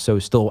it that I'm so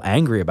still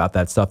angry about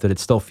that stuff, that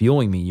it's still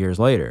fueling me years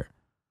later?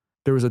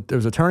 There was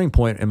a turning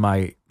point in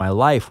my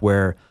life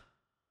where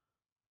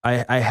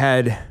I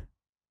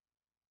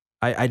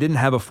didn't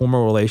have a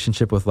formal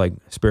relationship with like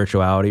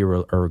spirituality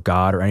or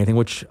God or anything,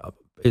 which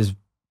is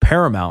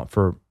paramount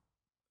for,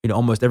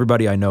 almost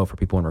everybody I know, for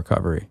people in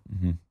recovery.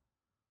 Mm-hmm.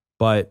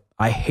 But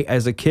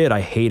as a kid,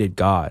 I hated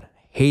God.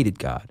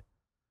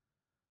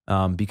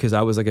 Because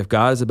I was like, if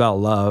God is about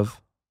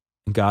love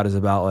and God is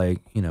about like,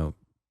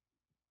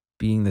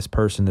 being this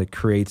person that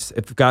creates,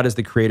 if God is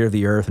the creator of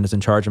the earth and is in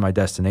charge of my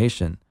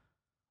destination,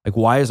 like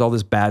why is all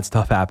this bad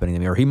stuff happening to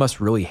me? Or he must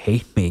really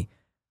hate me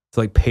to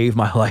like pave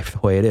my life the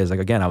way it is. Like,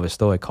 again, I was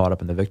still like caught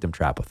up in the victim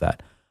trap with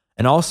that.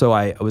 And also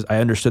I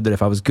understood that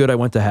if I was good, I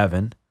went to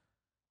heaven.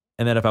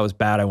 And that if I was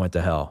bad, I went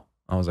to hell.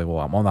 I was like, well,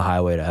 I'm on the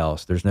highway to hell,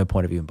 so there's no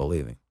point of even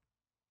believing.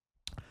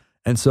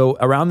 And so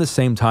around the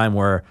same time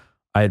where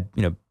I had,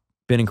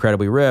 been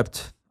incredibly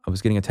ripped, I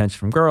was getting attention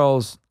from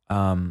girls,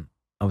 I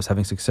was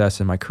having success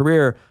in my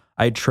career,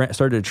 I had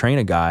started to train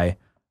a guy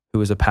who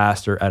was a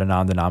pastor at a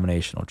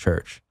non-denominational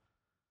church.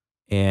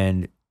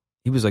 And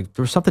he was like,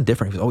 there was something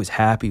different. He was always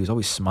happy. He was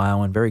always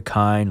smiling, very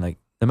kind. Like,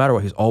 no matter what,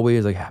 he was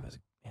always like happy. I was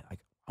like, man, like,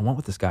 I want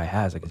what this guy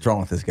has. Like, what's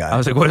wrong with this guy? I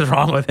was like, what is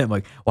wrong with him?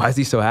 Like, why is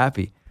he so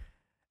happy?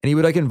 And he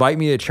would like invite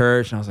me to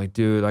church. And I was like,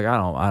 dude, like, I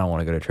don't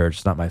want to go to church.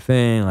 It's not my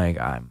thing. Like,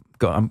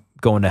 I'm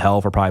going to hell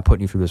for probably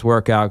putting you through this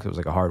workout because it was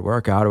like a hard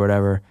workout or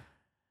whatever.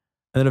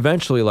 And then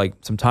eventually, like,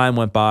 some time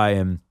went by,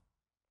 and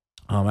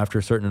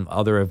after certain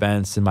other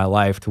events in my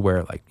life to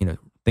where, like,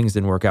 things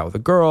didn't work out with a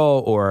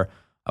girl, or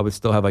I would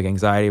still have like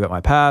anxiety about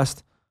my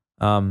past.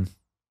 I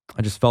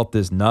just felt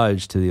this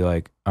nudge to be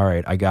like, all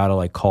right, I gotta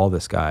like call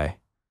this guy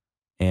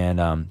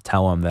and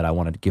tell him that I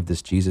wanted to give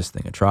this Jesus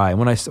thing a try. And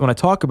when I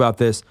talk about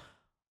this,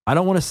 I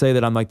don't want to say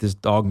that I'm like this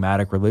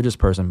dogmatic religious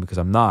person, because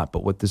I'm not.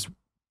 But what this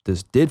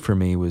did for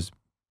me was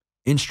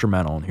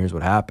instrumental, and here's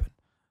what happened.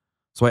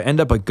 So I end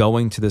up like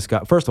going to this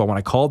guy. First of all, when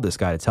I called this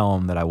guy to tell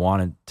him that I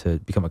wanted to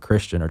become a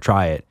Christian or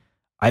try it,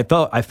 I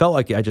felt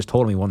like I just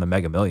told him he won the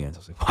Mega Millions. I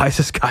was like, why is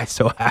this guy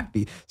so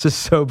happy? It's just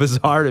so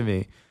bizarre to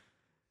me.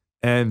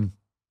 And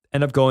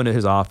end up going to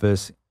his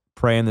office,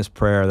 praying this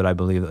prayer that I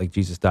believe that like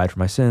Jesus died for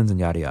my sins and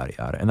yada, yada,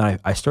 yada. And then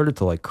I started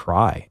to like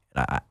cry.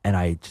 And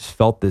I just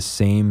felt this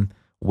same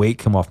weight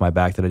come off my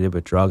back that I did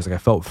with drugs. Like, I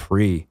felt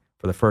free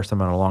for the first time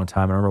in a long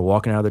time. I remember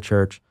walking out of the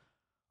church.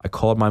 I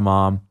called my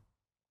mom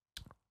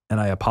and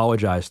I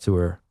apologized to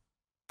her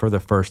for the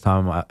first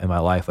time in my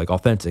life, like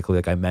authentically,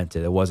 like I meant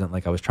it. It wasn't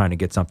like I was trying to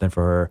get something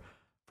from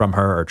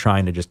her or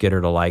trying to just get her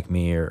to like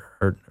me or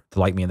to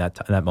like me in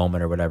that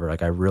moment or whatever.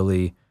 Like, I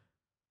really,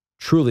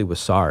 truly was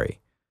sorry.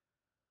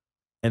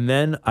 And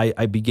then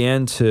I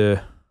began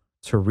to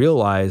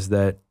realize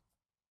that,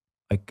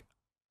 like,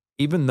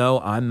 even though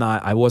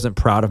I wasn't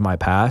proud of my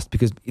past,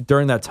 because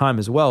during that time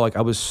as well, like,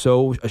 I was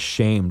so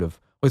ashamed of,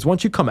 because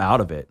once you come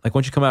out of it, like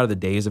once you come out of the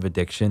days of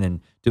addiction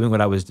and doing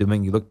what I was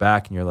doing, you look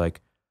back and you're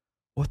like,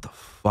 what the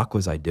fuck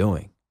was I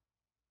doing?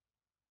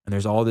 And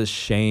there's all this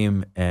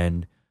shame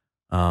and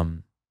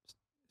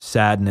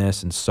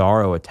sadness and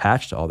sorrow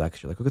attached to all that,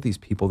 because you're like, look at these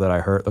people that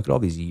I hurt. Look at all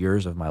these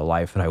years of my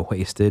life that I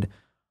wasted.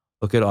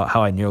 Look at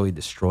how I nearly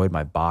destroyed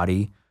my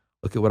body.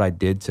 Look at what I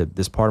did to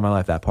this part of my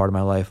life, that part of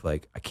my life.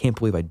 Like, I can't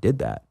believe I did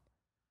that.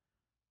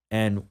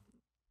 And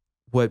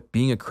what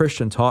being a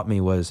Christian taught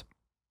me was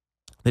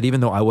that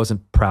even though I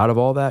wasn't proud of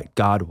all that,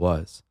 God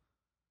was,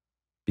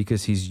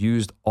 because he's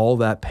used all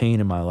that pain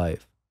in my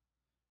life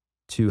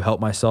to help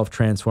myself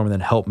transform, and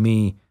then help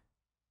me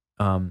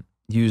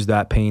use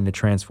that pain to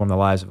transform the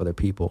lives of other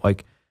people.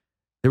 Like,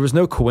 there was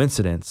no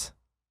coincidence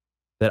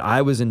that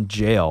I was in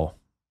jail,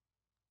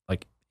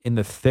 like in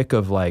the thick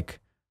of like,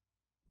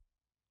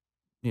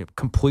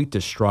 complete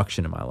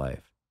destruction in my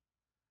life,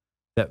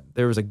 that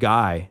there was a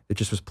guy that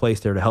just was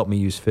placed there to help me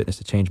use fitness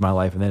to change my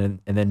life. And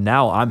then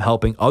now I'm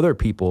helping other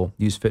people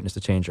use fitness to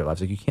change their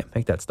lives. Like, you can't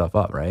make that stuff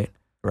up, right?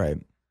 Right.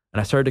 And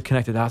I started to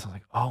connect the dots. I was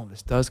like, oh,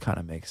 this does kind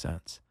of make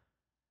sense.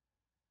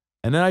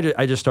 And then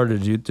I just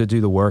started to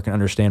do the work and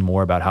understand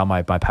more about how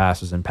my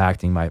past was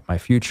impacting my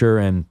future,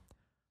 and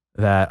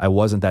that I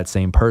wasn't that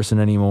same person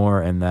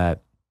anymore, and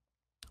that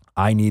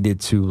I needed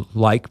to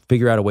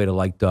figure out a way to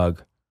like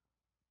Doug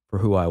for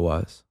who I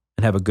was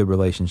and have a good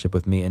relationship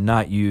with me, and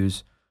not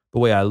use the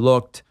way I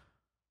looked,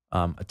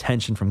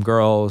 attention from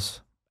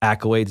girls,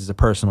 accolades as a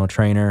personal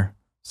trainer,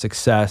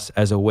 success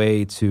as a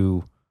way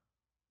to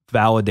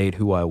validate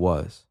who I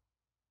was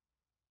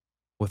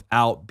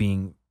without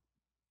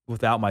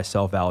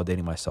myself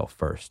validating myself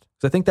first.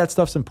 Because I think that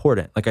stuff's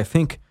important. Like, I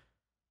think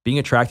being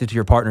attracted to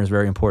your partner is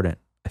very important.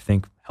 I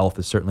think health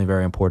is certainly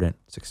very important.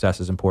 Success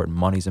is important.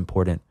 Money's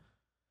important.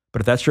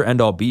 But if that's your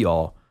end all be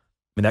all,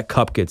 I mean, that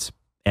cup gets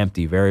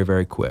empty very,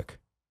 very quick.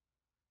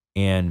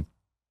 And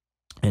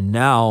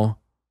now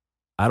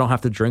I don't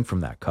have to drink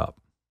from that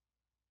cup.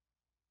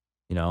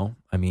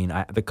 I mean,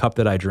 the cup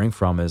that I drink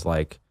from is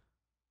like,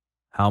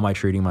 how am I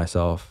treating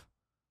myself?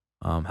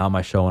 How am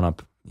I showing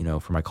up,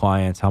 for my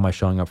clients? How am I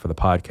showing up for the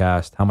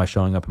podcast? How am I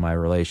showing up in my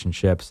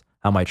relationships?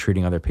 How am I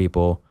treating other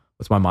people?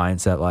 What's my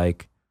mindset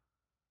like?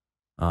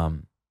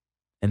 And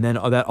then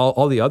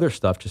all the other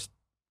stuff just,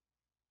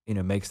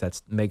 makes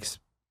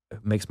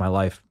my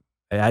life,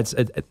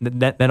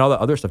 then all the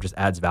other stuff just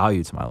adds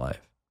value to my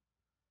life,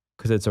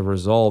 because it's a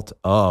result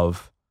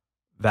of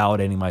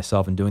validating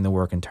myself and doing the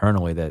work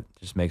internally that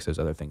just makes those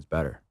other things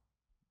better.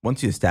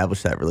 Once you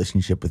establish that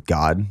relationship with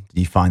God,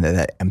 do you find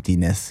that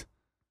emptiness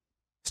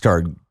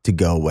started to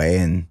go away,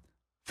 and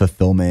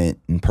fulfillment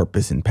and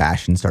purpose and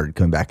passion started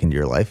coming back into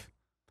your life?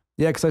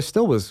 Yeah, because I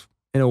still was,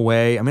 in a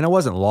way, I mean, I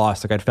wasn't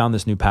lost. Like, I'd found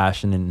this new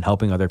passion in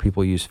helping other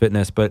people use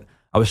fitness, but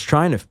I was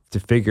trying to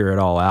figure it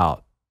all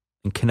out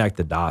and connect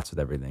the dots with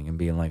everything, and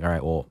being like, all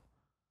right, well,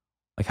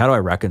 like, how do I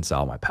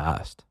reconcile my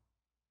past?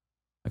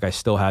 Like, I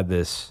still had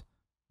this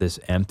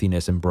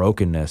emptiness and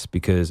brokenness,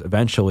 because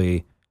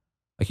eventually,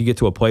 like, you get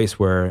to a place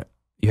where,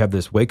 you have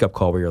this wake up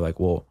call where you're like,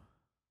 well,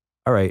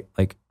 all right,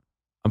 like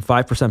I'm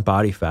 5%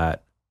 body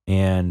fat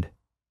and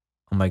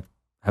I'm like,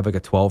 have like a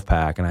 12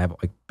 pack and I have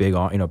like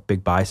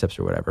big biceps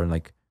or whatever. And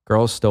like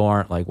girls still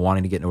aren't like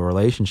wanting to get into a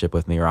relationship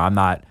with me, or I'm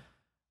not,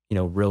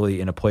 really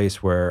in a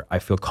place where I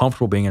feel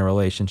comfortable being in a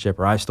relationship,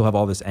 or I still have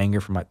all this anger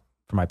from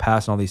my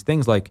past and all these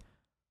things. Like,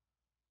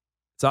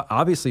 so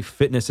obviously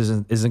fitness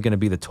isn't going to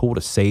be the tool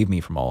to save me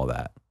from all of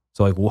that.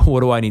 So like, what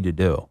do I need to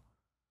do?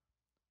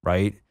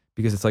 Right?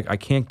 Because it's like, I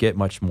can't get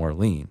much more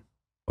lean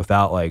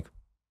without like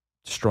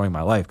destroying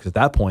my life. Because at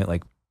that point,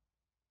 like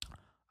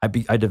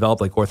I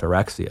developed like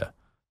orthorexia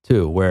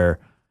too, where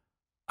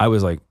I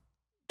was like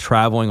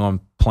traveling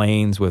on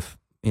planes with,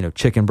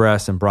 chicken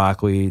breasts and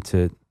broccoli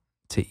to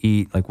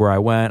eat. Like where I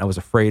went, I was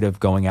afraid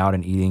of going out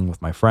and eating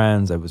with my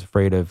friends. I was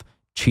afraid of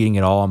cheating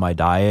at all on my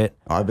diet.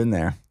 Oh, I've been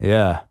there.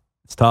 Yeah.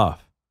 It's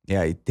tough.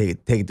 Yeah. You take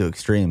it to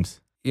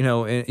extremes.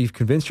 And you've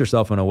convinced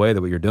yourself in a way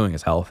that what you're doing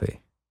is healthy.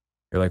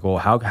 You're like, well,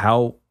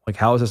 how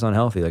is this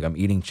unhealthy? Like I'm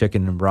eating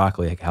chicken and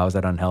broccoli. Like how is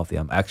that unhealthy?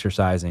 I'm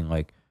exercising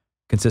like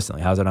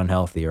consistently. How's that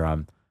unhealthy? Or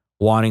I'm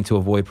wanting to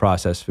avoid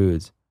processed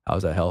foods. How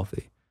is that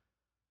healthy?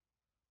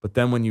 But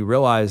then when you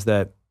realize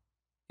that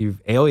you've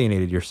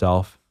alienated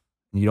yourself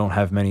and you don't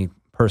have many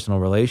personal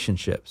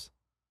relationships,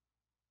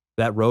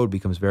 that road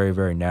becomes very,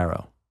 very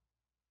narrow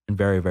and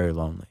very, very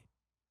lonely.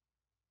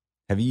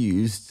 Have you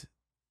used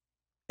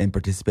and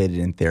participated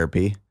in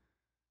therapy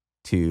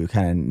to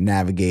kind of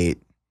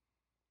navigate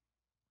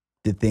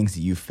the things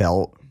that you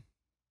felt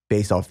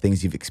based off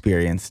things you've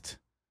experienced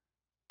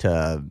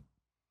to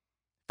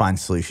find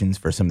solutions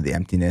for some of the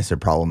emptiness or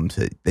problems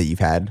that you've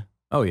had?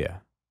 Oh yeah.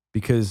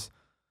 Because,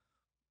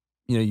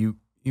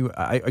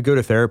 I go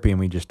to therapy and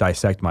we just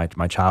dissect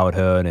my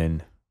childhood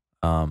and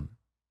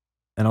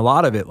a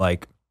lot of it,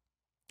 like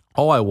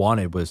all I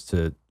wanted was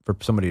for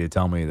somebody to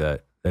tell me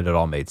that it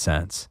all made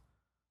sense.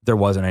 There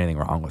wasn't anything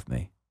wrong with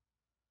me.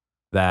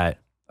 That,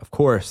 of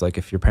course, like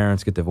if your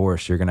parents get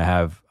divorced, you're going to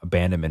have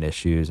abandonment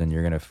issues and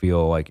you're going to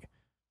feel like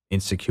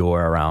insecure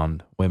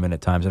around women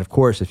at times. And of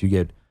course, if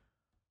you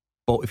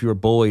were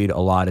bullied a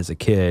lot as a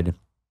kid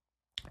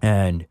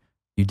and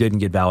you didn't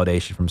get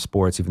validation from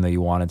sports, even though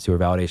you wanted to, or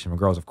validation from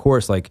girls, of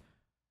course, like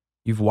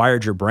you've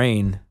wired your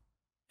brain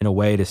in a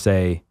way to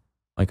say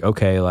like,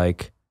 okay,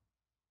 like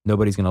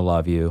nobody's going to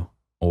love you,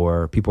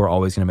 or people are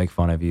always going to make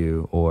fun of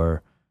you,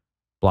 or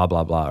blah,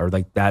 blah, blah. Or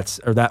like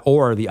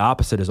or the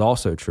opposite is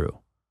also true.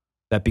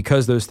 That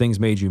because those things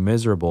made you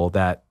miserable,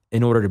 that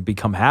in order to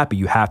become happy,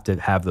 you have to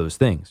have those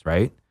things,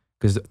 right?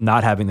 Because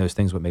not having those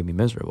things would make me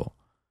miserable.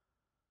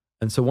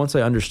 And so once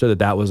I understood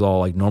that was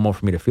all like normal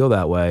for me to feel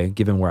that way,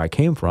 given where I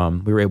came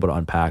from, we were able to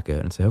unpack it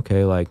and say,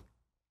 okay, like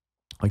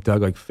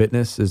Doug, like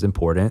fitness is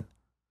important,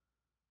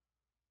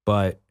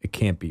 but it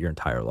can't be your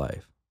entire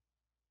life.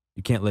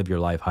 You can't live your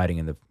life hiding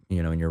in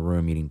in your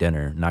room eating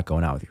dinner, not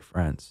going out with your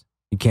friends.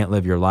 You can't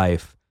live your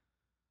life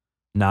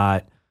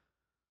not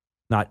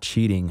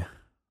cheating.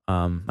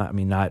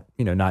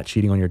 Not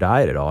cheating on your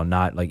diet at all,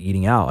 not like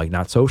eating out, like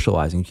not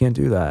socializing. You can't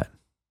do that.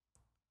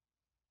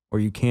 Or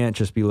you can't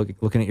just be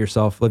looking at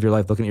yourself, live your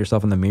life looking at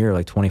yourself in the mirror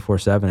like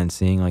 24/7 and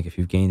seeing like if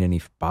you've gained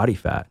any body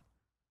fat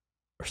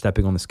or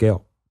stepping on the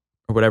scale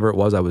or whatever it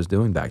was I was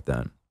doing back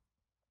then.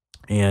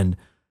 And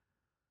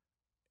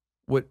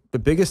what the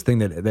biggest thing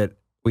that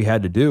we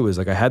had to do is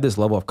like I had this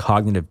level of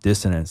cognitive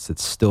dissonance that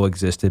still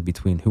existed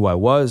between who I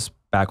was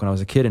back when I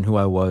was a kid and who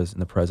I was in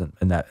the present,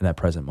 in that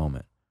present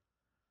moment.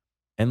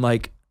 And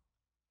like,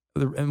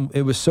 and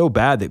it was so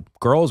bad that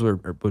girls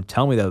would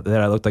tell me that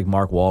I looked like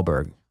Mark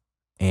Wahlberg.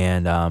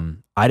 And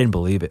I didn't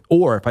believe it.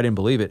 Or if I didn't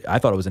believe it, I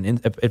thought it was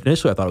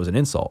initially I thought it was an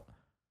insult.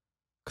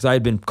 Because I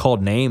had been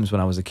called names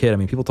when I was a kid. I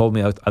mean, people told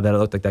me that I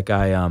looked like that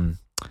guy,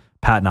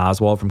 Patton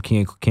Oswalt from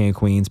King of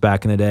Queens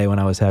back in the day when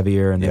I was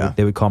heavier. And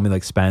they would call me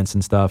like Spence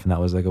and stuff. And that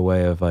was like a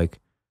way of like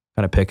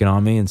kind of picking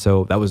on me. And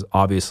so that was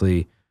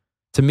obviously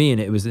to me, and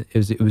it was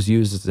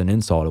used as an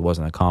insult. It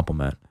wasn't a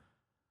compliment.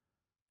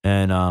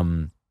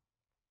 And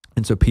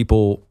so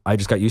I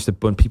just got used to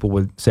when people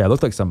would say I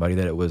looked like somebody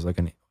that it was like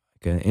an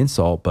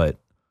insult. But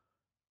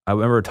I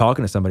remember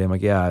talking to somebody. I'm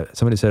like, yeah,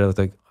 somebody said I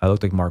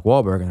looked like Mark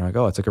Wahlberg, and they're like,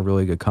 oh, it's like a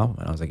really good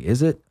compliment. I was like,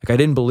 is it? Like I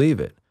didn't believe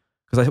it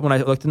because when I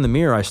looked in the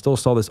mirror, I still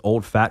saw this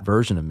old fat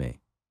version of me.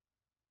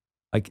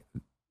 Like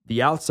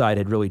the outside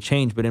had really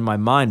changed, but in my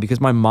mind, because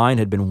my mind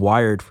had been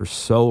wired for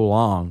so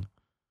long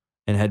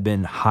and had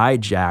been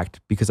hijacked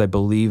because I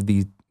believed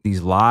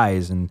these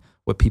lies and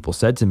what people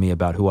said to me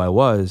about who I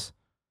was.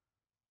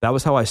 That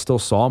was how I still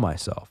saw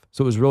myself.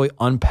 So it was really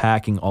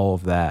unpacking all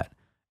of that.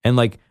 And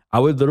like, I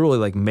would literally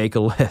like make a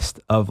list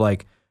of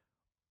like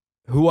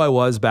who I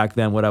was back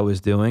then, what I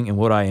was doing, and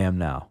what I am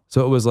now.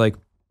 So it was like,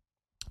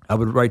 I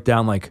would write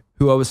down like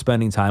who I was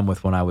spending time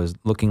with when I was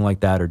looking like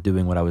that or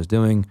doing what I was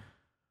doing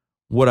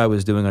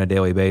on a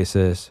daily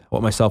basis,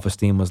 what my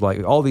self-esteem was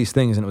like, all these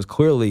things. And it was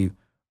clearly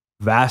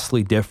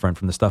vastly different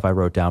from the stuff I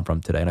wrote down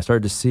from today. And I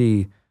started to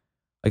see,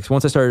 like,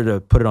 once I started to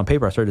put it on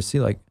paper, I started to see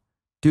like,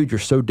 dude, you're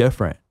so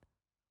different.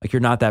 Like, you're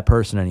not that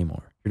person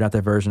anymore. You're not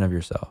that version of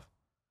yourself.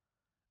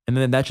 And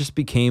then that just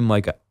became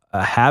like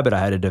a habit I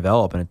had to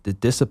develop and a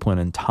discipline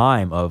and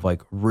time of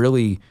like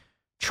really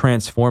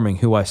transforming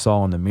who I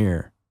saw in the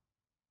mirror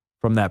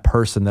from that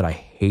person that I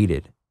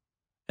hated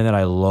and that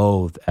I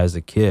loathed as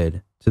a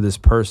kid to this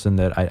person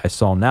that I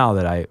saw now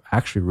that I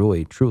actually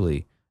really,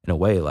 truly, in a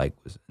way, like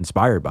was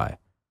inspired by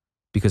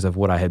because of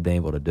what I had been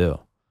able to do.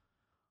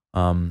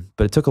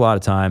 But it took a lot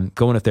of time.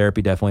 Going to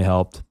therapy definitely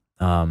helped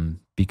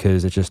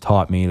because it just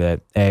taught me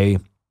that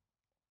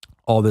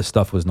all this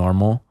stuff was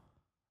normal.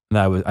 And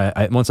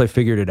I once I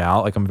figured it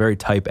out, like I'm a very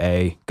type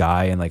A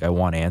guy and like I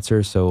want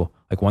answers. So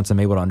like once I'm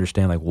able to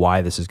understand like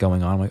why this is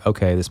going on, I'm like,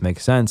 okay, this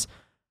makes sense.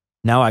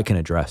 Now I can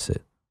address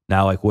it.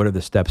 Now, like, what are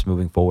the steps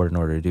moving forward in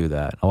order to do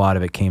that? A lot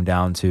of it came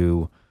down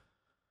to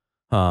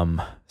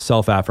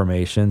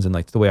self-affirmations and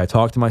like the way I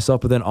talk to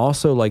myself, but then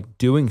also like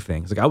doing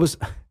things. Like I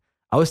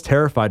was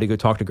terrified to go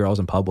talk to girls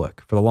in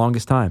public for the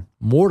longest time,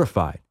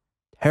 mortified,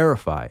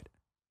 terrified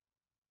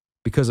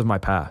because of my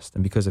past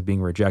and because of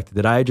being rejected,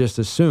 that I just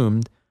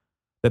assumed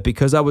that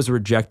because I was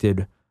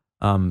rejected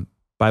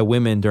by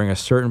women during a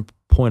certain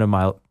point of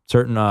my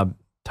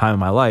time in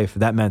my life,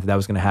 that meant that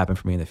was going to happen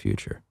for me in the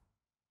future.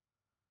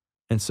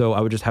 And so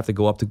I would just have to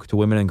go up to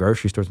women in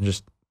grocery stores and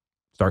just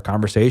start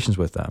conversations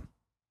with them.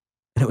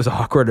 And it was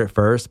awkward at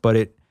first, but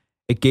it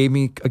gave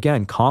me,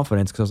 again,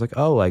 confidence because I was like,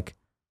 oh, like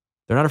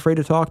they're not afraid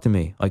to talk to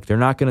me. Like they're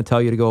not going to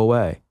tell you to go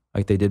away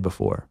like they did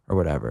before or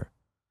whatever.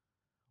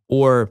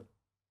 Or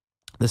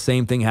the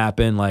same thing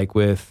happened like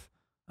with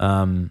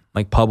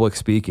like public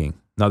speaking,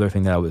 another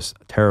thing that I was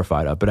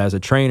terrified of. But as a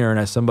trainer and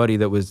as somebody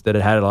that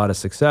had a lot of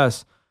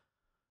success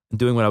in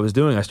doing what I was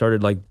doing, I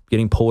started like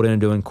getting pulled in and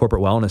doing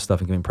corporate wellness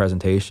stuff and giving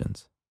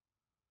presentations.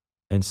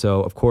 And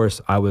so, of course,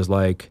 I was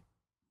like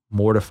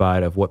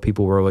mortified of what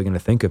people were really going to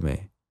think of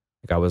me.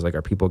 Like I was like,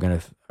 are people going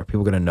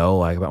to know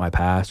like about my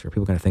past? Or are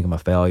people going to think I'm a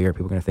failure? Are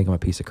people going to think I'm a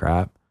piece of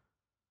crap?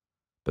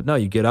 But no,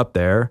 you get up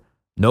there,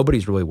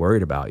 nobody's really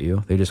worried about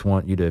you. They just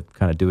want you to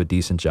kind of do a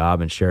decent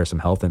job and share some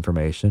health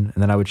information.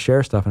 And then I would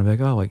share stuff and I'd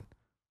be like, oh, like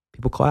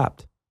people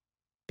clapped.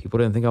 People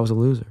didn't think I was a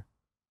loser.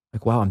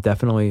 Like, wow, I'm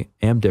definitely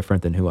am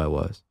different than who I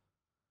was.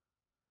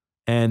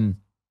 And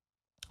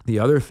the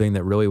other thing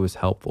that really was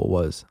helpful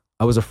was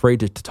I was afraid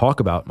to talk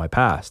about my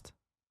past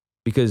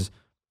because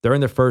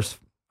during the first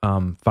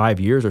 5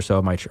 years or so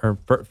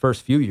of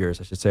first few years,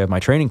 I should say, of my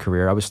training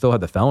career, I still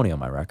had the felony on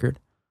my record.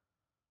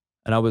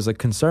 And I was like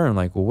concerned,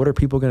 like, well, what are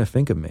people going to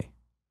think of me?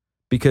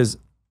 Because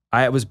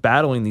I was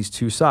battling these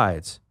two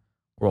sides.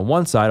 Where on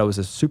one side, I was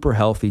a super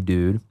healthy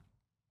dude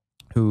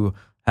who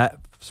had,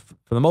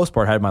 for the most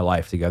part, had my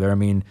life together. I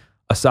mean,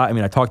 I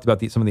talked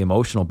about some of the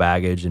emotional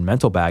baggage and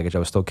mental baggage I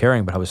was still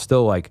carrying, but I was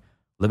still like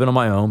living on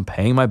my own,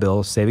 paying my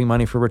bills, saving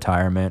money for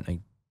retirement, like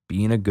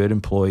being a good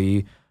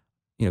employee,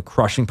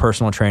 crushing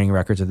personal training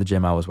records at the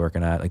gym I was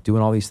working at, like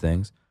doing all these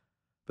things.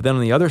 But then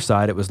on the other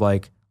side, it was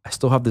like, I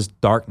still have this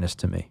darkness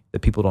to me that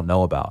people don't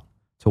know about,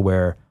 to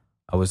where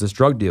I was this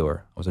drug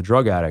dealer. I was a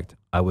drug addict.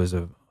 I was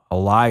a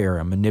liar,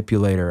 a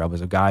manipulator. I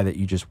was a guy that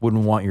you just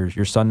wouldn't want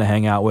your son to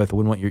hang out with, you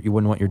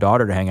wouldn't want your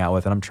daughter to hang out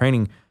with. And I'm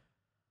training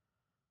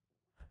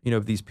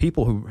these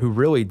people who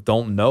really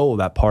don't know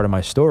that part of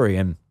my story.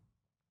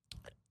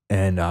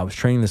 And I was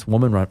training this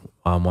woman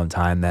one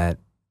time that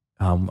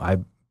I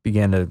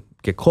began to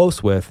get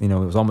close with.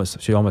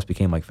 She almost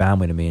became like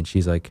family to me. And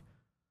she's like,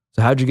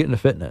 so how'd you get into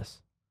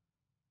fitness?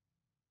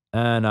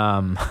 And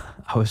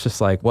I was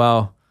just like,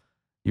 well,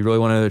 you really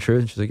want to know the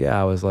truth? And she's like, yeah.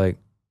 I was like,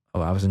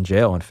 oh, I was in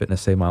jail and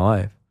fitness saved my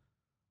life.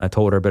 I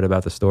told her a bit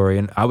about the story.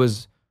 And I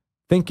was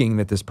thinking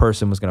that this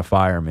person was going to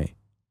fire me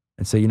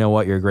and say, you know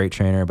what, you're a great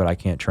trainer, but I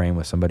can't train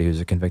with somebody who's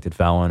a convicted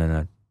felon and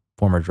a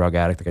former drug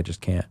addict. Like, I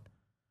just can't.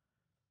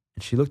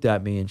 And she looked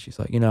at me and she's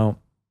like,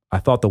 I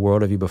thought the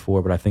world of you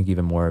before, but I think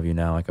even more of you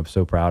now. Like, I'm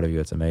so proud of you.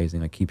 It's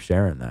amazing. Like, keep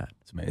sharing that.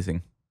 It's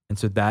amazing. And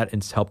so that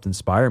has helped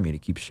inspire me to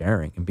keep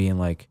sharing and being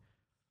like,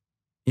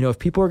 if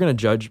people are going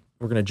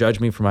to judge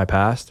me for my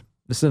past,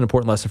 this is an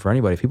important lesson for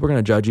anybody. If people are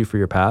going to judge you for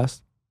your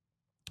past,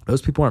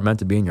 those people aren't meant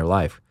to be in your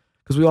life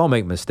because we all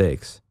make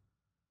mistakes.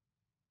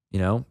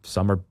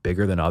 Some are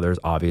bigger than others,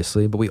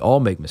 obviously, but we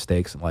all make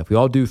mistakes in life. We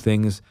all do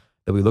things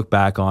that we look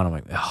back on. I'm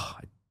like, oh,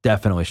 I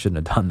definitely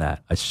shouldn't have done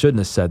that. I shouldn't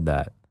have said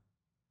that.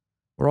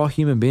 We're all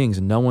human beings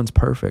and no one's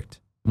perfect.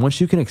 And once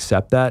you can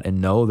accept that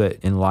and know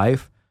that in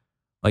life,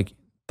 like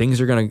things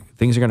are going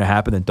to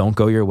happen that don't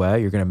go your way.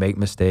 You're going to make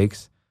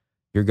mistakes.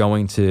 You're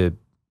going to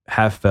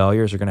have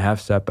failures. You're going to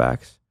have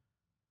setbacks.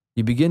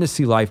 You begin to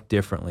see life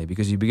differently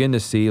because you begin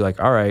to see like,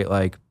 all right,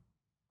 like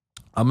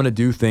I'm going to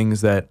do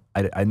things that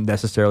I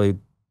necessarily,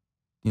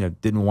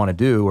 didn't want to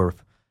do or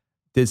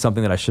did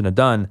something that I shouldn't have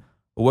done.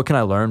 But what can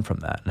I learn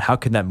from that? And how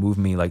can that move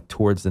me like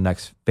towards the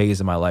next phase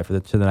of my life or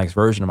to the next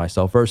version of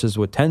myself? Versus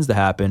what tends to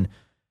happen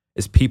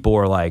is people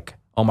are like,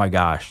 oh my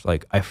gosh,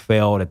 like I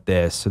failed at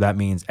this. So that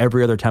means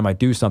every other time I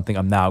do something,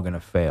 I'm now going to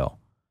fail.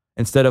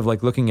 Instead of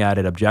like looking at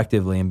it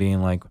objectively and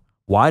being like,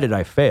 why did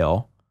I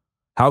fail?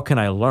 How can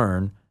I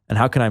learn? And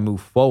how can I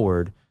move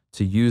forward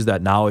to use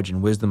that knowledge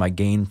and wisdom I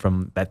gained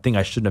from that thing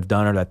I shouldn't have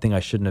done or that thing I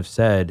shouldn't have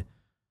said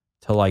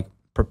to like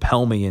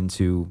propel me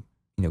into,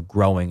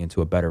 growing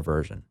into a better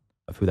version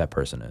of who that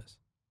person is.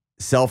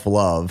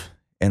 Self-love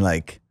and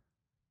like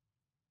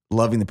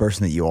loving the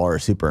person that you are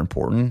is super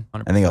important.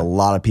 100%. I think a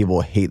lot of people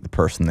hate the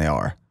person they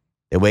are.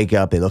 They wake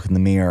up, they look in the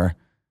mirror,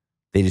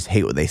 they just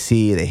hate what they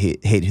see, they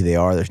hate who they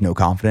are, there's no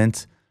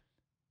confidence.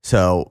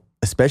 So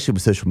especially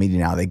with social media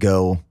now, they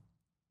go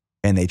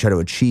and they try to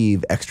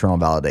achieve external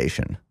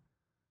validation,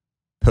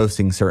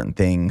 posting certain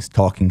things,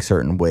 talking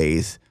certain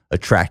ways,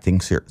 attracting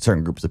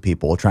certain groups of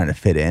people, trying to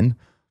fit in.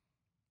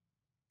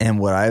 And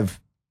what I've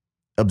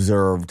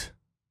observed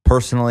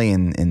personally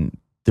and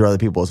through other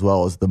people as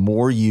well is the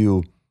more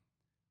you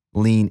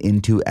lean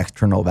into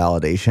external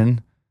validation,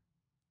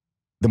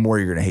 the more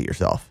you're going to hate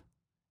yourself.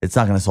 It's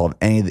not going to solve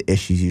any of the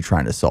issues you're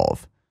trying to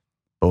solve.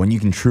 But when you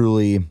can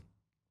truly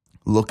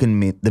look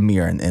in the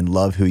mirror and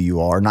love who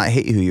you are, not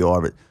hate who you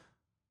are, but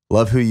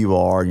love who you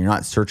are, and you're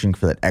not searching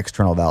for that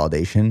external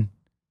validation,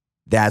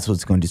 that's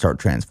what's going to start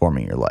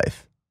transforming your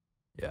life.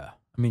 Yeah.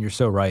 I mean, you're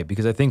so right,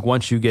 because I think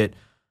once you get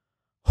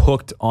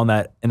hooked on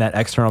that in that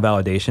external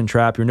validation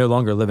trap, you're no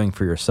longer living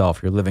for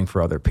yourself, you're living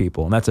for other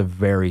people. And that's a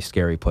very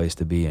scary place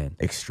to be in.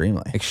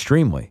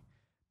 Extremely.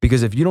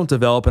 Because if you don't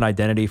develop an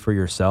identity for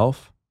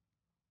yourself,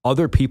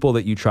 other people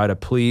that you try to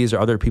please or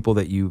other people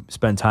that you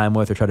spend time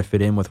with or try to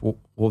fit in with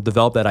will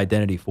develop that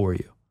identity for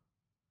you.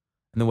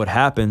 And then what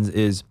happens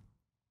is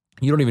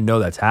you don't even know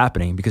that's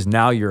happening, because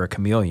now you're a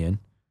chameleon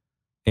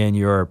and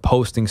you're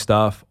posting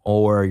stuff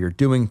or you're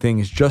doing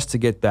things just to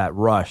get that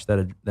rush,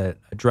 that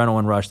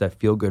adrenaline rush, that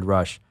feel-good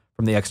rush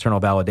from the external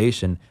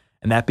validation.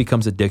 And that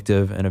becomes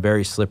addictive and a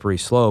very slippery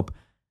slope.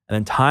 And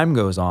then time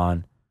goes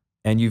on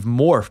and you've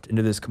morphed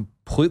into this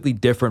completely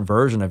different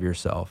version of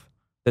yourself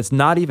that's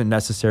not even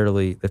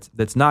necessarily,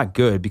 that's not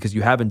good, because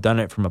you haven't done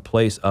it from a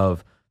place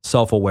of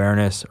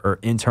self-awareness or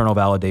internal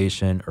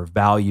validation or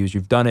values.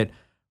 You've done it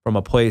from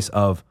a place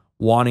of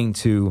wanting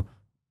to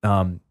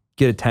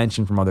get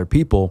attention from other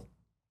people.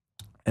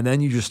 And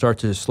then you just start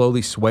to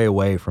slowly sway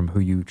away from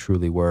who you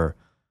truly were.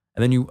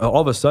 And then you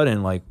all of a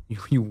sudden, like,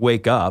 you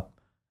wake up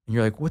and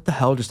you're like, what the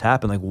hell just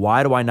happened? Like,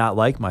 why do I not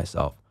like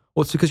myself?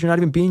 Well, it's because you're not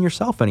even being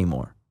yourself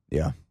anymore.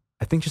 Yeah.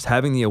 I think just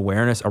having the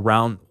awareness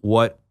around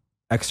what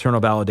external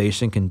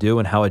validation can do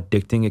and how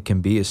addicting it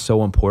can be is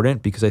so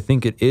important, because I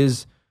think it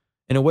is,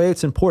 in a way,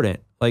 it's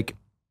important. Like,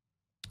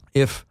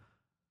 if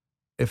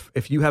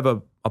you have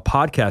a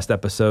podcast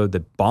episode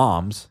that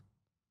bombs,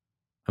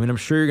 I mean, I'm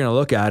sure you're going to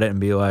look at it and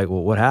be like,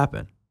 well, what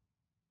happened?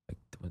 Like,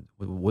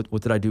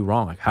 what did I do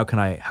wrong? Like, how can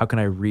I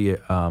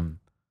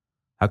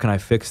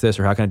fix this,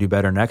 or how can I do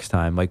better next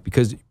time? Like,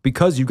 because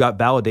you got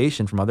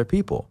validation from other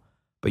people,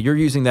 but you're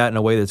using that in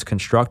a way that's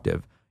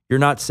constructive. You're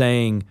not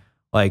saying,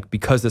 like,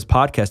 because this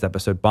podcast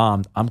episode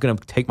bombed, I'm going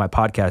to take my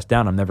podcast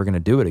down. I'm never going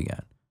to do it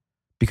again,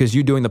 because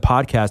you doing the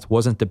podcast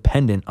wasn't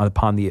dependent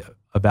upon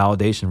a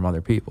validation from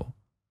other people.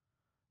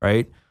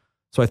 Right.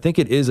 So I think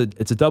it's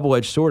a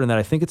double-edged sword in that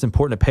I think it's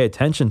important to pay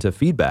attention to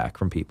feedback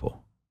from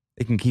people.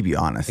 It can keep you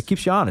honest. It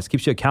keeps you honest,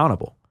 keeps you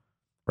accountable,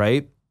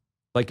 right?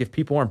 Like, if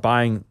people aren't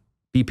buying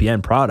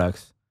BPN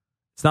products,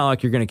 it's not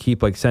like you're going to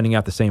keep like sending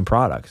out the same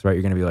products, right?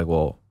 You're going to be like,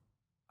 well,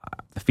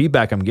 the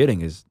feedback I'm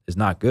getting is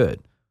not good.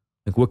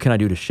 Like, what can I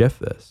do to shift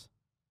this?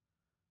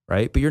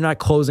 Right? But you're not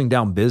closing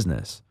down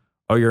business,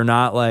 or you're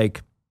not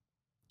like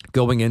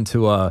going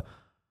into a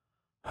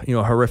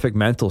horrific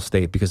mental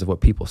state because of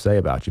what people say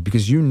about you,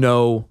 because you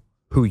know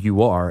who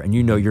you are and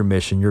you know your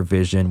mission, your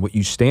vision, what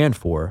you stand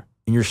for,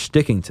 and you're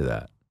sticking to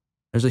that.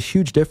 There's a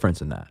huge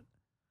difference in that.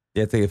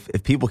 Yeah, it's like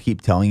if people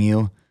keep telling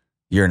you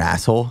you're an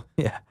asshole,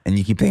 yeah, and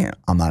you keep thinking,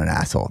 I'm not an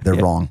asshole, they're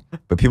wrong.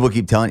 But people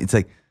keep telling you, it's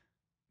like,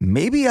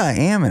 maybe I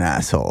am an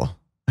asshole.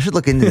 I should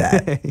look into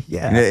that.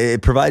 Yeah.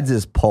 It provides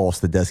this pulse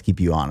that does keep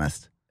you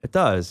honest. It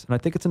does. And I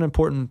think it's an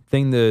important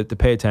thing to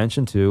pay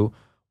attention to,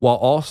 while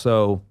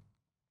also,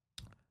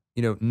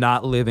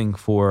 not living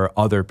for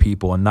other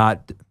people and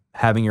not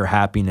having your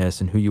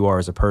happiness and who you are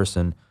as a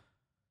person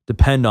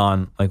depend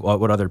on like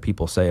what other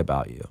people say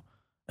about you.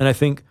 And I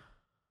think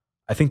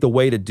the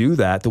way to do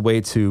that, the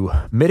way to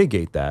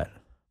mitigate that,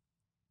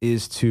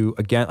 is to,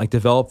 again, like,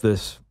 develop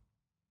this,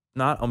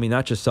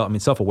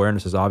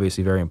 self-awareness is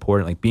obviously very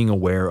important, like being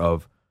aware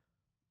of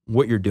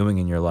what you're doing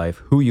in your life,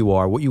 who you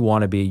are, what you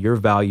want to be, your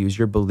values,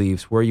 your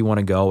beliefs, where you want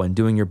to go, and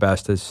doing your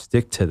best to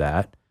stick to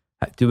that,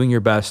 doing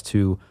your best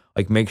to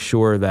like make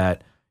sure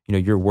that,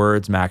 your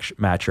words match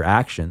your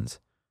actions,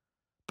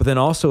 but then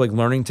also like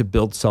learning to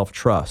build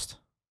self-trust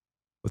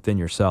within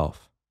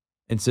yourself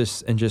and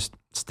just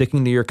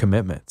sticking to your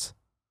commitments.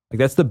 Like,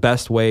 that's the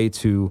best way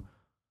to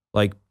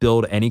like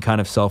build any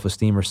kind of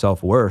self-esteem or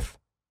self-worth,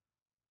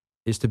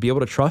 is to be able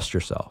to trust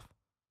yourself.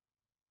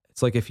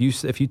 It's like if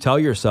you tell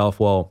yourself,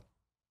 well,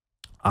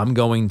 I'm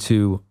going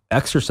to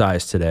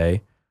exercise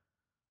today,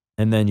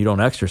 and then you don't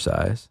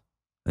exercise,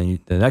 and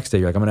the next day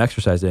you're like, I'm going to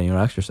exercise today, and you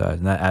don't exercise,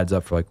 and that adds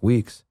up for like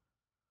weeks.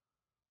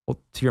 Well,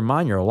 to your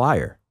mind, you're a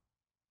liar.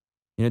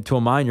 To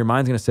a mind, your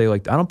mind's going to say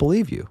like, I don't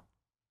believe you.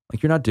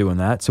 Like, you're not doing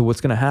that. So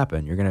what's going to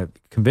happen? You're going to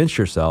convince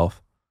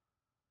yourself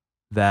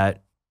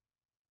that,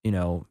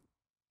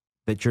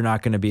 that you're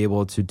not going to be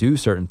able to do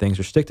certain things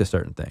or stick to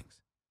certain things.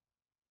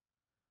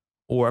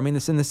 Or, I mean,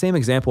 this in the same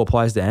example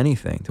applies to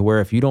anything, to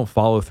where if you don't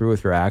follow through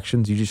with your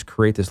actions, you just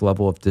create this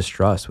level of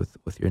distrust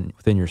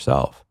within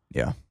yourself.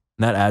 Yeah. And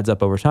that adds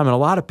up over time. And a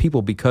lot of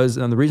people,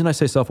 and the reason I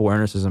say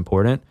self-awareness is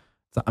important,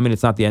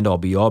 it's not the end all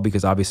be all,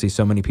 because obviously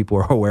so many people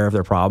are aware of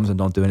their problems and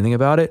don't do anything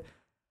about it.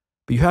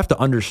 But you have to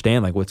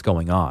understand like what's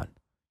going on.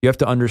 You have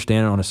to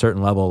understand on a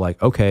certain level,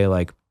 like, okay,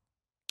 like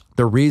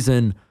the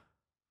reason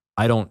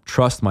I don't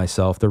trust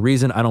myself, the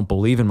reason I don't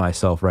believe in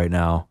myself right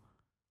now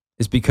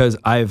is because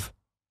I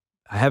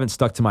haven't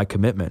stuck to my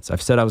commitments.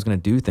 I've said I was going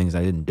to do things,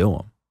 I didn't do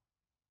them.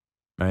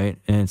 Right?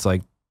 And it's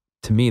like,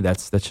 to me,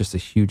 that's just a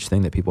huge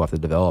thing that people have to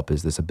develop,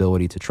 is this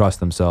ability to trust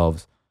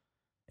themselves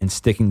and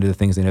sticking to the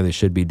things they know they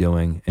should be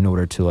doing in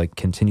order to like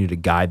continue to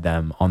guide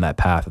them on that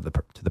path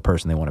to the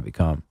person they want to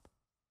become.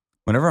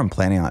 Whenever I'm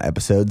planning on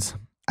episodes,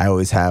 I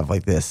always have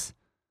like this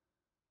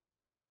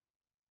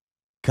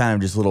kind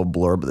of just little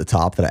blurb at the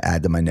top that I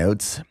add to my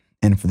notes.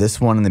 And for this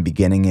one in the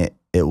beginning, it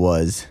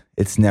was,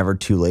 it's never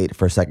too late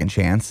for a second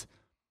chance.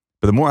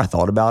 But the more I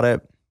thought about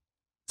it,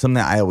 something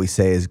that I always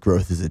say is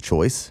growth is a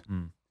choice.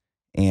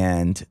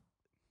 And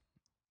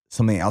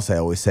something else I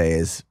always say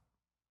is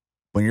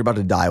when you're about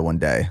to die one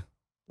day,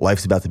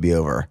 life's about to be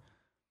over,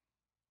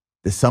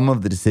 the sum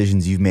of the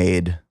decisions you've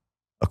made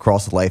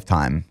across a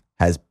lifetime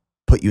has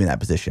put you in that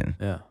position.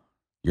 Yeah.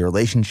 Your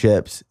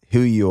relationships, who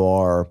you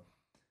are,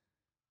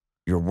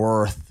 your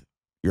worth,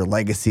 your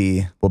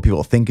legacy, what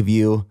people think of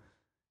you.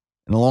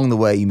 And along the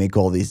way, you make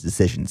all these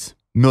decisions,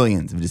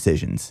 millions of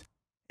decisions.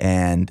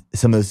 And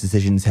some of those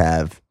decisions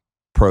have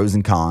pros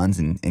and cons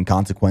and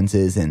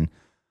consequences and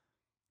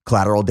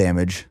collateral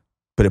damage,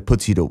 but it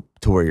puts you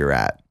to where you're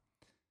at.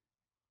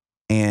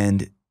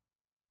 And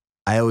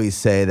I always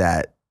say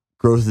that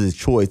growth is a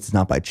choice, it's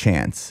not by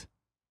chance.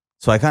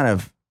 So I kind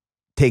of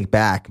take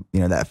back,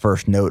 that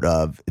first note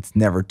of it's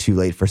never too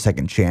late for a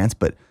second chance,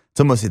 but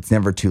it's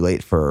never too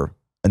late for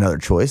another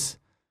choice.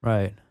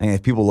 Right. And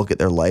if people look at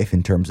their life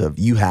in terms of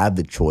you have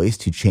the choice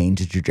to change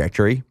the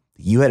trajectory,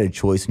 you had a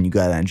choice when you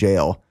got out of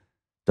jail.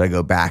 Do I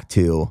go back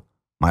to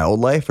my old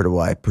life or do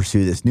I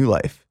pursue this new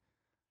life?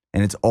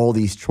 And it's all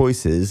these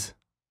choices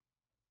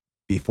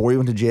before you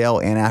went to jail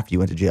and after you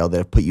went to jail that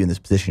have put you in this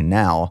position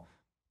now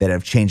that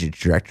have changed the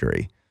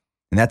trajectory.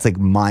 And that's like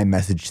my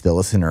message to the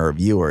listener or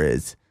viewer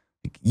is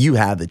you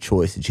have the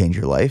choice to change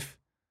your life,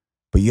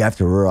 but you have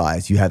to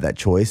realize you have that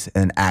choice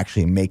and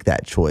actually make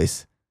that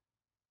choice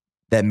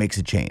that makes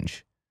a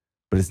change.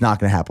 But it's not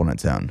going to happen on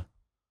its own.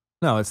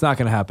 No, it's not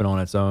going to happen on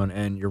its own.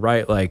 And you're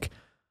right. Like,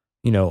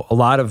 a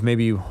lot of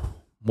maybe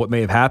what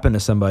may have happened to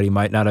somebody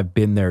might not have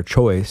been their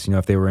choice,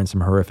 if they were in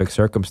some horrific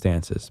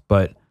circumstances,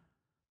 but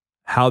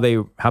how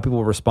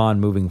people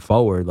respond moving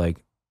forward,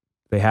 like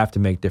they have to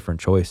make different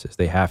choices.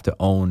 They have to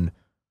own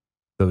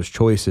those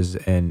choices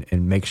and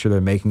make sure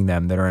they're making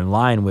them that are in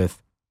line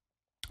with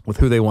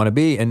who they want to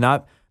be, and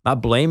not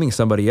blaming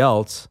somebody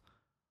else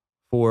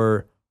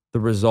for the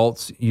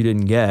results you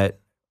didn't get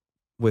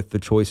with the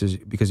choices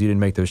because you didn't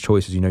make those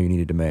choices you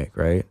needed to make,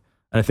 right?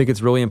 And I think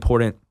it's really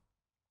important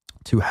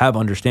to have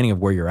understanding of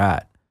where you're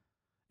at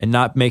and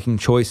not making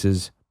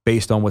choices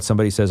based on what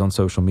somebody says on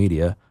social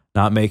media,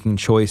 not making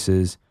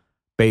choices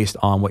based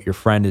on what your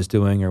friend is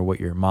doing or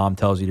what your mom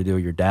tells you to do or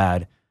your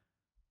dad,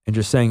 and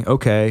just saying,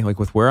 okay, like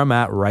with where I'm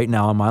at right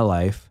now in my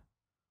life,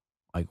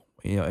 like,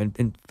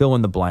 and fill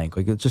in the blank.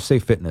 Like just say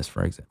fitness,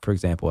 for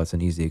example. That's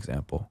an easy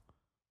example.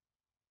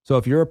 So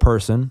if you're a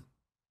person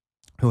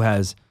who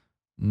has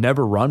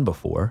never run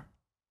before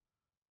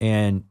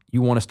and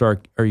you want to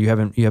start, or you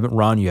haven't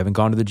run, you haven't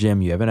gone to the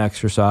gym, you haven't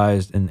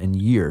exercised in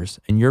years,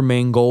 and your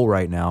main goal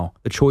right now,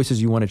 the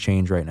choices you want to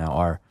change right now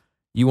are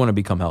you want to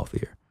become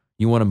healthier,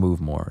 you want to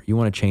move more, you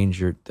want to change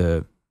your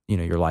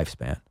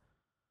lifespan.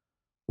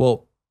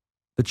 Well,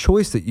 the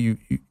choice that you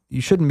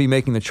shouldn't be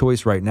making the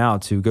choice right now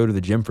to go to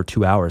the gym for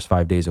 2 hours,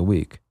 5 days a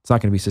week. It's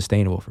not going to be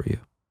sustainable for you.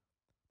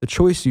 The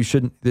choice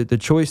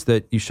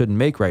that you shouldn't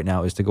make right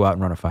now is to go out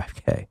and run a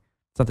 5K.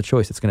 It's not the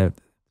choice that's going to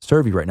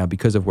serve you right now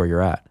because of where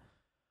you're at.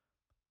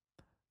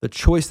 The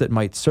choice that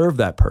might serve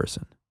that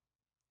person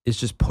is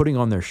just putting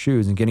on their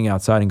shoes and getting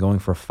outside and going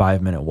for a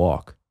 5-minute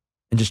walk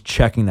and just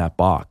checking that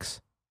box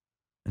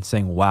and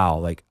saying, wow,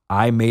 like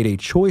I made a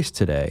choice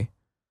today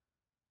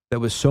that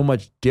was so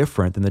much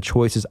different than the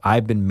choices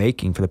I've been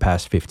making for the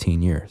past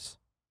 15 years.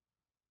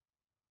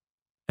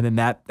 And then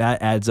that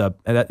adds up.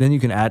 And then you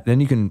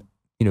can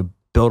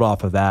build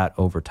off of that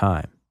over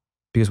time.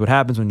 Because what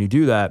happens when you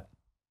do that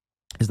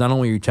is not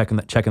only are you checking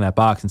that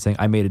box and saying,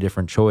 I made a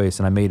different choice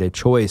and I made a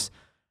choice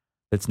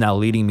that's now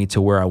leading me to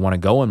where I want to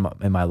go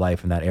in my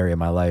life, in that area of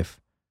my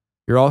life,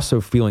 you're also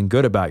feeling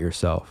good about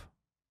yourself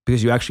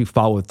because you actually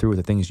followed through with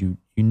the things you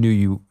knew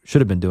you should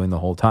have been doing the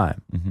whole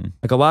time. Mm-hmm.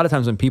 Like a lot of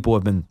times when people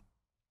have been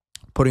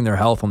putting their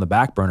health on the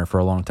back burner for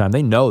a long time,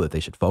 they know that they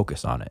should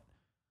focus on it,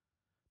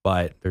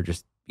 but they're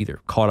just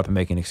either caught up in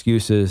making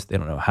excuses. They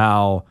don't know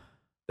how.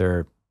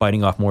 They're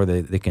biting off more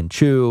than they can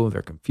chew.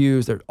 They're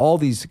confused. There are all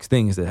these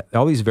things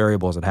all these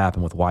variables that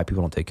happen with why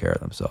people don't take care of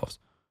themselves.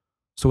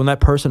 So when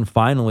that person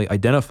finally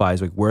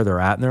identifies like where they're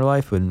at in their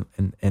life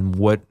and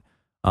what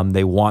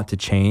they want to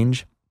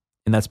change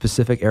in in that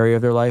specific area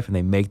of their life and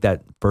they make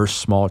that first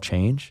small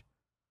change,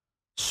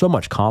 so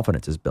much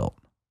confidence is built.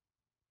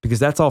 Because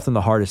that's often the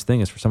hardest thing,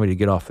 is for somebody to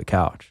get off the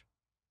couch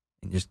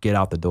and just get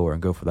out the door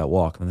and go for that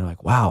walk. And they're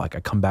like, wow, like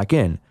I come back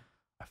in,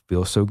 I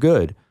feel so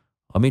good.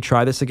 Let me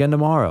try this again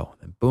tomorrow.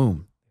 And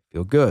boom,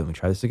 feel good. Let me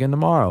try this again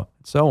tomorrow,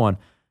 and so on.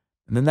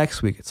 And then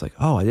next week, it's like,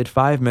 oh, I did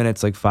 5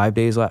 minutes, like 5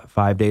 days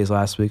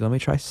last week. Let me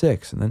try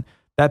 6. And then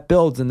that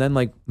builds. And then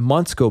like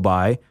months go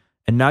by,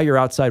 and now you're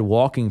outside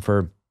walking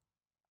for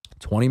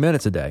 20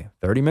 minutes a day,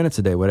 30 minutes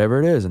a day,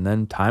 whatever it is. And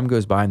then time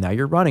goes by, and now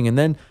you're running. And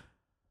then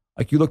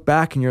like you look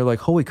back and you're like,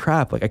 holy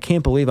crap, like I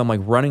can't believe I'm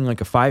like running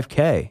like a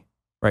 5K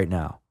right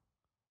now.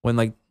 When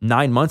like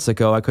 9 months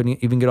ago, I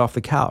couldn't even get off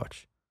the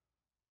couch.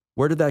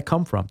 Where did that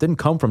come from? It didn't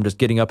come from just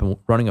getting up and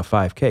running a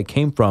 5K. It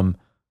came from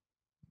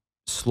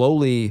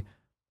slowly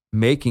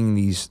making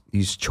these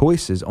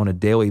choices on a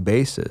daily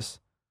basis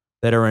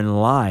that are in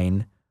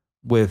line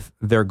with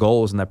their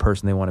goals and that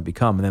person they want to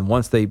become. And then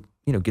once they,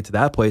 get to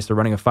that place, they're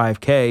running a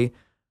 5K,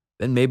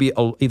 then maybe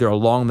either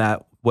along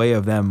that way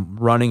of them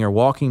running or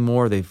walking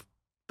more, they've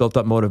built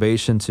up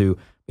motivation to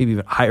maybe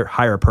even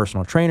hire a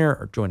personal trainer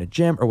or join a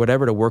gym or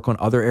whatever to work on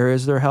other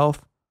areas of their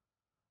health.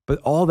 But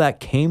all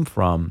that came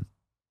from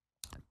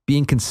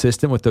being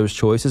consistent with those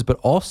choices, but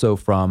also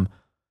from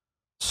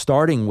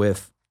starting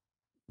with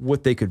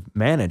what they could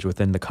manage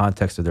within the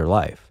context of their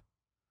life.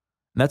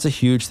 And that's a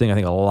huge thing I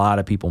think a lot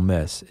of people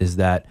miss, is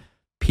that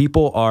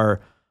people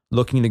are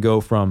looking to go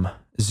from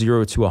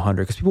 0 to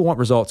 100 because people want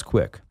results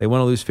quick. They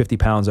want to lose 50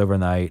 pounds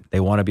overnight.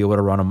 They want to be able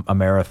to run a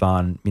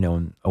marathon,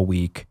 in a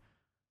week.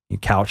 You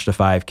couch to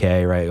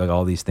 5K, right? Like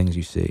all these things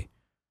you see.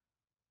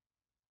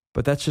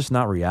 But that's just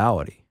not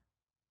reality.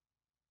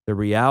 The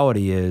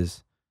reality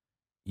is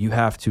you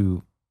have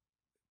to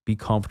be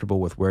comfortable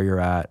with where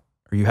you're at,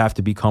 or you have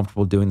to be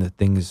comfortable doing the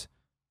things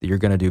that you're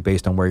going to do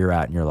based on where you're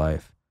at in your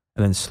life,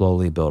 and then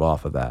slowly build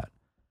off of that.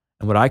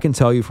 And what I can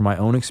tell you from my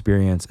own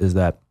experience is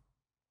that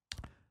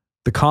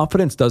the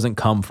confidence doesn't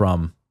come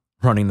from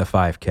running the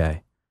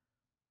 5K.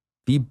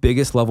 The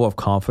biggest level of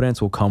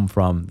confidence will come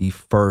from the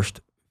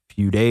first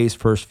few days,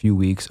 first few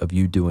weeks of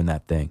you doing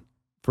that thing,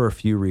 for a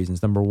few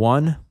reasons. Number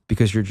one,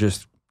 because you're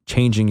just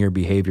changing your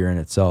behavior in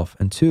itself.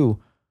 And two,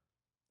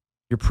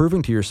 you're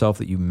proving to yourself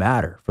that you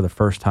matter for the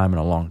first time in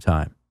a long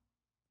time.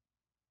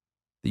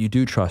 That you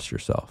do trust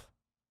yourself.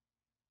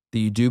 That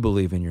you do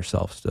believe in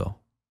yourself still.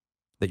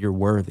 That you're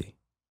worthy.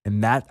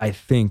 And that, I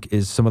think,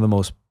 is some of the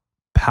most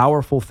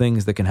powerful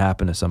things that can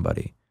happen to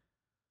somebody,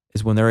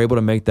 is when they're able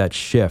to make that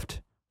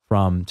shift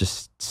from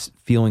just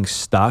feeling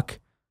stuck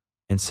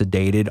and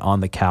sedated on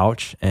the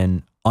couch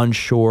and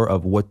unsure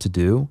of what to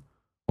do,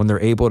 when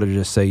they're able to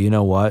just say, you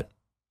know what,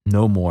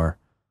 no more.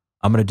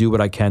 I'm going to do what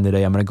I can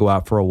today. I'm going to go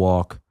out for a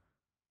walk.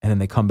 And then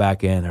they come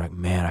back in. They're like,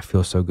 man, I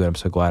feel so good. I'm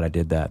so glad I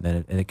did that.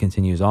 And then it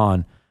continues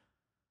on.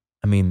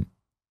 I mean,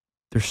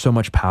 there's so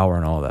much power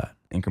in all that.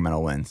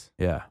 Incremental wins.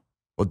 Yeah.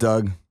 Well,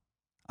 Doug,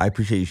 I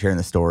appreciate you sharing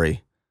the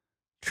story.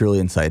 Truly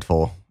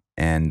insightful.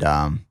 And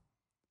I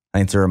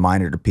think it's a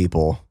reminder to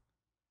people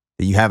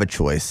that you have a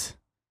choice.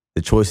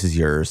 The choice is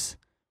yours.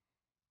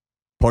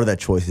 Part of that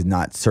choice is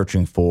not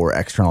searching for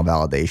external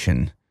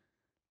validation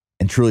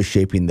and truly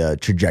shaping the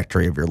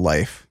trajectory of your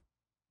life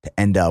to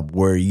end up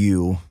where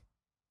you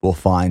will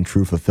find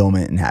true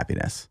fulfillment and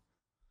happiness.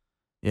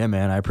 Yeah,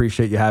 man, I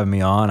appreciate you having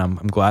me on. I'm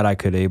glad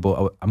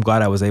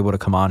I was able to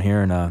come on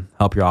here and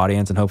help your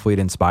audience, and hopefully it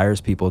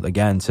inspires people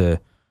again to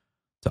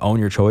own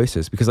your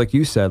choices. Because like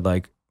you said,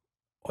 like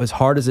as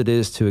hard as it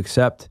is to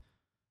accept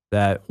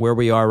that where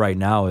we are right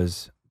now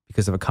is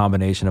because of a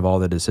combination of all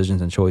the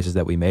decisions and choices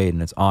that we made,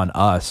 and it's on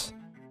us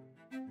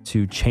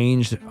to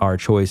change our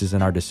choices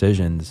and our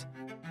decisions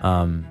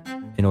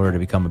in order to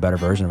become a better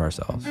version of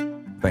ourselves.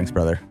 Thanks,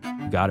 brother.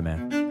 You got it,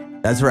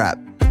 man. That's a wrap.